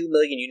making 2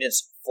 million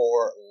units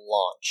for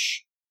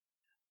launch.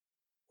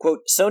 Quote,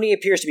 Sony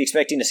appears to be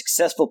expecting a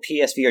successful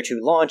PSVR 2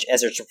 launch,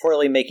 as it's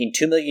reportedly making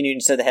 2 million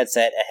units of the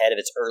headset ahead of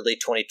its early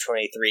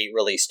 2023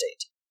 release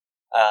date.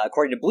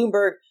 According to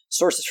Bloomberg,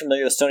 sources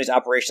familiar with Sony's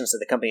operations said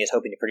the company is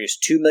hoping to produce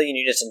 2 million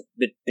units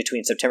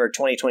between September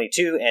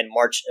 2022 and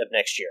March of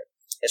next year.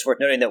 It's worth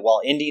noting that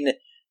while ending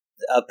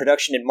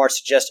production in March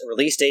suggests a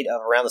release date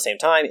of around the same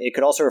time, it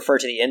could also refer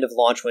to the end of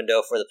launch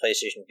window for the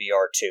PlayStation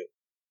VR 2.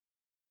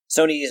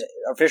 Sony's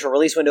official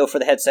release window for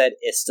the headset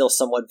is still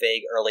somewhat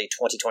vague, early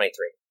 2023.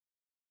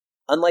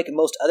 Unlike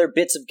most other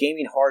bits of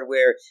gaming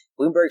hardware,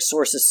 Bloomberg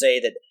sources say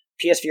that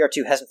PSVR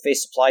 2 hasn't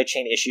faced supply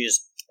chain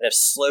issues that have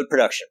slowed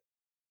production.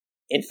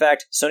 In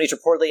fact, Sony's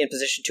reportedly in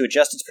position to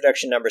adjust its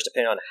production numbers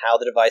depending on how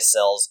the device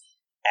sells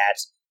at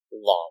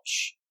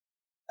launch.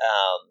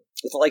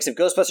 With the likes of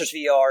Ghostbusters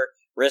VR,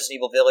 Resident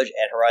Evil Village,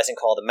 and Horizon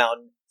Call of the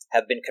Mountain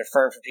have been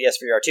confirmed for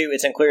PSVR 2,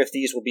 it's unclear if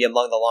these will be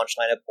among the launch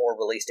lineup or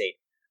release date.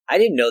 I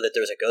didn't know that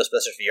there was a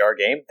Ghostbusters VR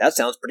game. That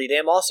sounds pretty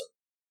damn awesome.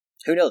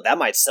 Who knows, that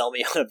might sell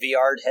me on a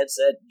VR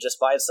headset just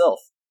by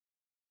itself.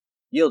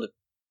 Yield.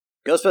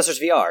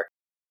 Ghostbusters VR.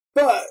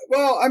 But,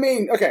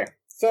 okay,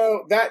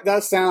 so that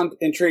does sound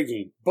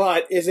intriguing,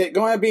 but is it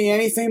going to be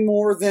anything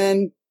more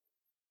than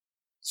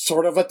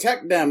sort of a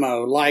tech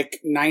demo,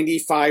 like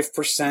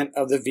 95%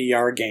 of the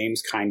VR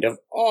games kind of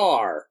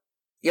are?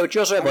 Yeah, but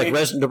you also have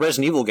the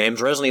Resident Evil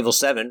games. Resident Evil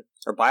 7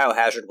 or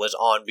Biohazard was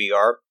on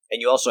VR,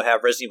 and you also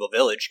have Resident Evil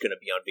Village going to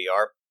be on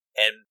VR,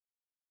 and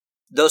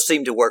those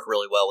seem to work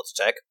really well with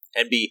the tech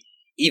and be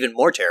even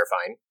more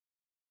terrifying.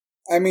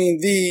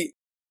 The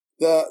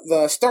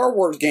Star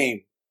Wars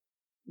game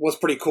was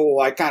pretty cool.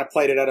 I kind of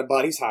played it at a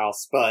buddy's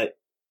house, but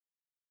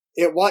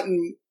it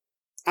wasn't,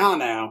 I don't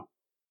know.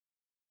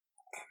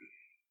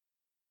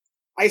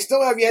 I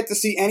still have yet to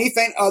see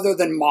anything other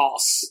than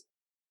Moss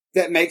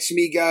that makes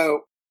me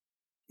go,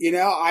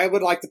 I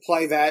would like to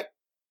play that.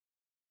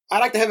 I'd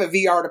like to have a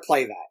VR to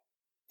play that.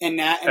 And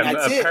that's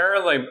it.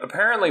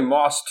 Apparently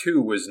Moss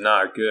 2 was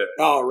not good.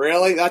 Oh,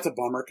 really? That's a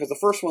bummer, because the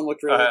first one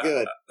looked really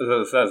good.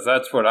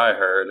 That's what I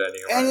heard,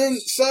 anyway. And then,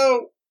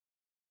 so,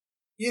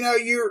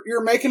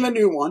 you're making a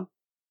new one,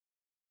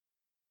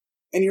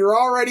 and you're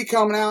already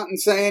coming out and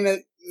saying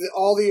that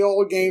all the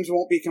old games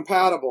won't be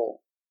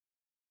compatible.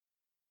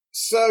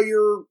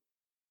 So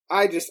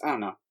I don't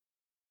know.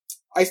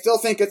 I still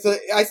think it's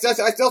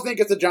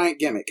a giant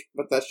gimmick,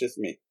 but that's just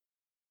me.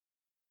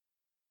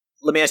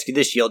 Let me ask you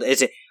this, Yield.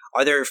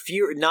 Are there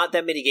not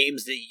that many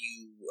games that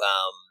you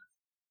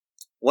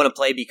want to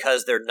play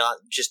because there's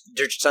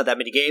just not that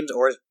many games,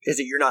 or is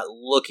it you're not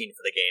looking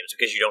for the games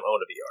because you don't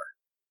own a VR?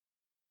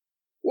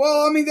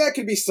 Well, I mean, that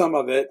could be some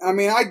of it. I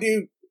mean, I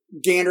do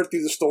gander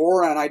through the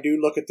store and I do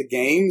look at the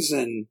games,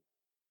 and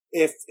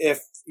if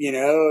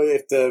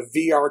the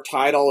VR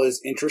title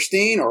is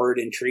interesting or it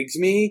intrigues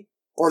me,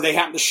 or they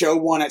happen to show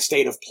one at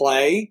State of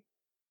Play,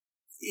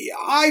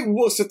 I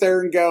will sit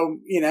there and go,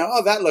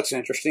 oh, that looks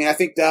interesting. I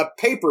think the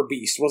Paper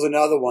Beast was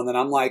another one that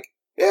I'm like,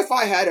 if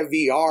I had a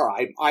VR,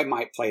 I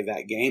might play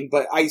that game,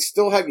 but I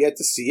still have yet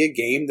to see a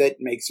game that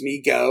makes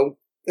me go,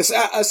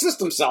 a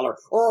system seller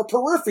or a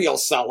peripheral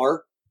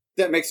seller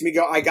that makes me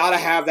go, I gotta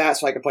have that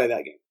so I can play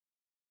that game.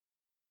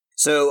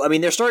 So, I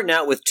mean, they're starting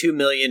out with $2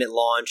 million at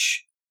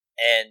launch,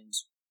 and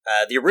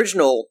the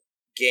original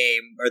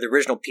game, or the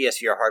original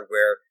PSVR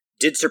hardware,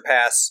 did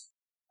surpass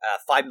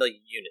 5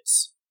 million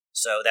units.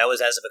 So that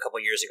was as of a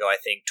couple years ago,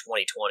 I think,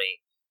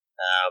 2020.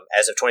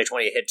 As of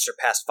 2020, it had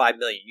surpassed 5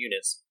 million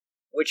units,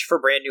 which for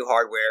brand new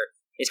hardware,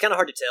 it's kind of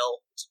hard to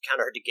tell. It's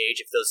kind of hard to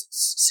gauge if those are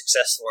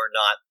successful or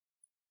not.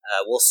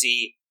 We'll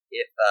see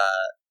if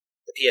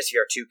the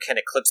PSVR 2 can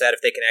eclipse that,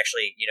 if they can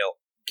actually,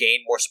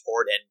 gain more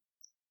support and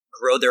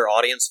grow their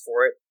audience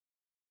for it.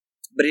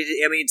 But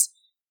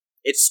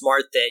it's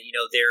smart that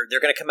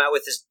they're going to come out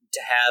with this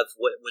to have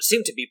what would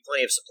seem to be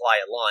plenty of supply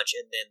at launch,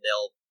 and then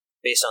they'll,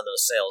 based on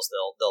those sales,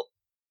 they'll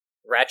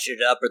ratchet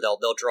it up or they'll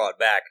draw it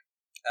back.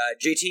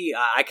 JT,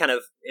 I kind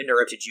of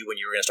interrupted you when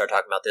you were going to start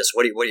talking about this.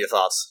 What are your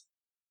thoughts?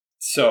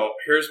 So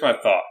here's my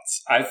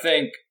thoughts. I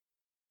think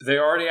they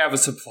already have a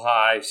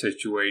supply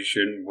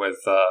situation with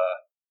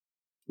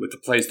the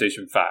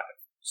PlayStation 5.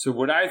 So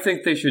what I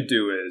think they should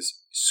do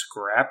is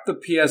scrap the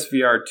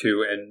PSVR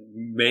 2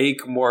 and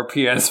make more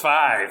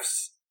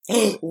PS5s.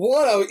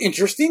 What an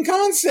interesting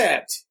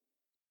concept!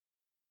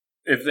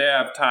 If they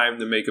have time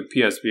to make a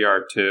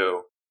PSVR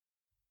 2.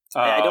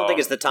 I don't think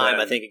it's the time.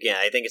 I think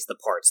it's the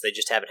parts. They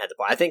just haven't had the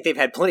parts. I think they've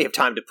had plenty of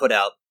time to put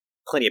out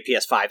plenty of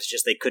PS5s,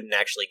 just they couldn't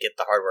actually get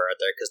the hardware out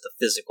there because the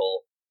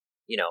physical,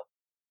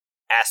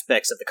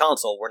 aspects of the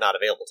console were not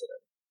available to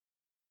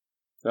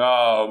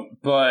them.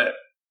 But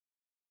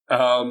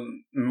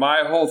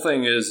my whole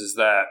thing is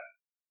that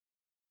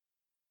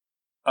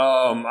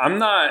I'm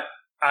not.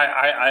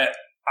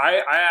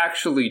 I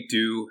actually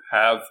do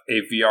have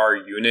a VR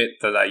unit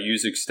that I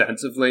use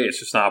extensively. It's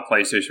just not a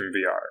PlayStation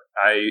VR.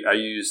 I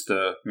use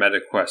the Meta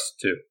Quest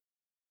 2.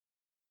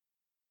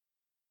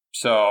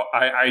 So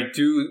I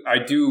do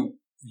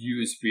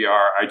use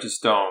VR. I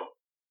just don't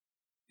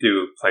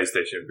do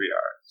PlayStation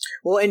VR.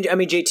 Well, and I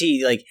mean,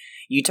 JT, like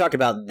you talk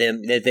about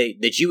them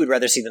that you would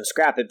rather see them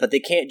scrap it, but they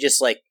can't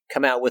just like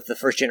come out with the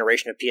first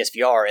generation of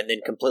PSVR and then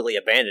completely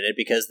abandon it,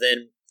 because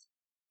then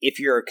if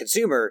you're a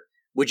consumer,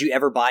 would you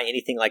ever buy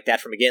anything like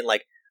that from again,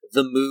 like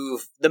the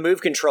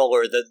Move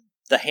controller,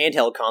 the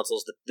handheld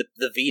consoles,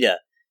 the Vita?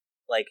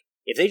 Like,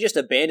 if they just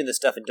abandon this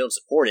stuff and don't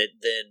support it,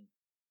 then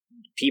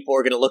people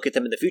are going to look at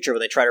them in the future when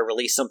they try to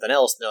release something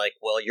else, and they're like,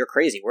 "Well, you're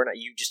crazy. We're not.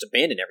 You just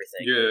abandoned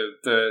everything."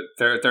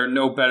 Yeah, they're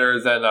no better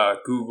than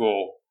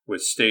Google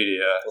with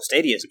Stadia. Well,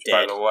 Stadia's which,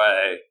 dead, by the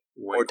way,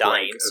 wink, or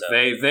dying. wink. So.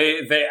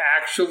 They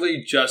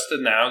actually just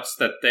announced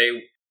that they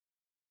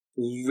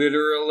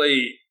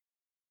literally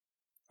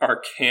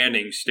are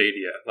canning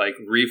Stadia. Like,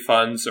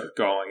 refunds are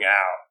going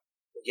out.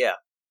 Yeah,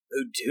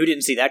 who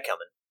didn't see that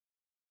coming?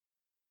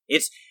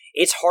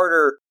 It's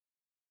harder.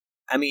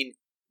 I mean,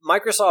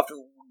 Microsoft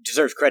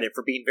deserves credit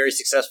for being very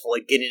successful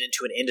at getting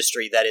into an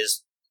industry that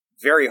is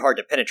very hard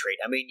to penetrate.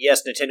 I mean,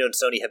 yes, Nintendo and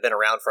Sony have been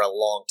around for a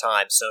long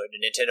time, so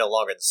Nintendo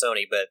longer than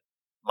Sony, but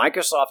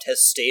Microsoft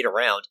has stayed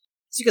around.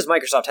 It's because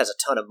Microsoft has a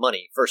ton of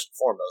money, first and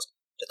foremost,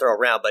 to throw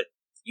around, but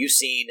you've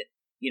seen,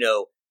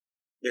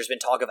 there's been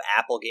talk of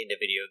Apple getting into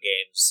video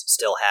games,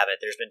 still haven't.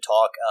 There's been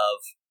talk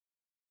of...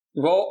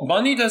 Well,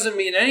 money doesn't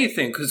mean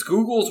anything, because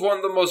Google's one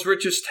of the most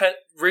richest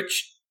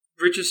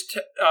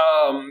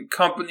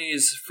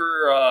companies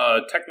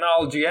for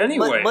technology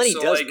anyway. Money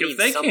so, does like, mean if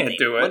they something. can't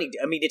do it... Money,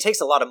 I mean, it takes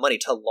a lot of money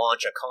to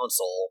launch a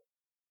console,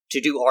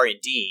 to do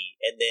R&D,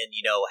 and then,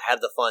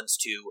 have the funds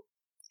to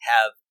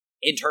have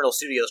internal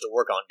studios to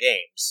work on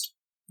games.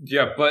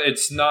 Yeah, but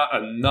it's not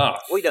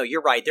enough. Well, no,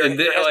 you're right. There has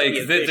to be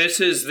a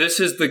vision. This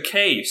is the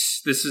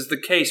case. This is the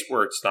case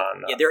where it's not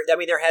enough. Yeah,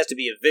 there has to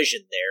be a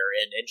vision there,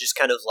 and just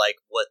kind of like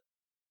what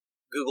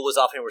Google was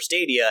offering with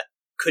Stadia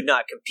could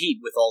not compete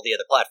with all the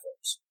other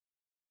platforms.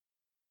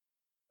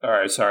 All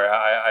right, sorry,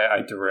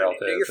 I derailed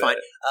it. No, you're fine.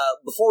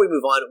 Before we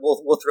move on,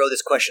 we'll throw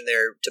this question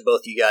there to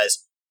both you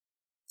guys.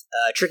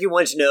 Tricky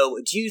wanted to know,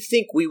 do you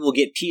think we will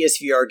get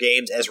PSVR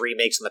games as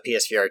remakes on the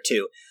PSVR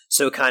 2?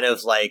 So kind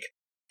of like,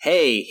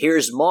 hey,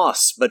 here's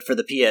Moss, but for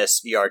the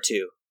PSVR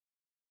 2.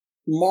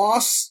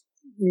 Moss,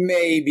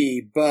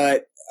 maybe,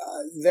 but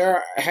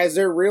has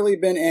there really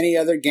been any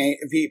other game,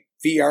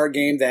 VR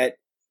game that,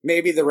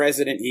 maybe the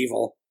Resident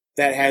Evil,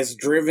 that has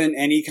driven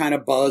any kind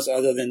of buzz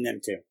other than them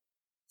two?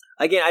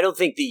 Again, I don't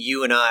think that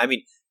you and I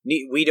mean,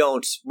 we're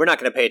not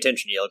going to pay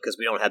attention to it because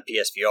we don't have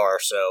PSVR.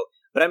 So,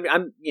 but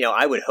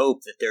I would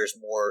hope that there's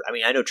more. I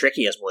mean, I know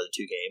Tricky has more than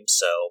 2 games,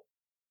 so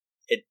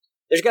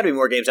there's got to be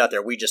more games out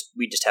there. We just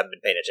haven't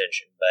been paying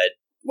attention. But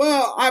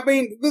well, I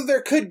mean,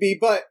 there could be,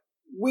 but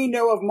we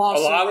know of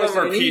Monster. A lot of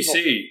them are Evil.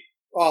 PC.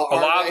 Oh, a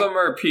lot of them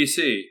are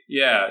PC.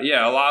 Yeah.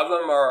 A lot of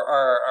them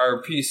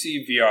are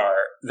PC VR.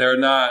 They're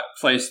not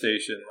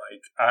PlayStation.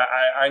 Like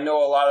I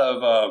know a lot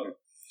of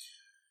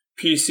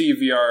PC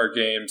VR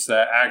games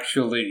that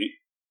actually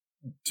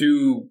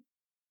do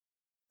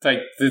like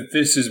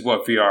this is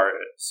what VR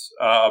is.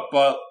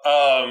 But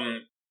I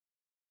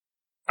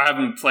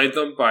haven't played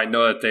them, but I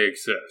know that they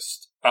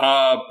exist.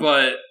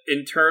 But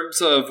in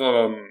terms of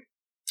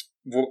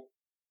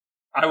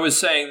I was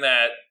saying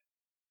that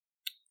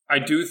I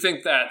do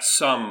think that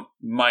some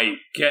might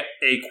get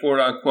a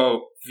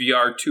quote-unquote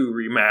VR2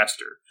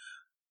 remaster,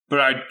 but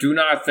I do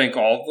not think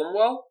all of them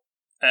will.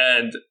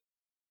 And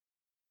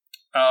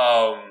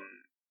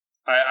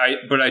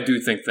but I do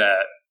think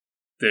that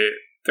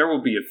there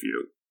will be a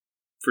few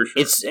for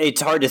sure.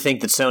 It's hard to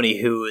think that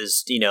Sony, who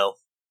is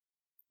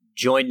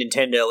joined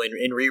Nintendo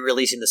in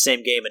re-releasing the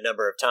same game a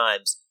number of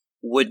times,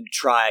 wouldn't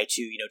try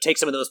to take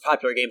some of those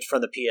popular games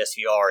from the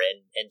PSVR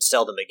and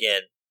sell them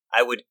again.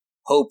 I would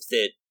hope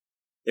that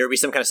there would be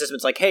some kind of system.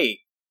 It's like, hey,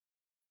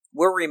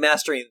 we're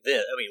remastering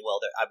this. I mean, well,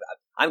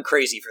 I'm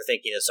crazy for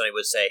thinking that Sony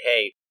would say,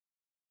 hey,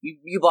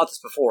 you bought this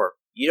before.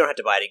 You don't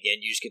have to buy it again.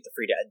 You just get the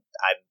free.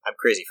 I'm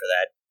crazy for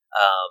that.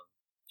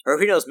 Or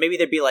who knows? Maybe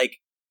there'd be like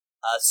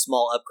a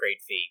small upgrade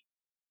fee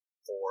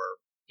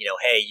for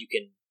hey, you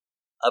can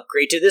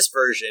upgrade to this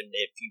version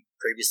if you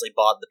previously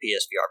bought the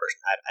PSVR version.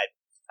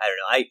 I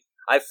don't know.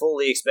 I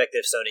fully expect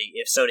if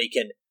Sony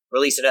can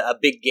release a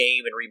big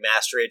game and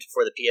remaster it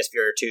for the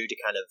PSVR 2 to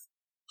kind of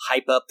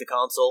hype up the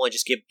console and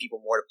just give people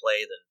more to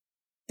play, then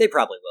they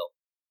probably will.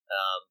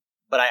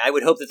 But I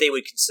would hope that they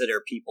would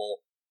consider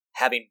people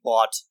having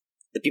bought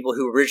the people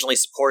who originally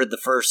supported the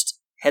first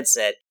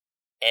headset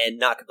and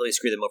not completely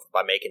screw them over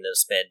by making them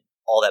spend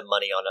all that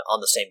money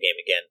on the same game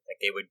again. Like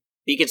they would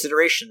be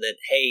consideration that,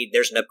 hey,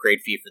 there's an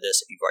upgrade fee for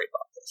this if you've already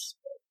bought this.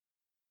 But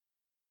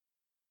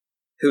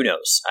who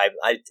knows?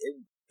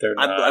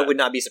 I would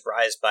not be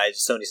surprised by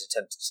Sony's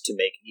attempts to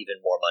make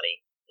even more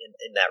money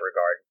in that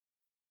regard.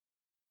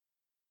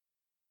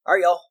 All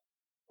right, y'all.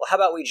 Well, how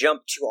about we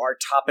jump to our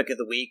topic of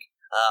the week?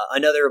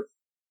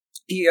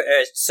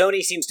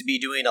 Sony seems to be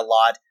doing a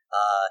lot,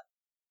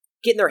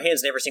 getting their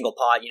hands in every single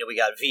pot. We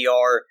got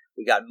VR,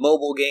 we got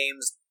mobile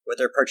games with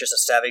their purchase of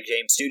Savage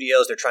Game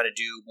Studios. They're trying to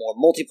do more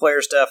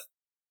multiplayer stuff.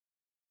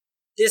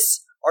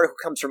 This article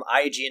comes from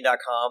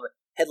IGN.com.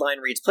 Headline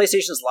reads,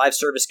 PlayStation's live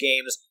service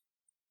games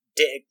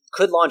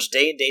could launch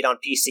day and date on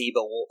PC,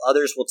 but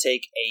others will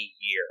take a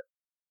year.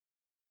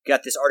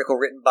 Got this article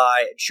written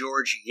by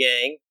George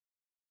Yang.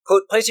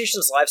 Quote,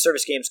 PlayStation's live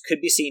service games could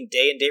be seen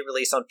day and date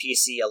release on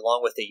PC along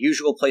with the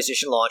usual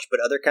PlayStation launch, but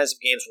other kinds of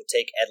games will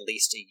take at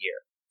least a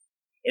year.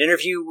 In an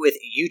interview with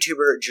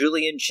YouTuber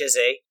Julian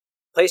Chizé,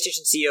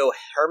 PlayStation CEO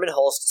Herman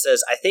Hulst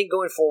says, I think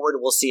going forward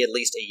we'll see at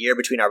least a year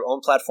between our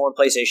own platform,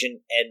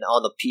 PlayStation, and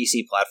on the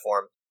PC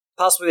platform,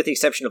 possibly with the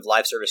exception of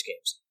live service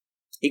games.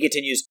 He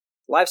continues,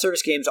 live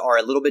service games are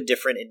a little bit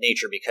different in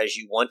nature because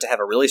you want to have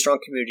a really strong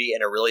community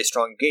and a really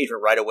strong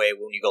engagement right away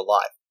when you go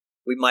live.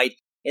 We might,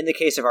 in the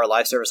case of our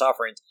live service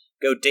offerings,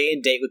 go day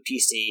and date with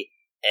PC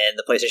and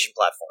the PlayStation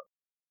platform.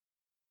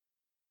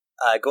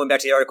 Going back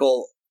to the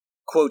article,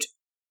 quote,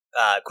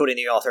 quoting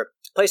the author,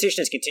 PlayStation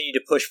has continued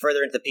to push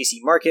further into the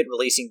PC market,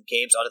 releasing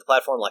games onto the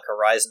platform like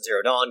Horizon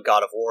Zero Dawn,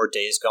 God of War,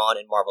 Days Gone,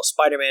 and Marvel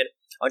Spider-Man.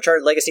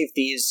 Uncharted Legacy of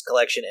Thieves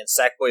Collection and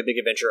Sackboy Big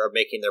Adventure are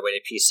making their way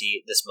to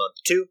PC this month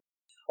too,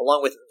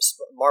 along with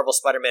Marvel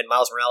Spider-Man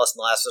Miles Morales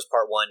and The Last of Us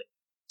Part 1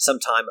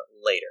 sometime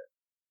later.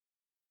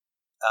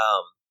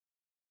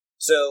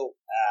 So,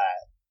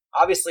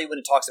 obviously when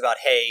it talks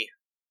about, hey,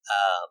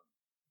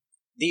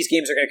 these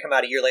games are going to come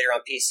out a year later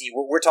on PC,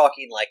 we're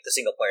talking like the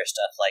single-player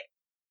stuff, like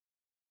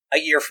a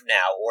year from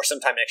now, or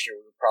sometime next year,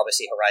 we would probably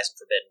see Horizon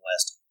Forbidden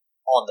West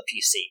on the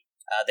PC.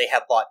 They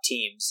have bought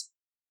teams,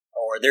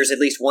 or there's at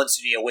least one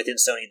studio within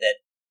Sony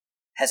that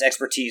has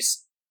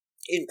expertise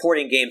in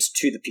porting games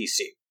to the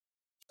PC.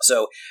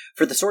 So,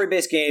 for the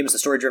story-based games, the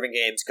story-driven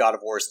games, God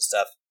of Wars and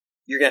stuff,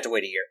 you're going to have to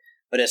wait a year.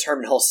 But as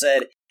Herman Hulst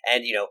said,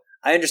 and,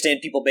 I understand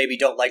people maybe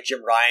don't like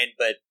Jim Ryan,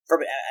 but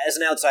as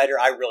an outsider,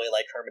 I really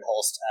like Herman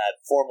Hulst,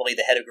 formerly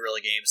the head of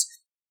Guerrilla Games.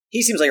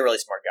 He seems like a really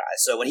smart guy,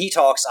 so when he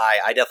talks,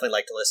 I definitely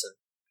like to listen.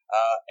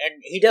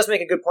 And he does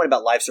make a good point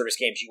about live service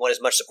games. You want as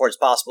much support as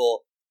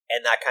possible,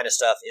 and that kind of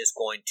stuff is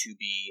going to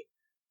be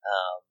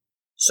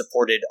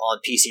supported on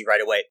PC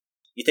right away.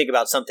 You think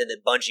about something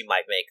that Bungie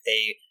might make.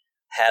 They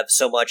have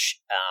so much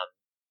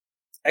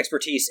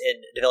expertise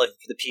in developing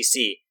for the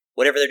PC.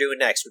 Whatever they're doing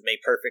next would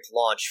make perfect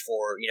launch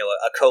for,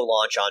 a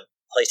co-launch on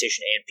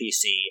PlayStation and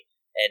PC,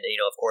 and,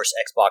 of course,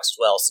 Xbox as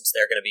well, since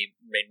they're going to be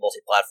made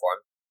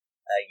multi-platform.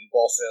 You've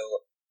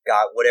also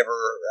got whatever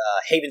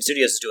Haven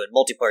Studios is doing,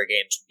 multiplayer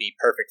games would be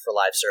perfect for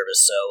live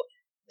service, so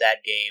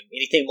that game,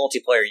 anything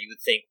multiplayer you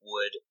would think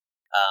would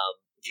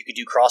if you could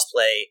do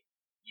crossplay,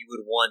 you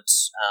would want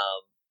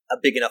a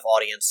big enough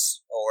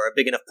audience or a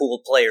big enough pool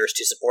of players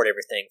to support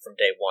everything from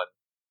day one.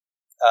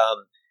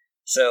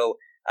 So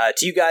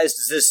to you guys,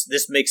 does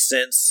this make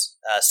sense?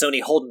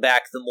 Sony holding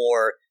back the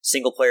more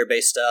single player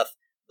based stuff,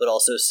 but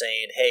also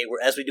saying, hey,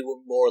 as we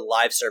do more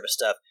live service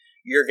stuff,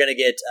 you're going to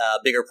get a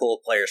bigger pool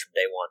of players from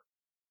day one.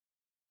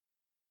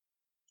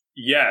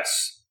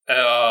 Yes.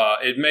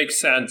 It makes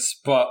sense,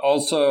 but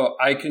also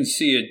I can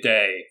see a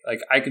day.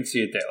 Like I could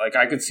see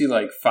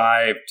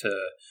 5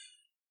 to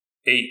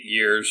 8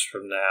 years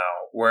from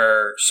now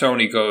where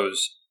Sony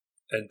goes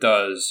and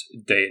does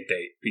day and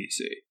date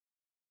PC.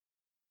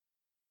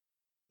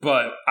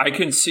 But I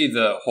can see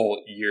the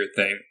whole year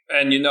thing.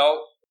 And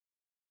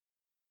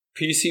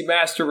PC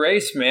Master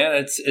Race, man,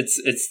 it's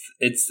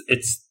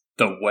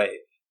the way.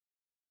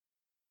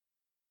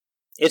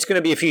 It's going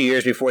to be a few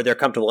years before they're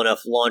comfortable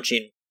enough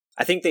launching.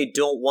 I think they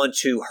don't want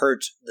to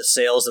hurt the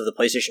sales of the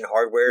PlayStation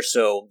hardware,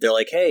 so they're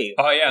like, hey.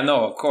 Oh, yeah,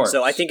 no, of course.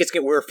 So I think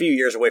we're a few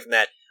years away from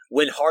that.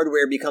 When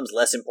hardware becomes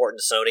less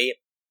important to Sony,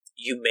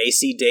 you may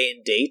see day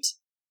and date.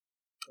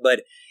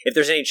 But if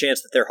there's any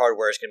chance that their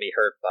hardware is going to be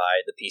hurt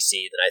by the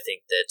PC, then I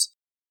think that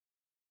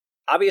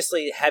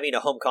obviously having a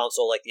home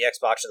console like the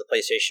Xbox or the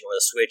PlayStation or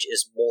the Switch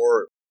is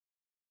more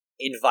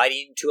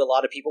inviting to a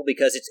lot of people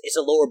because it's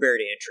a lower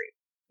barrier to entry.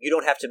 You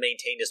don't have to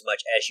maintain as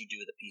much as you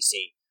do the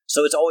PC.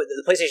 So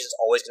the PlayStation is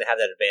always going to have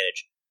that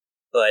advantage.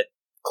 But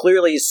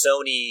clearly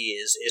Sony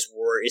is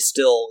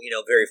still,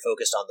 very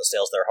focused on the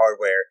sales of their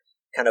hardware,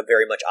 kind of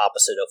very much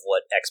opposite of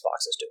what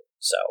Xbox is doing.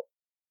 So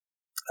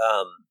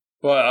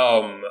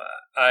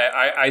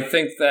I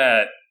think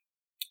that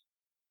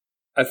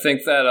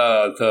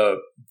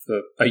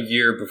a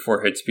year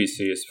before hits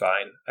PC is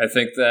fine. I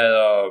think that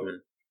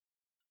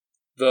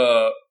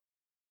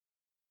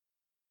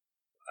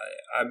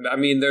I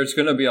mean, there's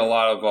going to be a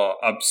lot of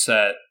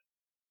upset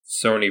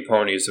Sony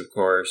ponies, of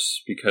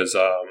course, because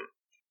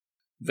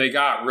they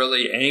got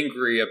really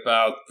angry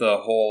about the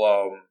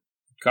whole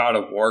God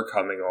of War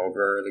coming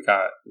over. They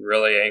got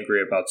really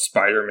angry about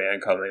Spider-Man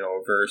coming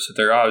over, so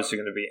they're obviously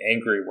going to be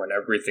angry when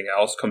everything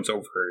else comes over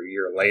a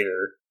year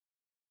later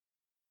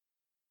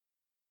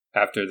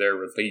after their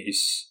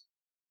release.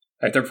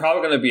 Like, they're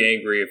probably going to be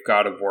angry if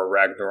God of War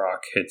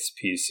Ragnarok hits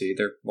PC.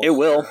 It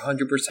will 100%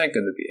 going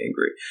to be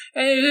angry,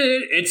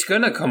 and it's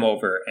going to come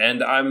over.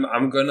 And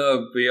I'm going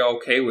to be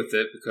okay with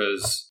it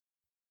because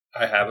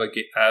I have a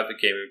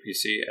gaming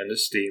PC and a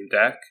Steam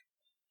Deck.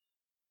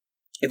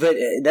 But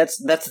that's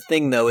the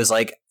thing, though, is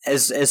like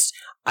as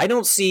I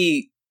don't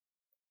see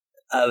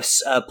a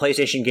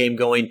PlayStation game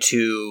going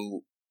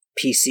to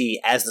PC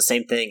as the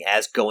same thing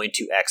as going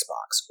to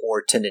Xbox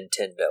or to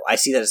Nintendo. I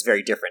see that as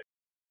very different,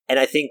 and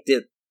I think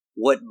that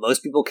what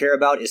most people care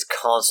about is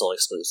console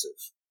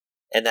exclusive,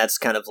 and that's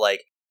kind of like,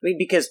 I mean,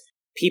 because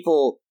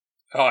people.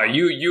 Oh,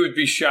 you would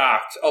be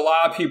shocked. A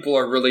lot of people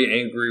are really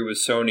angry with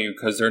Sony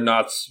because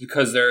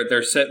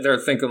they're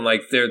thinking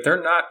like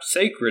they're not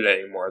sacred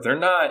anymore.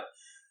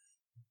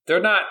 They're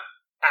not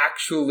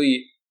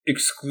actually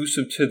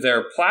exclusive to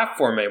their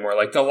platform anymore.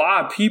 Like, a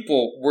lot of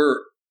people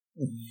were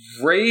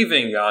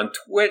raving on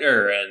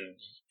Twitter, and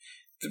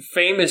the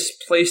famous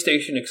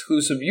PlayStation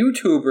exclusive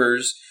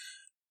YouTubers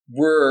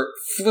were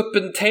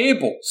flipping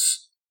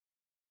tables.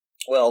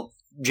 Well,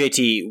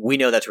 JT, we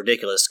know that's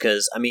ridiculous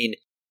because, I mean,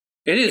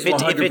 it is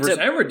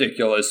 100%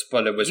 ridiculous,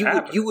 but it was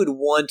happening. You would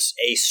want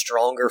a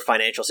stronger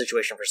financial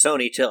situation for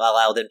Sony to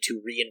allow them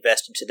to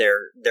reinvest into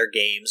their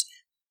games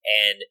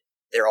and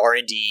their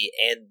R&D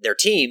and their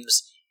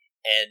teams.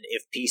 And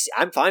if PC,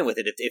 I'm fine with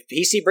it. If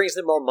PC brings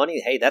them more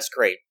money, hey, that's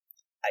great.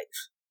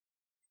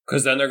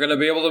 Because then they're going to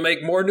be able to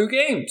make more new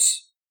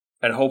games.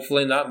 And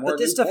hopefully not more. But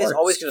this new stuff ports. is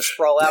always going to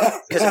sprawl out.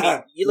 Because I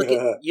mean,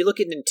 you look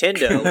at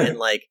Nintendo and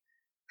like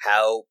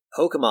how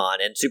Pokemon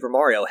and Super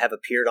Mario have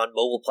appeared on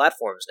mobile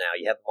platforms now.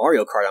 You have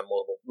Mario Kart on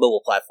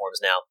mobile platforms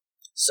now.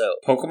 So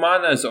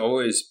Pokemon has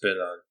always been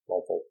on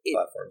mobile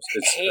platforms.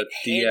 It's a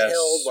DS,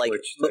 handheld, like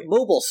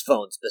mobile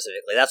phones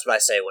specifically. That's what I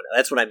say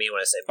that's what I mean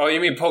when I say. Oh, you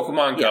mean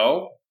Pokemon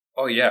Go?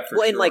 Oh yeah, for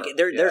sure. And like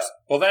there's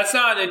well, that's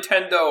not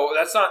Nintendo.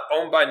 That's not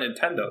owned by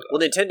Nintendo, though.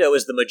 Well, Nintendo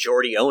is the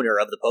majority owner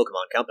of the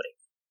Pokemon company.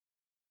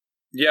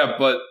 Yeah,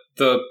 but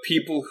the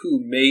people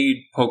who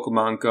made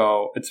Pokemon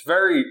Go, it's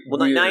very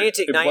weird.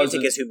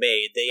 Niantic is who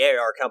made the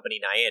AR company.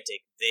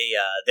 Niantic,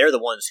 they're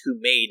the ones who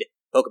made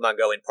Pokemon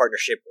Go in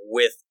partnership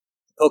with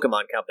the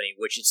Pokemon Company,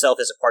 which itself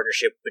is a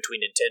partnership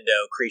between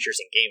Nintendo, Creatures,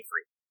 and Game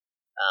Freak.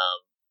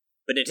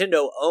 But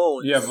Nintendo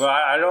owns. Yeah, but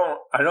I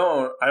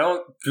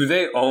don't. Do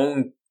they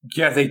own?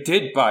 Yeah, they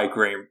did buy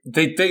Game.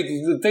 They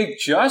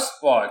just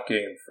bought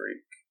Game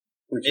Freak.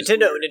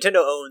 Nintendo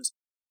owns.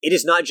 It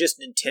is not just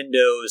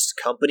Nintendo's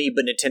company,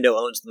 but Nintendo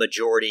owns the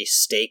majority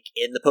stake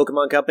in the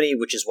Pokemon Company,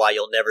 which is why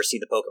you'll never see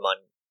the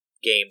Pokemon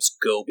games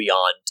go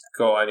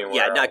anywhere.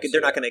 Yeah, they're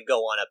not going to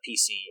go on a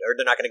PC, or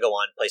they're not going to go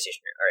on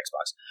PlayStation or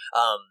Xbox.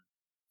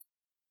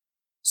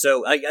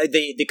 So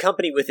the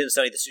company within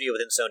Sony, the studio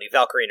within Sony,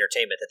 Valkyrie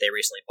Entertainment, that they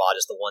recently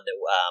bought, is the one that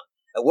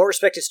a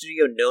well-respected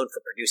studio known for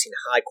producing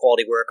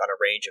high-quality work on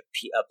a range of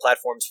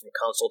platforms from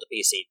console to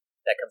PC.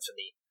 That comes from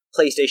the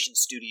PlayStation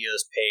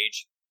Studios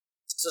page.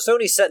 So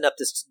Sony's setting up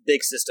this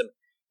big system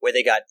where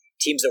they got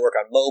teams that work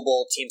on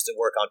mobile, teams that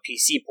work on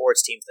PC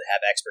ports, teams that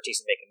have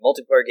expertise in making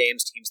multiplayer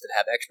games, teams that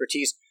have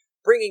expertise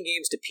bringing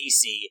games to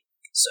PC.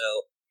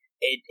 So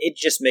it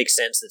just makes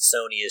sense that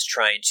Sony is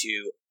trying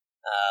to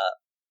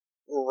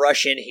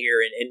rush in here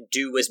and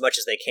do as much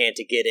as they can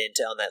to get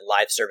into on that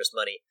live service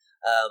money.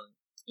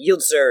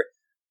 Yield, sir,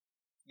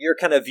 your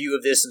kind of view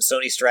of this and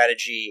Sony's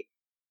strategy,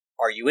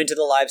 are you into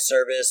the live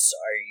service?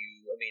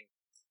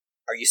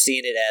 Are you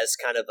seeing it as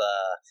kind of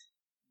a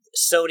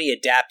Sony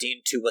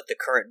adapting to what the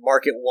current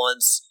market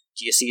wants?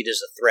 Do you see it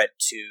as a threat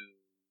to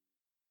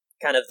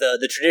kind of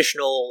the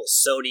traditional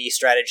Sony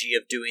strategy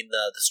of doing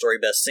the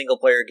story-based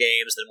single-player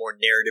games, the more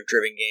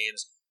narrative-driven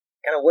games?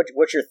 Kind of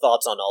what's your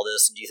thoughts on all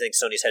this, and do you think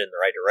Sony's headed in the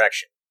right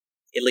direction?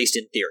 At least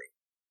in theory.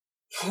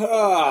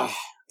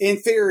 In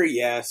theory,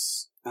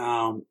 yes.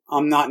 I'm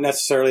not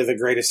necessarily the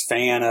greatest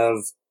fan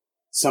of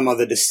some of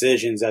the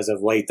decisions as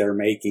of late they're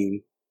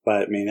making,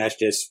 but I mean, that's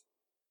just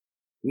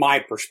my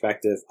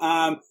perspective.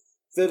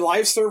 The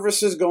live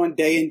services going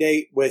day and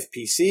date with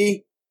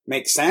PC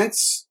makes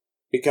sense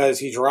because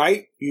he's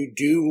right. You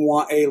do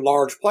want a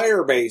large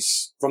player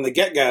base from the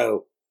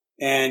get-go.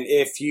 And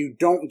if you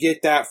don't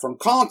get that from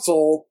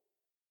console,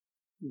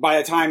 by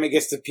the time it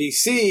gets to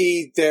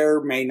PC, there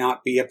may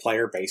not be a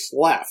player base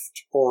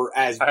left or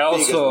as big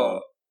as one.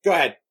 Go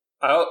ahead.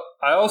 I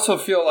also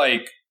feel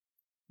like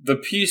the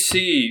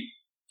PC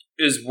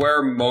is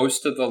where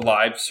most of the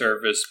live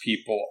service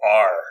people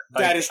are.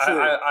 That is true.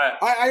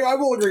 I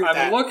will agree with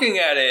that. I'm looking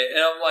at it, and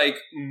I'm like,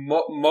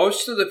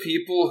 most of the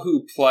people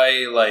who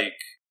play, like,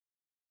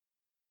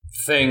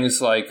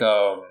 things like,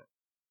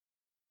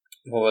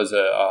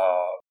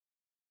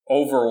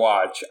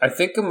 Overwatch, I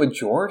think a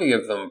majority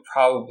of them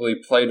probably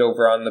played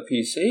over on the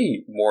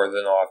PC more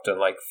than often,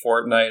 like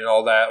Fortnite and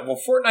all that. Well,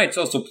 Fortnite's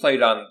also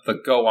played on the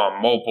go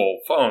on mobile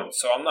phones,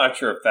 so I'm not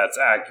sure if that's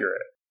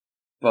accurate.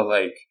 But,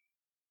 like,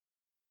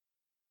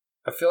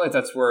 I feel like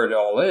that's where it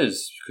all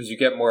is, because you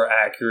get more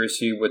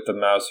accuracy with the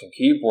mouse and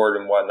keyboard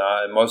and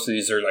whatnot, and most of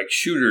these are like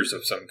shooters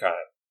of some kind.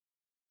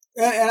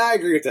 And I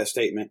agree with that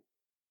statement.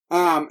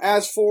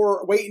 As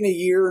for waiting a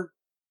year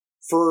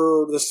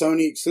for the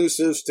Sony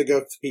exclusives to go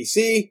to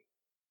PC,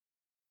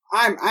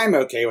 I'm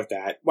okay with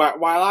that.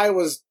 While I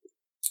was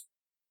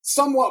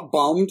somewhat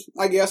bummed,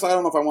 I guess, I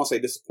don't know if I want to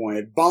say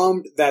disappointed,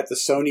 bummed that the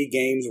Sony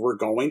games were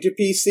going to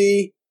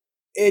PC,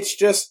 it's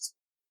just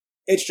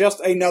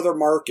another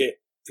market.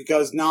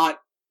 Because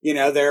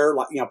there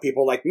are,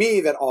 people like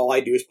me that all I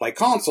do is play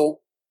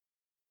console.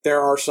 There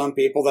are some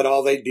people that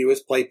all they do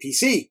is play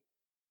PC.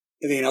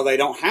 And, they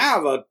don't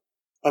have a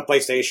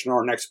PlayStation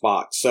or an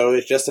Xbox. So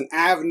it's just an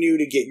avenue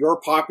to get your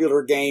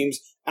popular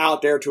games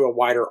out there to a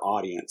wider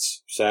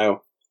audience.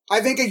 So I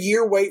think a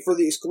year wait for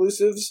the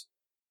exclusives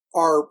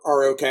are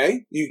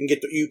okay.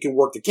 You can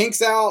work the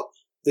kinks out.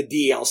 The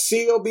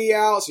DLC will be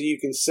out so you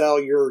can sell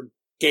your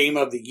Game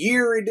of the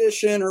Year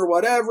edition or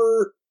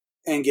whatever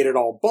and get it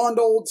all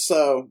bundled.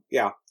 So,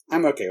 yeah,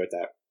 I'm okay with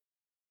that.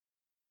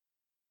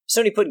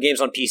 Sony putting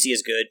games on PC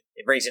is good.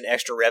 It brings in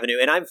extra revenue,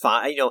 and I'm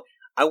fine.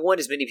 I want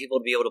as many people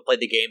to be able to play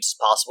the games as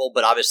possible,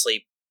 but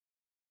obviously,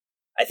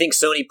 I think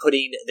Sony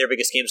putting their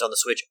biggest games on the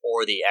Switch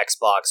or the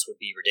Xbox would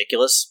be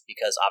ridiculous,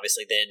 because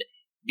obviously then,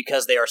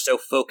 because they are so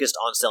focused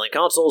on selling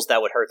consoles,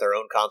 that would hurt their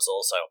own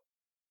console, so.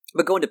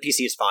 But going to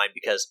PC is fine,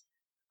 because,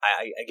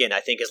 I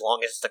think as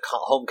long as it's the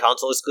home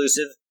console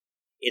exclusive,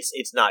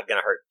 it's not going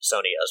to hurt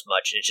Sony as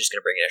much, and it's just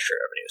going to bring in extra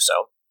revenue.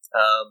 So,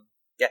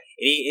 yeah.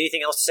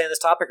 Anything else to say on this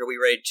topic? Or are we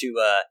ready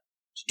to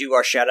do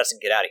our shout-outs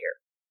and get out of here?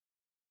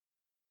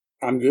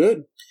 I'm good.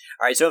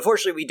 All right, so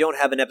unfortunately we don't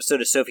have an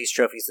episode of Sophie's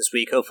Trophies this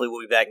week. Hopefully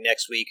we'll be back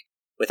next week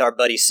with our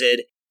buddy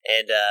Sid,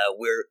 and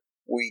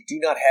we do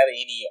not have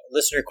any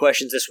listener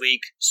questions this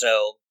week,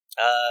 so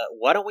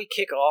why don't we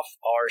kick off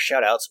our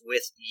shout-outs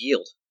with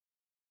Yield?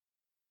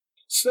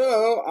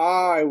 So,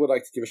 I would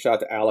like to give a shout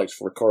out to Alex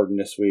for recording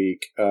this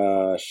week.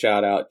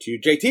 Shout out to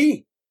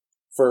JT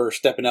for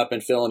stepping up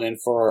and filling in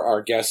for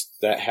our guest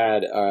that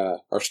had,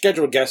 our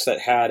scheduled guest that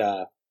had,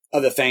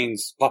 other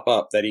things pop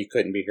up that he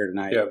couldn't be here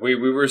tonight. Yeah, we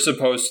were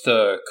supposed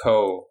to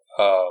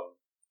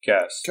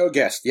co-guest.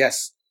 Co-guest,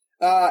 yes.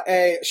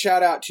 A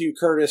shout out to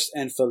Curtis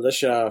and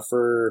Felicia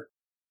for,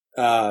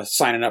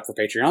 signing up for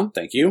Patreon.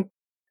 Thank you.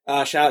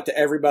 Shout out to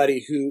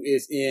everybody who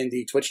is in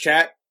the Twitch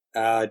chat.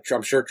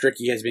 I'm sure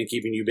Tricky has been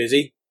keeping you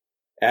busy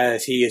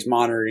as he is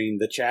monitoring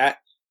the chat.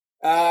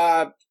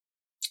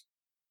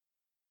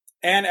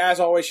 And as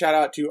always, shout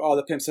out to all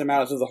the pimps and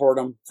mouths of the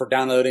Whoredom for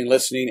downloading,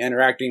 listening,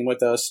 interacting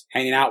with us,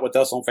 hanging out with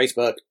us on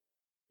Facebook.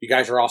 You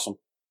guys are awesome.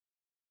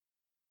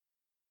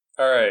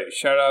 All right.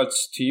 Shout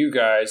outs to you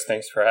guys.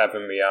 Thanks for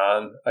having me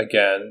on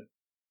again.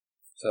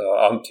 So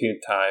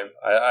umpteenth time.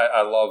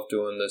 I love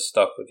doing this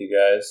stuff with you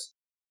guys.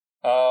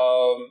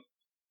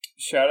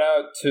 Shout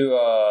out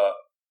to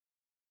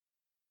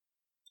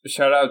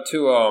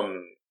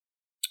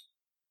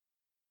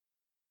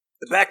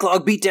The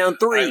Backlog Beatdown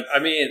 3. I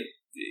mean,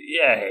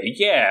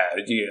 yeah.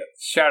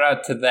 Shout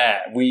out to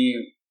that.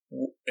 We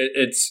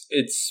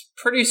it's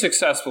pretty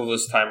successful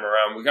this time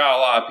around. We got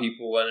a lot of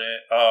people in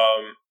it.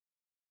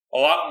 A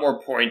lot more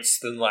points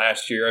than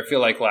last year. I feel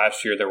like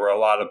last year there were a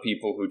lot of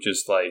people who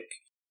just like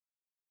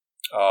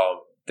at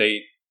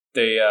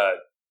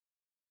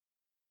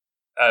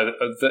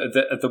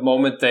the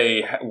moment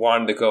they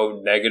wanted to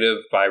go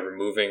negative by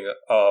removing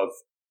of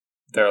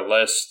their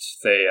list,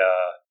 they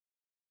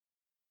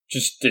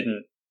just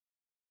didn't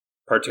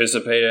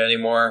participate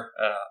anymore.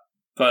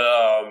 But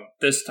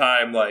this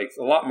time, like,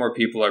 a lot more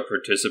people are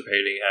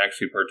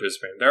actually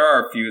participating. There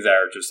are a few that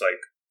are just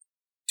like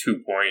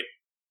 2-point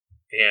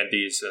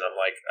handies, and I'm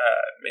like,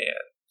 man.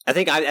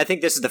 I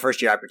think this is the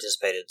first year I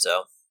participated,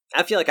 so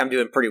I feel like I'm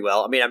doing pretty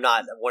well. I mean, I'm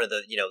not one of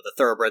the the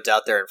thoroughbreds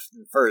out there in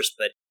first,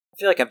 but I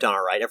feel like I've done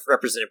all right. I've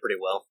represented pretty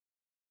well.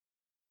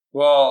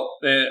 Well,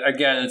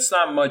 again, it's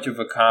not much of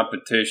a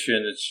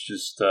competition. It's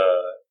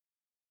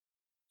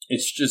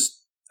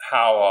just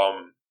how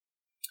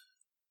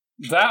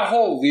that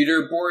whole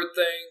leaderboard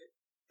thing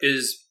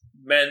is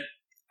meant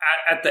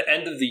at the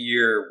end of the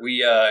year.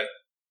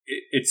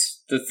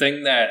 It's the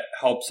thing that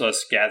helps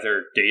us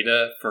gather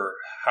data for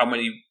how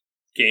many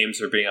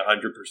games are being 100%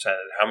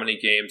 and how many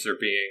games are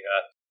being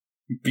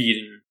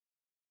beaten,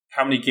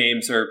 how many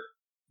games are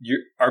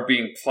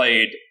being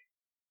played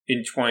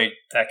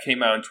that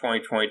came out in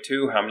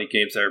 2022, how many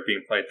games that are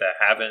being played that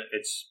haven't.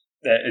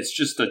 It's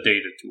just a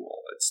data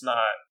tool. It's not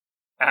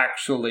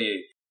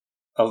actually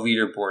a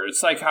leaderboard.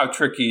 It's like how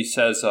Tricky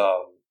says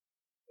the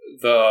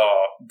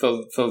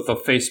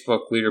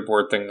Facebook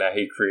leaderboard thing that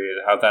he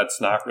created, how that's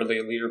not really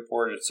a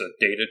leaderboard. It's a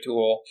data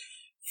tool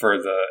for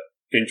the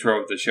intro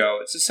of the show.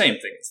 It's the same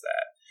thing as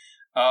that.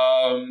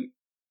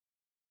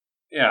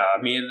 Yeah,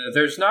 I mean,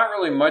 there's not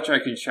really much I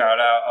can shout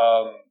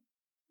out.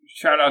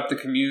 Shout out the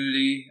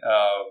community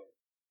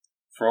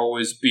for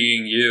always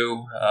being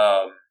you.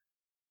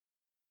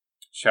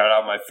 Shout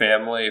out my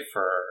family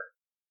for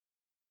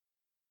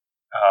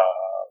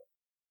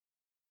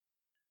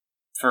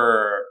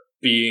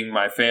being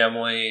my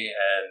family,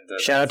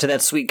 and shout out to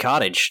that sweet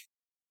cottage.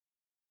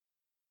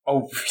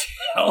 Oh,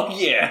 hell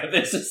yeah!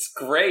 This is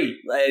great.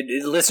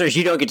 Listeners,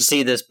 you don't get to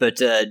see this, but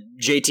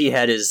JT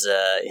had his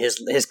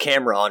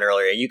camera on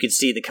earlier. You could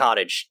see the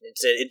cottage.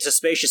 It's a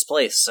spacious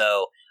place.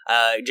 So,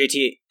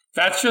 JT,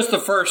 that's just the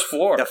first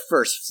floor. The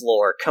first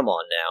floor. Come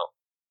on now.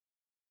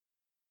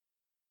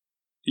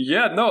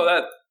 Yeah, no,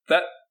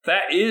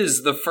 that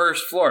is the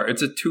first floor.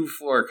 It's a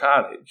 2-floor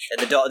cottage.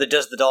 And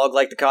does the dog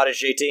like the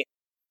cottage, JT?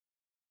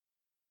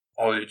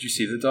 Oh, did you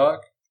see the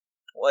dog?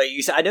 Well,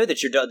 I know that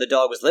the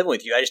dog was living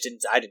with you. I just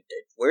didn't.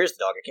 Where is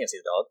the dog? I can't see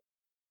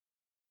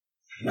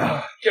the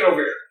dog. Get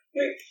over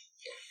here.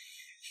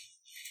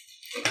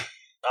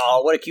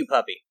 Oh, what a cute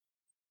puppy.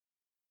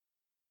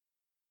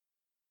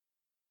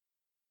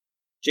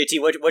 JT,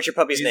 what's your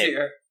puppy's name?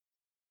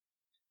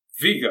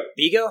 Vigo.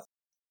 Vigo?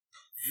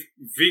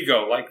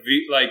 Vigo, like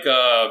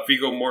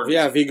Viggo Mortensen.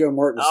 Yeah, Viggo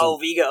Mortensen. Oh,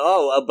 Vigo.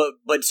 Oh,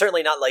 but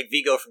certainly not like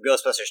Vigo from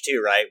Ghostbusters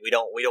 2, right? We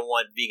don't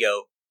want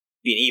Vigo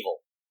being evil.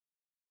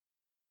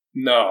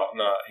 No.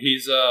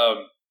 He's a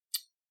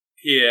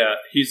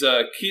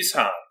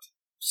Keeshond.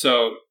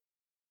 So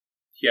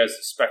he has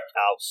a spectacle.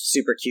 Oh,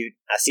 super cute.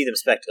 I see them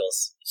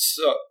spectacles.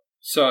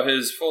 So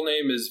his full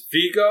name is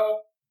Vigo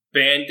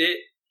Bandit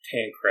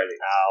Tancredi.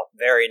 Oh,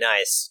 very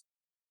nice.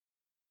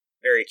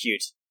 Very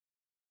cute.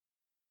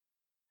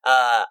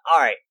 All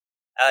right.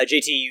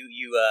 JT,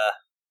 you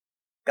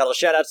got a little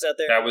shout-outs out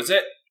there? That was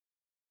it.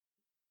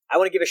 I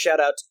want to give a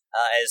shout-out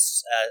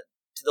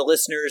to the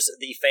listeners,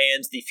 the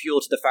fans, the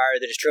fuel to the fire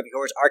that is Trophy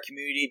Horse, our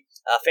community,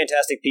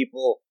 fantastic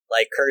people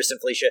like Curtis and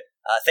Felicia.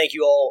 Thank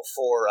you all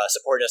for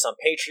supporting us on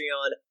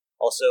Patreon.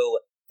 Also,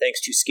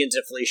 thanks to Skins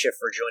and Felicia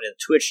for joining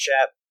the Twitch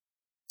chat.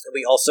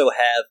 We also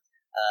have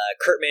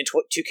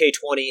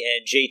Kurtman2K20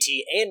 and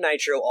JT and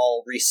Nitro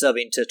all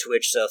resubbing to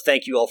Twitch, so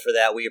thank you all for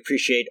that. We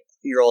appreciate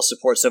your all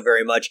support so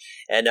very much.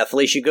 And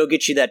Felicia, go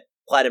get you that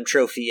platinum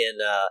trophy in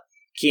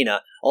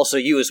Kina. Also,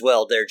 you as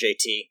well, there,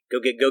 JT. Go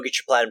get your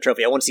platinum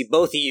trophy. I want to see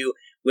both of you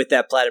with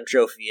that platinum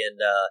trophy in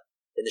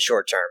the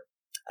short term.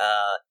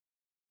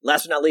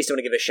 Last but not least, I want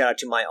to give a shout out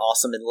to my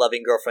awesome and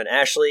loving girlfriend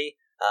Ashley.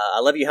 I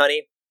love you,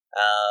 honey.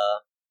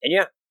 And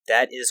yeah,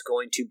 that is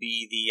going to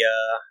be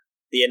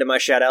the end of my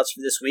shout outs for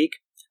this week.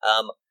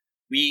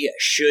 We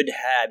should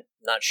have,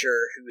 not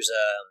sure who's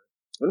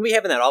when are we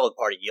having that olive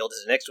party, Yield?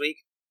 Is it next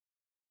week?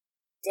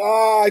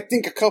 I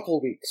think a couple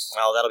of weeks.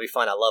 Oh, that'll be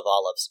fun. I love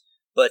olives.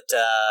 But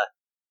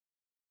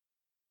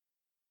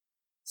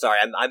sorry,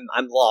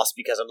 I'm lost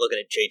because I'm looking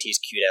at JT's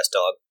cute ass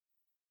dog.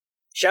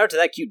 Shout out to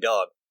that cute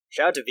dog.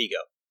 Shout out to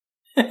Vigo.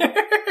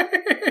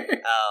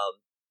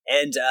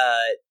 And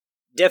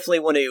definitely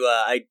want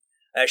to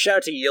shout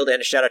out to Yield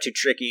and a shout out to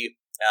Tricky.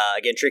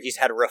 Again, Tricky's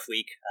had a rough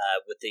week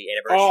with the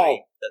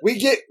anniversary. Oh,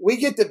 we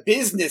get the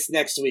business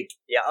next week.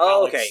 Yeah.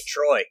 Oh, Alex. okay.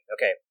 Troy.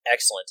 Okay.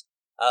 Excellent.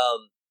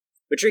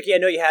 But Tricky, I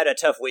know you had a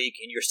tough week,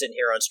 and you're sitting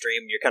here on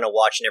stream, and you're kind of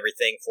watching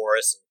everything for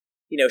us,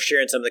 and,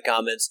 sharing some of the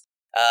comments.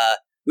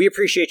 We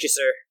appreciate you,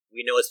 sir.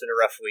 We know it's been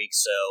a rough week,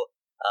 so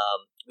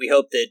we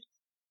hope that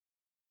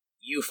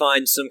you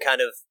find some kind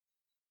of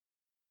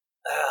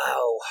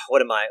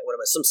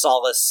some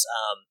solace,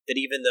 that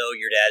even though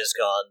your dad is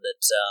gone,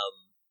 that,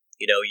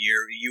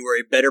 you were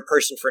a better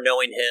person for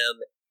knowing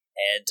him,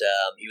 and,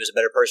 he was a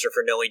better person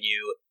for knowing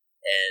you,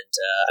 and,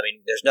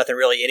 there's nothing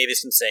really any of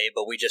us can say,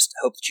 but we just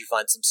hope that you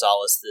find some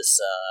solace this,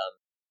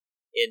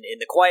 in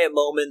the quiet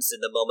moments, in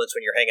the moments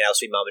when you're hanging out with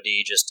Sweet Mama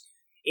D, just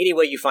any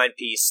way you find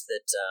peace,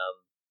 that,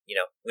 we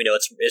know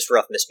it's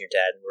rough missing your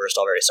dad, and we're just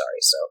all very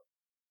sorry, so,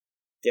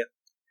 yeah.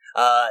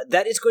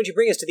 That is going to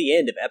bring us to the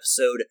end of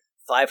episode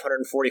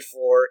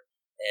 544,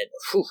 and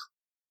whew,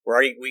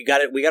 we got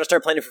to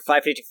start planning for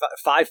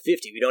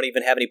 550. We don't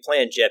even have any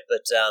plans yet,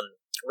 but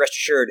rest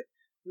assured,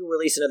 we'll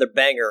release another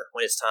banger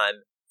when it's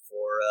time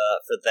for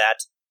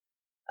that.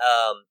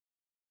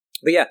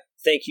 But yeah,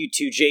 thank you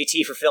to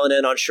JT for filling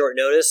in on short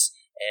notice,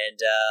 and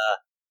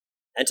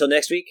until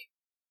next week,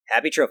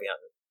 happy trophy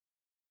hunting.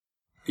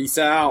 Peace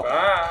out.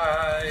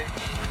 Bye.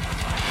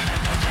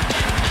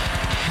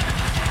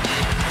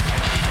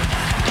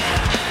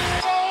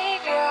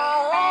 Save your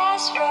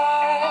last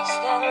words,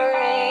 then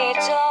read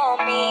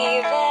on me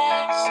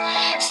this.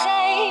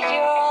 Save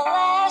your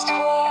last words.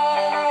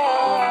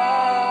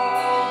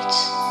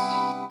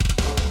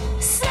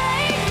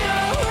 Save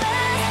your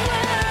last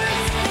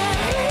words, then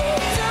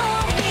read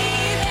on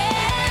me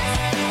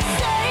this.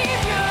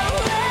 Save your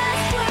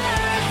last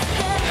words,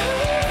 then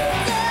read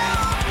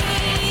on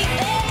me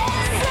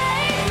this.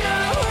 Save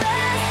your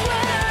last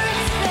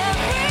words, then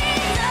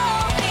read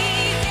on me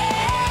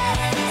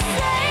this.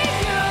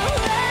 Save your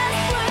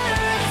last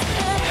words,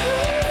 then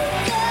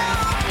read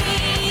on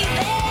me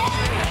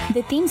this.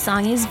 The theme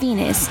song is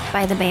Venus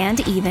by the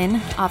band Even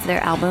off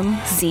their album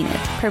Zenith.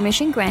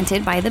 Permission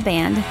granted by the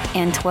band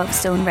and 12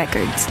 Stone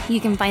Records. You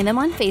can find them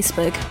on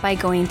Facebook by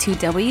going to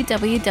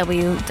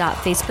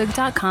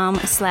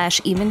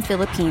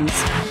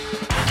www.facebook.com/evenphilippines.